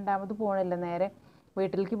രണ്ടാമത് പോകണില്ല, നേരെ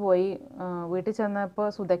വീട്ടിലേക്ക് പോയി. വീട്ടിൽ ചെന്നപ്പോൾ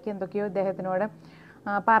സുധയ്ക്ക് എന്തൊക്കെയോ ഇദ്ദേഹത്തിനോട്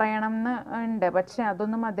പറയണം എന്ന് ഉണ്ട്. പക്ഷെ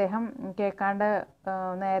അതൊന്നും അദ്ദേഹം കേൾക്കാണ്ട്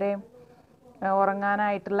നേരെ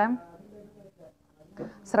ഉറങ്ങാനായിട്ടുള്ള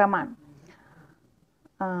ശ്രമമാണ്.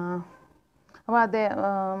 അപ്പോൾ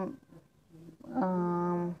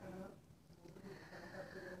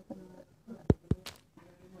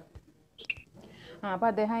അപ്പോൾ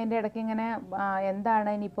അദ്ദേഹം അതിൻ്റെ ഇടയ്ക്ക് ഇങ്ങനെ എന്താണ്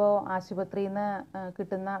ഇനിയിപ്പോൾ ആശുപത്രിയിൽ നിന്ന്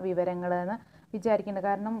കിട്ടുന്ന വിവരങ്ങളെന്ന് വിചാരിക്കുന്നുണ്ട്.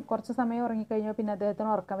 കാരണം കുറച്ച് സമയം ഉറങ്ങിക്കഴിഞ്ഞാൽ പിന്നെ അദ്ദേഹത്തിന്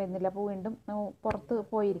ഉറക്കം വരുന്നില്ല. അപ്പോൾ വീണ്ടും പുറത്ത്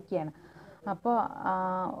പോയിരിക്കുകയാണ്. അപ്പോൾ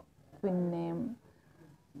പിന്നെ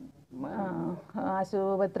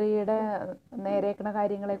ആശുപത്രിയുടെ നേരേക്കുന്ന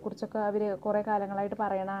കാര്യങ്ങളെക്കുറിച്ചൊക്കെ അവർ കുറേ കാലങ്ങളായിട്ട്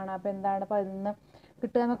പറയണതാണ്. അപ്പോൾ എന്താണ് അപ്പോൾ അതിൽ നിന്ന്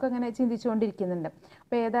കിട്ടുക എന്നൊക്കെ അങ്ങനെ ചിന്തിച്ചുകൊണ്ടിരിക്കുന്നുണ്ട്.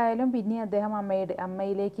 അപ്പോൾ ഏതായാലും പിന്നെ അദ്ദേഹം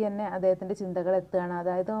അമ്മയിലേക്ക് തന്നെ അദ്ദേഹത്തിൻ്റെ ചിന്തകൾ എത്തുകയാണ്.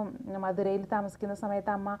 അതായത് മധുരയിൽ താമസിക്കുന്ന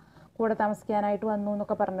സമയത്ത് അമ്മ കൂടെ താമസിക്കാനായിട്ട് വന്നു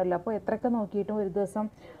എന്നൊക്കെ പറഞ്ഞല്ലോ. അപ്പോൾ എത്രയൊക്കെ നോക്കിയിട്ടും ഒരു ദിവസം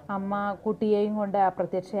അമ്മ കുട്ടിയെയും കൊണ്ട്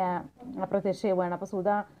അപ്രത്യക്ഷയാവുകയാണ്. അപ്പോൾ സുധ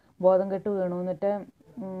ബോധം കെട്ട് വീണു. എന്നിട്ട്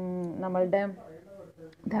നമ്മളുടെ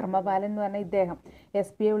ധർമ്മപാലൻ എന്ന് പറഞ്ഞ ഇദ്ദേഹം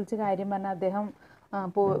SP വിളിച്ച് കാര്യം പറഞ്ഞാൽ അദ്ദേഹം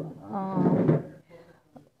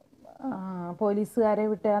പോലീസുകാരെ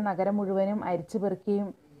വിട്ട് ആ നഗരം മുഴുവനും അരിച്ചു പെറുക്കിയും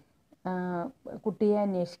കുട്ടിയെ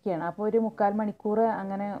അന്വേഷിക്കുകയാണ്. അപ്പോൾ ഒരു 3/4 മണിക്കൂർ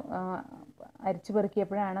അങ്ങനെ അരിച്ചു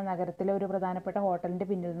പെറുക്കിയപ്പോഴാണ് നഗരത്തിലെ ഒരു പ്രധാനപ്പെട്ട ഹോട്ടലിൻ്റെ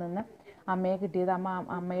പിന്നിൽ നിന്ന് അമ്മയെ കിട്ടിയത്.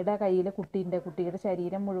 അമ്മയുടെ കയ്യിൽ കുട്ടിയുണ്ട്. കുട്ടിയുടെ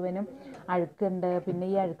ശരീരം മുഴുവനും അഴുക്കുണ്ട്. പിന്നെ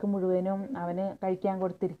ഈ അഴുക്ക് മുഴുവനും അവന് കഴിക്കാൻ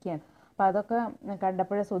കൊടുത്തിരിക്കുകയാണ്. അപ്പോൾ അതൊക്കെ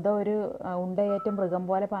കണ്ടപ്പോഴേ സുധ ഒരു ഉണ്ടയേറ്റ മൃഗം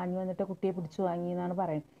പോലെ പാഞ്ഞു വന്നിട്ട് കുട്ടിയെ പിടിച്ചു വാങ്ങി എന്നാണ്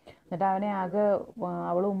പറയുന്നത്. എന്നിട്ട് അവനെ ആകെ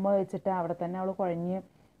അവൾ ഉമ്മ വെച്ചിട്ട് അവിടെ തന്നെ അവൾ കുഴഞ്ഞ്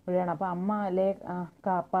വീഴുകയാണ്. അപ്പോൾ അമ്മ അല്ലേ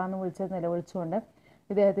കാപ്പാന്ന് വിളിച്ച് നിലവിളിച്ചുകൊണ്ട്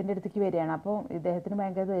ഇദ്ദേഹത്തിൻ്റെ അടുത്തേക്ക് വരികയാണ്. അപ്പോൾ ഇദ്ദേഹത്തിന്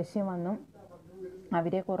ഭയങ്കര ദേഷ്യം വന്നു.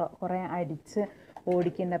 അവരെ കുറേ അടിച്ച്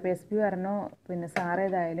ഓടിക്കുന്നുണ്ട്. അപ്പോൾ SP പറഞ്ഞു, പിന്നെ സാറ്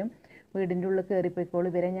ഏതായാലും വീടിൻ്റെ ഉള്ളിൽ കയറിപ്പോയിക്കോളൂ,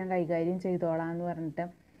 ഇവരെ ഞാൻ കൈകാര്യം ചെയ്തോളാം എന്ന് പറഞ്ഞിട്ട്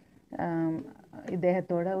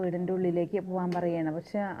ഇദ്ദേഹത്തോട് വീടിൻ്റെ ഉള്ളിലേക്ക് പോകാൻ പറയുകയാണ്.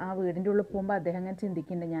 പക്ഷേ ആ വീടിൻ്റെ ഉള്ളിൽ പോകുമ്പോൾ അദ്ദേഹം അങ്ങനെ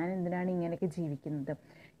ചിന്തിക്കുന്നുണ്ട്, ഞാൻ എന്തിനാണ് ഇങ്ങനെയൊക്കെ ജീവിക്കുന്നത്,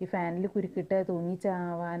 ഈ ഫാനിൽ കുരുക്കിട്ട്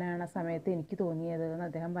തൂങ്ങിച്ചാവാനാണ് ആ സമയത്ത് എനിക്ക് തോന്നിയത് എന്ന്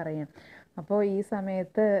അദ്ദേഹം പറയും. അപ്പോൾ ഈ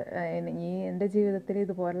സമയത്ത് എൻ്റെ ജീവിതത്തിൽ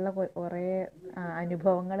ഇതുപോലുള്ള കുറേ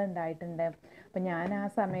അനുഭവങ്ങൾ ഉണ്ടായിട്ടുണ്ട്. അപ്പം ഞാൻ ആ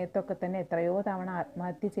സമയത്തൊക്കെ തന്നെ എത്രയോ തവണ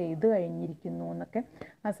ആത്മഹത്യ ചെയ്തു കഴിഞ്ഞിരിക്കുന്നു എന്നൊക്കെ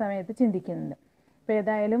ആ സമയത്ത് ചിന്തിക്കുന്നുണ്ട്. അപ്പോൾ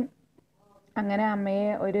ഏതായാലും അങ്ങനെ അമ്മയെ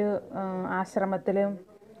ഒരു ആശ്രമത്തിലും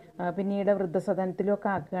പിന്നീട് വൃദ്ധസദനത്തിലും ഒക്കെ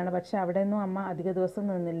ആക്കുകയാണ്. പക്ഷെ അവിടെ നിന്നും അമ്മ അധിക ദിവസം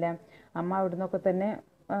നിന്നില്ല. അമ്മ അവിടെ നിന്നൊക്കെ തന്നെ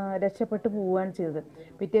രക്ഷപ്പെട്ടു പോവുകയാണ് ചെയ്തത്.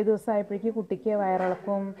 പിറ്റേ ദിവസമായപ്പോഴേക്കും കുട്ടിക്ക്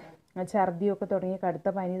വയറിളക്കവും ഛർദിയൊക്കെ തുടങ്ങി, കടുത്ത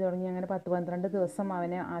പനി തുടങ്ങി. അങ്ങനെ 10-12 ദിവസം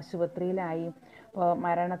അവന് ആശുപത്രിയിലായി. അപ്പോൾ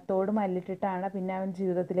മരണത്തോട് മല്ലിട്ടിട്ടാണ് പിന്നെ അവൻ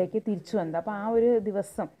ജീവിതത്തിലേക്ക് തിരിച്ചു വന്നത്. അപ്പോൾ ആ ഒരു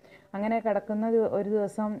ദിവസം അങ്ങനെ കിടക്കുന്ന ഒരു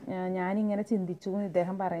ദിവസം ഞാനിങ്ങനെ ചിന്തിച്ചു എന്ന്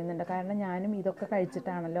ഇദ്ദേഹം പറയുന്നുണ്ട്. കാരണം ഞാനും ഇതൊക്കെ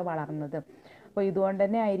കഴിച്ചിട്ടാണല്ലോ വളർന്നത്. അപ്പോൾ ഇതുകൊണ്ട്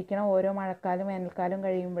തന്നെ ആയിരിക്കണം ഓരോ മഴക്കാലം വേനൽക്കാലം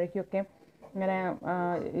കഴിയുമ്പോഴേക്കൊക്കെ ഇങ്ങനെ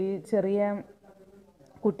ഈ ചെറിയ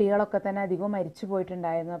കുട്ടികളൊക്കെ തന്നെ അധികവും മരിച്ചു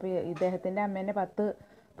പോയിട്ടുണ്ടായിരുന്നു. അപ്പോൾ ഇദ്ദേഹത്തിൻ്റെ അമ്മേനെ 10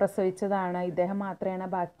 പ്രസവിച്ചതാണ്, ഇദ്ദേഹം മാത്രമേ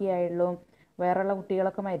ബാക്കിയായുള്ളൂ, വേറെയുള്ള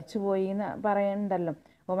കുട്ടികളൊക്കെ മരിച്ചു പോയി എന്ന് പറയുന്നുണ്ടല്ലോ.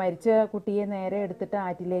 അപ്പോൾ മരിച്ച കുട്ടിയെ നേരെ എടുത്തിട്ട്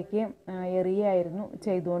ആറ്റിലേക്ക് എറിയായിരുന്നു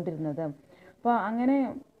ചെയ്തുകൊണ്ടിരുന്നത്. അപ്പോൾ അങ്ങനെ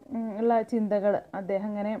ഉള്ള ചിന്തകൾ അദ്ദേഹം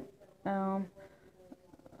ഇങ്ങനെ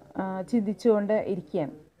ചിന്തിച്ചുകൊണ്ട്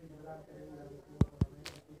ഇരിക്കുകയാണ്.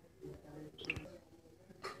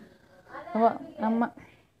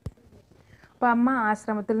 അപ്പോൾ അമ്മ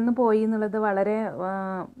ആശ്രമത്തിൽ നിന്ന് പോയി എന്നുള്ളത് വളരെ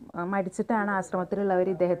മടിച്ചിട്ടാണ് ആശ്രമത്തിലുള്ളവർ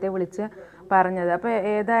ഇദ്ദേഹത്തെ വിളിച്ച് പറഞ്ഞത്. അപ്പോൾ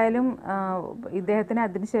ഏതായാലും ഇദ്ദേഹത്തിന്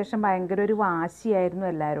അതിനുശേഷം ഭയങ്കര ഒരു വാശിയായിരുന്നു,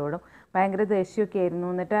 എല്ലാവരോടും ഭയങ്കര ദേഷ്യമൊക്കെ ആയിരുന്നു.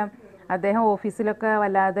 എന്നിട്ട് അദ്ദേഹം ഓഫീസിലൊക്കെ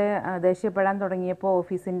വല്ലാതെ ദേഷ്യപ്പെടാൻ തുടങ്ങിയപ്പോൾ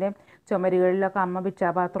ഓഫീസിൻ്റെ ചുമരുകളിലൊക്കെ അമ്മ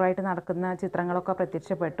ഭിക്ഷാപാത്രമായിട്ട് നടക്കുന്ന ചിത്രങ്ങളൊക്കെ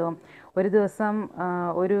പ്രത്യക്ഷപ്പെട്ടു. ഒരു ദിവസം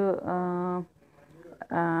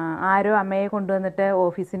ആരോ അമ്മയെ കൊണ്ടുവന്നിട്ട്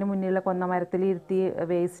ഓഫീസിന് മുന്നിലുള്ള കൊന്നമരത്തിലിരുത്തി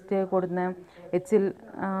വേസ്റ്റ് കൊടുന്ന്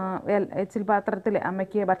എച്ചിൽ പാത്രത്തിൽ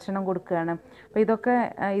അമ്മയ്ക്ക് ഭക്ഷണം കൊടുക്കുകയാണ്. അപ്പോൾ ഇതൊക്കെ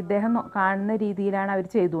ഇദ്ദേഹം കാണുന്ന രീതിയിലാണ് അവർ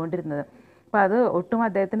ചെയ്തുകൊണ്ടിരുന്നത്. അപ്പോൾ അത് ഒട്ടും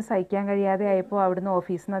അദ്ദേഹത്തിന് സഹിക്കാൻ കഴിയാതെ ആയപ്പോൾ അവിടുന്ന്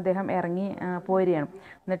ഓഫീസിൽ നിന്ന് അദ്ദേഹം ഇറങ്ങി പോരുകയാണ്.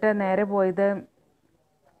 എന്നിട്ട് നേരെ പോയത്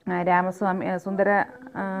രാമസ്വാമി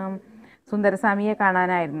സുന്ദരസ്വാമിയെ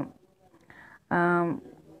കാണാനായിരുന്നു.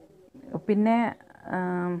 പിന്നെ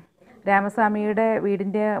രാമസ്വാമിയുടെ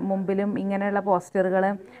വീടിൻ്റെ മുമ്പിലും ഇങ്ങനെയുള്ള പോസ്റ്ററുകൾ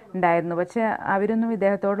ഉണ്ടായിരുന്നു. പക്ഷെ അവരൊന്നും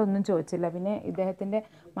ഇദ്ദേഹത്തോടൊന്നും ചോദിച്ചില്ല. പിന്നെ ഇദ്ദേഹത്തിൻ്റെ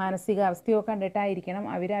മാനസികാവസ്ഥയൊക്കെ കണ്ടിട്ടായിരിക്കണം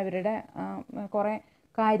അവരുടെ കുറേ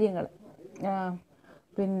കാര്യങ്ങൾ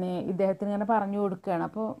പിന്നെ ഇദ്ദേഹത്തിന് ഇങ്ങനെ പറഞ്ഞു കൊടുക്കുകയാണ്.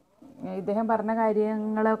 അപ്പോൾ ഇദ്ദേഹം പറഞ്ഞ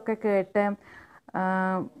കാര്യങ്ങളൊക്കെ കേട്ട്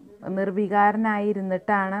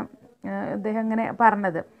നിർവികാരനായിരുന്നിട്ടാണ് ഇദ്ദേഹം ഇങ്ങനെ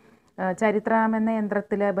പറഞ്ഞത്. ചരിത്രം എന്ന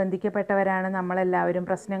യന്ത്രത്തിൽ ബന്ധിക്കപ്പെട്ടവരാണ് നമ്മളെല്ലാവരും.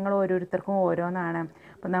 പ്രശ്നങ്ങൾ ഓരോരുത്തർക്കും ഓരോന്നാണ്.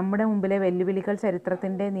 അപ്പോൾ നമ്മുടെ മുമ്പിലെ വെല്ലുവിളികൾ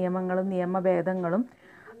ചരിത്രത്തിൻ്റെ നിയമങ്ങളും നിയമഭേദങ്ങളും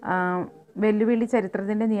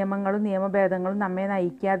ചരിത്രത്തിൻ്റെ നിയമങ്ങളും നിയമഭേദങ്ങളും നമ്മെ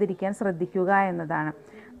നയിക്കാതിരിക്കാൻ ശ്രദ്ധിക്കുക എന്നതാണ്.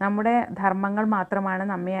 നമ്മുടെ ധർമ്മങ്ങൾ മാത്രമാണ്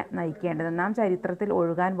നമ്മെ നയിക്കേണ്ടത്. നാം ചരിത്രത്തിൽ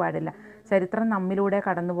ഒഴുകാൻ പാടില്ല. ചരിത്രം നമ്മിലൂടെ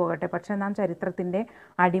കടന്നു പോകട്ടെ, പക്ഷേ നാം ചരിത്രത്തിൻ്റെ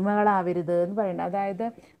അടിമകളാവരുത് എന്ന് പറയുന്നത്. അതായത്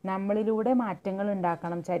നമ്മളിലൂടെ മാറ്റങ്ങൾ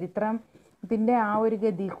ഉണ്ടാക്കണം. ചരിത്രത്തിൻ്റെ ആ ഒരു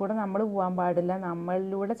ഗതിയിൽ കൂടെ നമ്മൾ പോകാൻ പാടില്ല.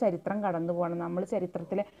 നമ്മളിലൂടെ ചരിത്രം കടന്നു പോകണം. നമ്മൾ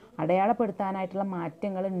ചരിത്രത്തിൽ അടയാളപ്പെടുത്താനായിട്ടുള്ള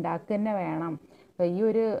മാറ്റങ്ങൾ ഉണ്ടാക്കുക തന്നെ വേണം. ഈ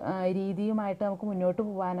ഒരു രീതിയുമായിട്ട് നമുക്ക് മുന്നോട്ട്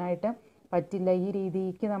പോകാനായിട്ട് പറ്റില്ല. ഈ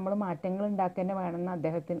രീതിക്ക് നമ്മൾ മാറ്റങ്ങൾ ഉണ്ടാക്കുക തന്നെ വേണമെന്ന്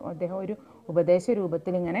അദ്ദേഹം ഒരു ഉപദേശ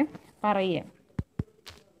രൂപത്തിൽ ഇങ്ങനെ പറയുക.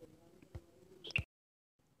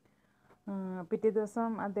 പിറ്റേ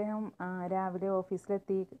ദിവസം അദ്ദേഹം രാവിലെ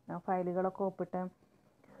ഓഫീസിലെത്തി ഫയലുകളൊക്കെ ഒപ്പിട്ട്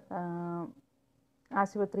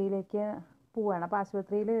ആശുപത്രിയിലേക്ക് പോവുകയാണ്. അപ്പോൾ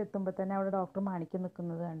ആശുപത്രിയിൽ എത്തുമ്പോൾ തന്നെ അവിടെ ഡോക്ടർ മാണിക്യം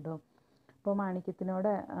നിൽക്കുന്നത് കണ്ടു. അപ്പോൾ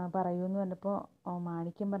മാണിക്യത്തിനോട് പറയൂന്ന് പറഞ്ഞപ്പോൾ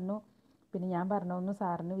മാണിക്യം പറഞ്ഞു, പിന്നെ ഞാൻ പറഞ്ഞൊന്നും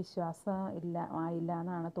സാറിന് വിശ്വാസം ആയില്ല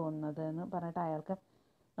എന്നാണ് തോന്നുന്നത് എന്ന് പറഞ്ഞിട്ട് അയാൾക്ക്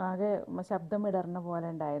ആകെ ശബ്ദം ഇടർന്ന പോലെ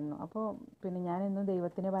ഉണ്ടായിരുന്നു. അപ്പോൾ പിന്നെ ഞാനെന്നും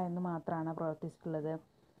ദൈവത്തിനെ ഭയന്ന് മാത്രമാണ് പ്രവർത്തിച്ചിട്ടുള്ളത്.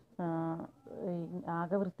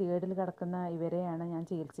 ആകെ വൃത്തികേടിൽ കിടക്കുന്ന ഇവരെയാണ് ഞാൻ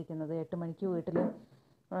ചികിത്സിക്കുന്നത്. 8 മണിക്ക്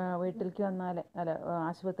വീട്ടിലേക്ക് വന്നാൽ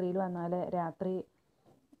ആശുപത്രിയിൽ വന്നാൽ രാത്രി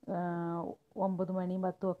 9 മണിയും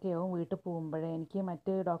 10 ഒക്കെ ആവും വീട്ടിൽ പോകുമ്പോഴേ. എനിക്ക്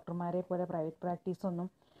മറ്റ് ഡോക്ടർമാരെ പോലെ പ്രൈവറ്റ് പ്രാക്ടീസൊന്നും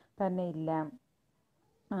തന്നെ ഇല്ല.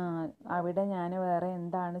 അവിടെ ഞാൻ വേറെ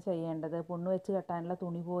എന്താണ് ചെയ്യേണ്ടത്? പുണ്ണ് വെച്ച് കെട്ടാനുള്ള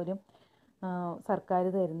തുണി പോലും സർക്കാർ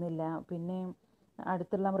തരുന്നില്ല. പിന്നെ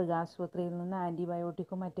അടുത്തുള്ള മൃഗാശുപത്രിയിൽ നിന്ന്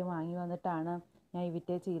ആൻറ്റിബയോട്ടിക്കും മറ്റും വാങ്ങി വന്നിട്ടാണ് ഞാൻ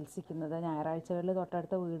ഇവറ്റെ ചികിത്സിക്കുന്നത്. ഞായറാഴ്ചകളിൽ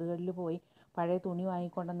തൊട്ടടുത്ത വീടുകളിൽ പോയി പഴയ തുണി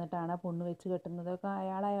വാങ്ങിക്കൊണ്ടുവന്നിട്ടാണ് പുണ്ണ് വെച്ച് കെട്ടുന്നതൊക്കെ.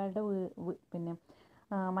 അയാളുടെ പിന്നെ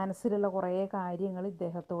മനസ്സിലുള്ള കുറേ കാര്യങ്ങൾ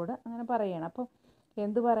ഇദ്ദേഹത്തോട് അങ്ങനെ പറയണം. അപ്പോൾ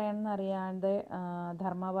എന്ത് പറയണമെന്ന് അറിയാതെ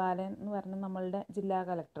ധർമ്മപാലൻ എന്ന് പറഞ്ഞ നമ്മളുടെ ജില്ലാ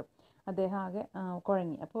കളക്ടർ അദ്ദേഹം ആകെ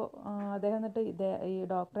കുഴങ്ങി. അപ്പോൾ അദ്ദേഹം എന്നിട്ട് ഈ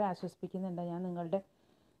ഡോക്ടറെ ആശ്വസിപ്പിക്കുന്നുണ്ട്. ഞാൻ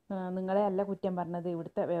നിങ്ങളെ അല്ല കുറ്റം പറഞ്ഞത്,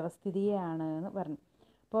 ഇവിടുത്തെ വ്യവസ്ഥിതിയെയാണ് എന്ന് പറഞ്ഞു.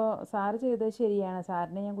 അപ്പോൾ സാറ് ചെയ്തത് ശരിയാണ്,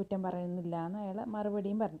 സാറിനെ ഞാൻ കുറ്റം പറയുന്നില്ല എന്ന് അയാൾ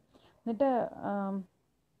മറുപടിയും പറഞ്ഞു. എന്നിട്ട്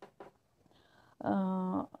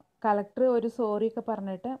കളക്ടർ ഒരു സോറിയൊക്കെ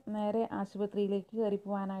പറഞ്ഞിട്ട് നേരെ ആശുപത്രിയിലേക്ക് കയറി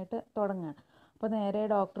പോകാനായിട്ട് തുടങ്ങുകയാണ്. അപ്പോൾ നേരെ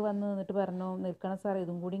ഡോക്ടർ വന്ന് നിന്നിട്ട് പറഞ്ഞു, നിൽക്കണം സാർ,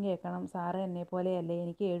 ഇതും കൂടിയും കേൾക്കണം. സാറ് എന്നെ പോലെയല്ലേ,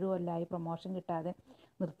 എനിക്ക് 7 കൊല്ലമായി പ്രൊമോഷൻ കിട്ടാതെ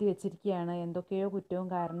നിർത്തി വെച്ചിരിക്കുകയാണ്. എന്തൊക്കെയോ കുറ്റവും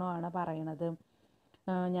കാരണവുമാണ് പറയണത്.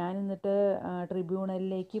 ഞാൻ എന്നിട്ട്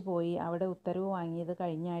ട്രിബ്യൂണലിലേക്ക് പോയി അവിടെ ഉത്തരവ് വാങ്ങിയത്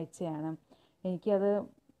കഴിഞ്ഞ ആഴ്ചയാണ്. എനിക്കത്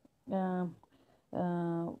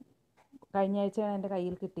കഴിഞ്ഞ ആഴ്ചയാണ് എൻ്റെ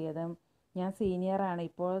കയ്യിൽ കിട്ടിയത്. ഞാൻ സീനിയറാണ്.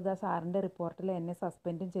 ഇപ്പോൾ ഇതാ സാറിൻ്റെ റിപ്പോർട്ടിൽ എന്നെ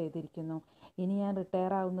സസ്പെൻഡും ചെയ്തിരിക്കുന്നു. ഇനി ഞാൻ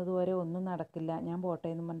റിട്ടയർ ആവുന്നത് വരെ ഒന്നും നടക്കില്ല, ഞാൻ പോട്ടെ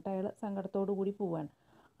എന്ന് പറഞ്ഞിട്ട് അയാൾ സങ്കടത്തോടു കൂടി പോവാണ്.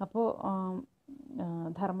 അപ്പോൾ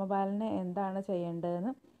ധർമ്മപാലനെ എന്താണ്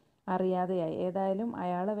ചെയ്യേണ്ടതെന്ന് അറിയാതെയായി. ഏതായാലും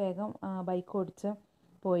അയാൾ വേഗം ബൈക്ക് ഓടിച്ച്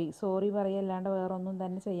പോയി. സോറി പറയല്ലാണ്ട് വേറൊന്നും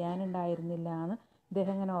തന്നെ ചെയ്യാനുണ്ടായിരുന്നില്ല എന്ന്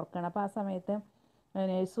ഇദ്ദേഹം ഇങ്ങനെ ഓർക്കണം. അപ്പോൾ ആ സമയത്ത്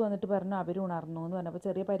നേഴ്സ് വന്നിട്ട് പറഞ്ഞു അവർ ഉണർന്നു എന്ന് പറഞ്ഞു. അപ്പോൾ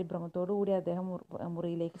ചെറിയ പരിഭ്രമത്തോടു കൂടി അദ്ദേഹം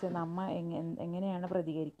മുറിയിലേക്ക് ചെന്ന് അമ്മ എങ്ങനെയാണ്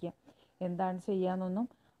പ്രതികരിക്കുക, എന്താണ് ചെയ്യാമെന്നൊന്നും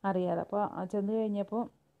അറിയാതെ. അപ്പോൾ ചെന്ന് കഴിഞ്ഞപ്പോൾ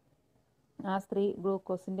ആ സ്ത്രീ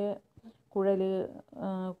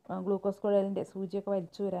ഗ്ലൂക്കോസ് കുഴലിൻ്റെ സൂചിയൊക്കെ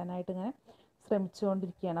വലിച്ചു വരാനായിട്ട് ഇങ്ങനെ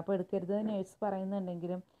ശ്രമിച്ചുകൊണ്ടിരിക്കുകയാണ്. അപ്പോൾ എടുക്കരുത് നേഴ്സ്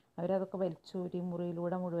പറയുന്നുണ്ടെങ്കിലും അവരതൊക്കെ വലിച്ചൂരി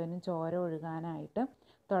മുറിയിലൂടെ മുഴുവനും ചോര ഒഴുകാനായിട്ട്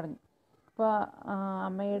തുടങ്ങി. അപ്പോൾ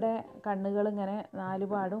അമ്മയുടെ കണ്ണുകൾ ഇങ്ങനെ 4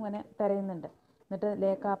 പാടും ഇങ്ങനെ തിരയുന്നുണ്ട്. എന്നിട്ട്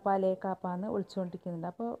ലേക്കാപ്പ എന്ന് വിളിച്ചുകൊണ്ടിരിക്കുന്നുണ്ട്.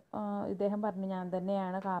 അപ്പോൾ ഇദ്ദേഹം പറഞ്ഞു, ഞാൻ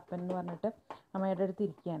തന്നെയാണ് കാപ്പൻ എന്ന് പറഞ്ഞിട്ട് അമ്മയുടെ അടുത്ത്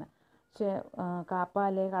ഇരിക്കുകയാണ്. പക്ഷേ കാപ്പ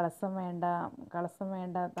അല്ലേ, കളസം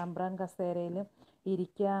വേണ്ട, തമ്പ്രാൻ കസേരയിൽ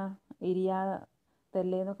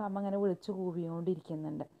ഇരിയാതല്ലേ എന്നൊക്കെ അമ്മ ഇങ്ങനെ വിളിച്ചു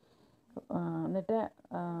കൂവിക്കൊണ്ടിരിക്കുന്നുണ്ട്. എന്നിട്ട്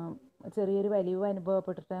ചെറിയൊരു വലിവ്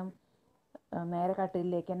അനുഭവപ്പെട്ടിട്ട് നേരെ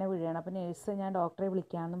കട്ടിലിലേക്ക് തന്നെ വീഴുകയാണ്. അപ്പോൾ നേഴ്സ് ഞാൻ ഡോക്ടറെ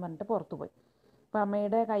വിളിക്കാമെന്ന് പറഞ്ഞിട്ട് പുറത്തു പോയി. അപ്പോൾ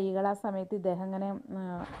അമ്മയുടെ കൈകൾ ആ സമയത്ത് ഇദ്ദേഹം ഇങ്ങനെ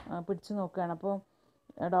പിടിച്ചു നോക്കുകയാണ്. അപ്പോൾ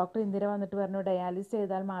ഡോക്ടർ ഇന്ദിര വന്നിട്ട് പറഞ്ഞു, ഡയാലിസിസ്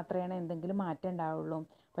ചെയ്താൽ മാത്രമേ എന്തെങ്കിലും മാറ്റം ഉണ്ടാവുള്ളൂ,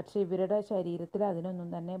 പക്ഷേ ഇവരുടെ ശരീരത്തിൽ അതിനൊന്നും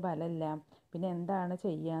തന്നെ ബലമില്ല, പിന്നെ എന്താണ്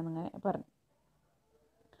ചെയ്യുക എന്നിങ്ങനെ പറഞ്ഞു.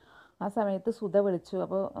 ആ സമയത്ത് സുധ വിളിച്ചു.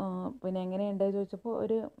 അപ്പോൾ പിന്നെ എങ്ങനെയുണ്ട് ചോദിച്ചപ്പോൾ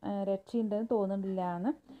ഒരു രക്ഷയുണ്ടെന്ന് തോന്നുന്നില്ല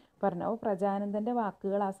എന്ന് പറഞ്ഞു. അപ്പോൾ പ്രജാനന്ദൻ്റെ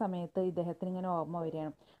വാക്കുകൾ ആ സമയത്ത് ഇദ്ദേഹത്തിന് ഇങ്ങനെ ഓർമ്മ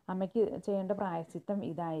വരികയാണ്. അമ്മയ്ക്ക് ചെയ്യേണ്ട പ്രായശ്ചിത്തം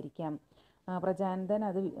ഇതായിരിക്കാം. പ്രജാനന്ദൻ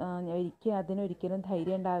അതിനൊരിക്കലും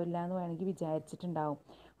ധൈര്യം ഉണ്ടാവില്ല എന്ന് വേണമെങ്കിൽ വിചാരിച്ചിട്ടുണ്ടാവും.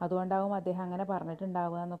 അതുകൊണ്ടാവും അദ്ദേഹം അങ്ങനെ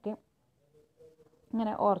പറഞ്ഞിട്ടുണ്ടാവുക എന്നൊക്കെ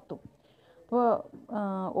ഇങ്ങനെ ഓർത്തു. അപ്പോൾ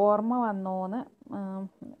ഓർമ്മ വന്നോന്ന്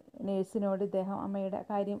നേഴ്സിനോട് ഇദ്ദേഹം അമ്മയുടെ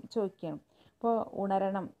കാര്യം ചോദിക്കുകയാണ്. അപ്പോൾ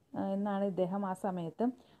ഉണരണം എന്നാണ് ഇദ്ദേഹം ആ സമയത്ത്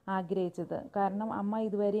ആഗ്രഹിച്ചത്. കാരണം അമ്മ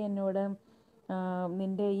ഇതുവരെ എന്നോട്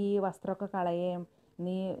നിൻ്റെ ഈ വസ്ത്രമൊക്കെ കളയേ,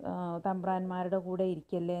 നീ തമ്പ്രാന്മാരുടെ കൂടെ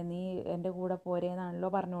ഇരിക്കല്ലേ, നീ എൻ്റെ കൂടെ പോരേന്നാണല്ലോ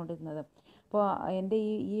പറഞ്ഞുകൊണ്ടിരുന്നത്. അപ്പോൾ എൻ്റെ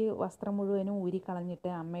ഈ വസ്ത്രം മുഴുവനും ഊരിക്കളഞ്ഞിട്ട്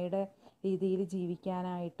അമ്മയുടെ രീതിയിൽ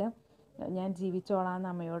ജീവിക്കാനായിട്ട് ഞാൻ ജീവിച്ചോളാം എന്ന്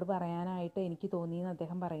അമ്മയോട് പറയാനായിട്ട് എനിക്ക് തോന്നിയെന്ന്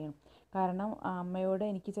അദ്ദേഹം പറയണം. കാരണം അമ്മയോട്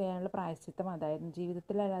എനിക്ക് ചെയ്യാനുള്ള പ്രായശ്ചിത്തം അതായിരുന്നു.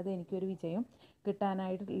 ജീവിതത്തിലല്ലാതെ എനിക്കൊരു വിജയം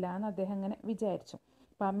കിട്ടാനായിട്ടില്ല എന്ന് അദ്ദേഹം അങ്ങനെ വിചാരിച്ചു.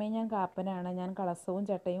 അപ്പം അമ്മേ, ഞാൻ കാപ്പനാണ്, ഞാൻ കളസവും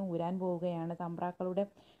ചട്ടയും ഊരാൻ പോവുകയാണ്. തമ്പ്രാക്കളുടെ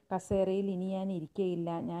കസേരയിൽ ഇനി ഞാൻ ഇരിക്കയില്ല,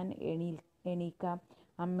 ഞാൻ എണീക്കാം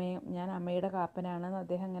അമ്മേ, ഞാൻ അമ്മയുടെ കാപ്പനാണെന്ന്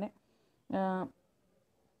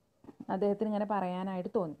അദ്ദേഹത്തിന് ഇങ്ങനെ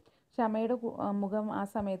പറയാനായിട്ട് തോന്നി. പക്ഷെ അമ്മയുടെ മുഖം ആ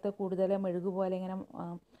സമയത്ത് കൂടുതൽ മെഴുകുപോലെ ഇങ്ങനെ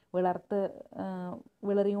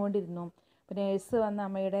വിളറിക്കൊണ്ടിരുന്നു. പിന്നെ നേഴ്സ് വന്ന്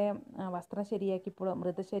അമ്മയുടെ വസ്ത്രം ശരിയാക്കിയപ്പോൾ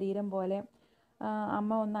മൃതശരീരം പോലെ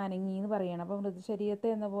അമ്മ ഒന്ന് അനങ്ങി എന്ന് പറയണം. അപ്പോൾ മൃതശരീരത്തെ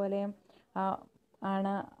എന്ന പോലെ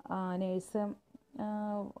ആണ് നേഴ്സ്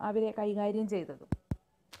അവരെ കൈകാര്യം ചെയ്തത്.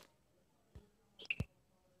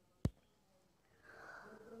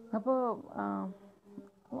 അപ്പോൾ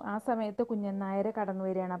ആ സമയത്ത് കുഞ്ഞൻ നായർ കടന്നു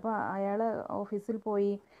വരികയാണ്. അപ്പോൾ അയാൾ ഓഫീസിൽ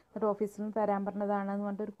പോയി, എന്നിട്ട് ഓഫീസിൽ നിന്ന് തരാൻ പറഞ്ഞതാണെന്ന്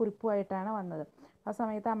പറഞ്ഞിട്ട് ഒരു കുറിപ്പുമായിട്ടാണ് വന്നത്. ആ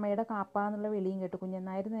സമയത്ത് അമ്മയുടെ കാപ്പ എന്നുള്ള വിളിയും കേട്ടു. കുഞ്ഞൻ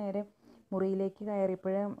നായർ നേരെ മുറിയിലേക്ക്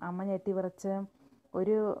കയറിയപ്പോഴും അമ്മ ഞെട്ടിവിറച്ച്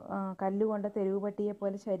ഒരു കല്ലുകൊണ്ട തെരുവ് പട്ടിയെ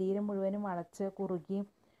പോലെ ശരീരം മുഴുവനും വളച്ച് കുറുകി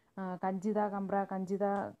കഞ്ചിത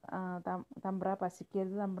തമ്പ്ര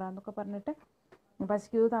പശിക്കരുത് തമ്പ്ര എന്നൊക്കെ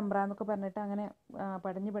പറഞ്ഞിട്ട് അങ്ങനെ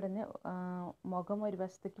പടഞ്ഞ് മുഖം ഒരു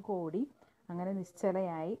വശത്തേക്ക് കോടി അങ്ങനെ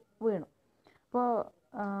നിശ്ചലയായി വീണു. അപ്പോൾ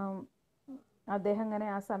അദ്ദേഹം അങ്ങനെ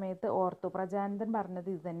ആ സമയത്ത് ഓർത്തു, പ്രജാനന്ദൻ പറഞ്ഞത്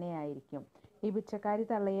ഇത് തന്നെയായിരിക്കും. ഈ പിച്ചക്കാരി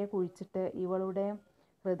തള്ളയെ കുഴിച്ചിട്ട് ഇവളുടെ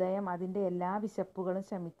ഹൃദയം അതിൻ്റെ എല്ലാ വിശപ്പുകളും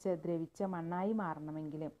ശമിച്ച് ദ്രവിച്ച് മണ്ണായി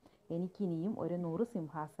മാറണമെങ്കിൽ എനിക്കിനിയും ഒരു 100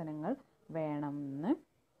 സിംഹാസനങ്ങൾ വേണമെന്ന്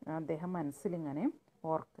അദ്ദേഹം മനസ്സിലിങ്ങനെ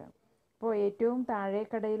ഓർക്കുക. അപ്പോൾ ഏറ്റവും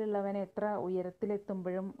താഴേക്കടയിലുള്ളവൻ എത്ര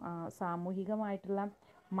ഉയരത്തിലെത്തുമ്പോഴും സാമൂഹികമായിട്ടുള്ള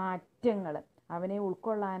മാറ്റങ്ങൾ അവനെ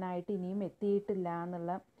ഉൾക്കൊള്ളാനായിട്ട് ഇനിയും എത്തിയിട്ടില്ല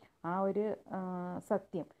എന്നുള്ള ആ ഒരു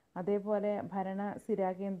സത്യം. അതേപോലെ ഭരണ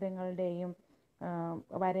സ്ഥിരാകേന്ദ്രങ്ങളുടെയും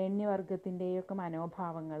വരേണ്യവർഗത്തിൻ്റെയും ഒക്കെ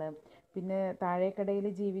മനോഭാവങ്ങൾ, പിന്നെ താഴേക്കടയിൽ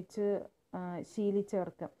ജീവിച്ച്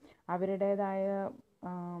ശീലിച്ചവർക്ക് അവരുടേതായ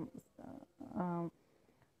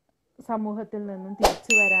സമൂഹത്തിൽ നിന്നും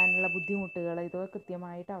തിരിച്ചു വരാനുള്ള ബുദ്ധിമുട്ടുകൾ, ഇതൊക്കെ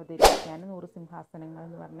കൃത്യമായിട്ട് അവതരിപ്പിക്കാൻ 100 സിംഹാസനങ്ങൾ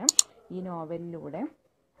എന്ന് പറഞ്ഞ ഈ നോവലിലൂടെ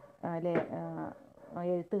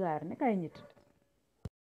എഴുത്തുകാരന് കഴിഞ്ഞിട്ടുണ്ട്.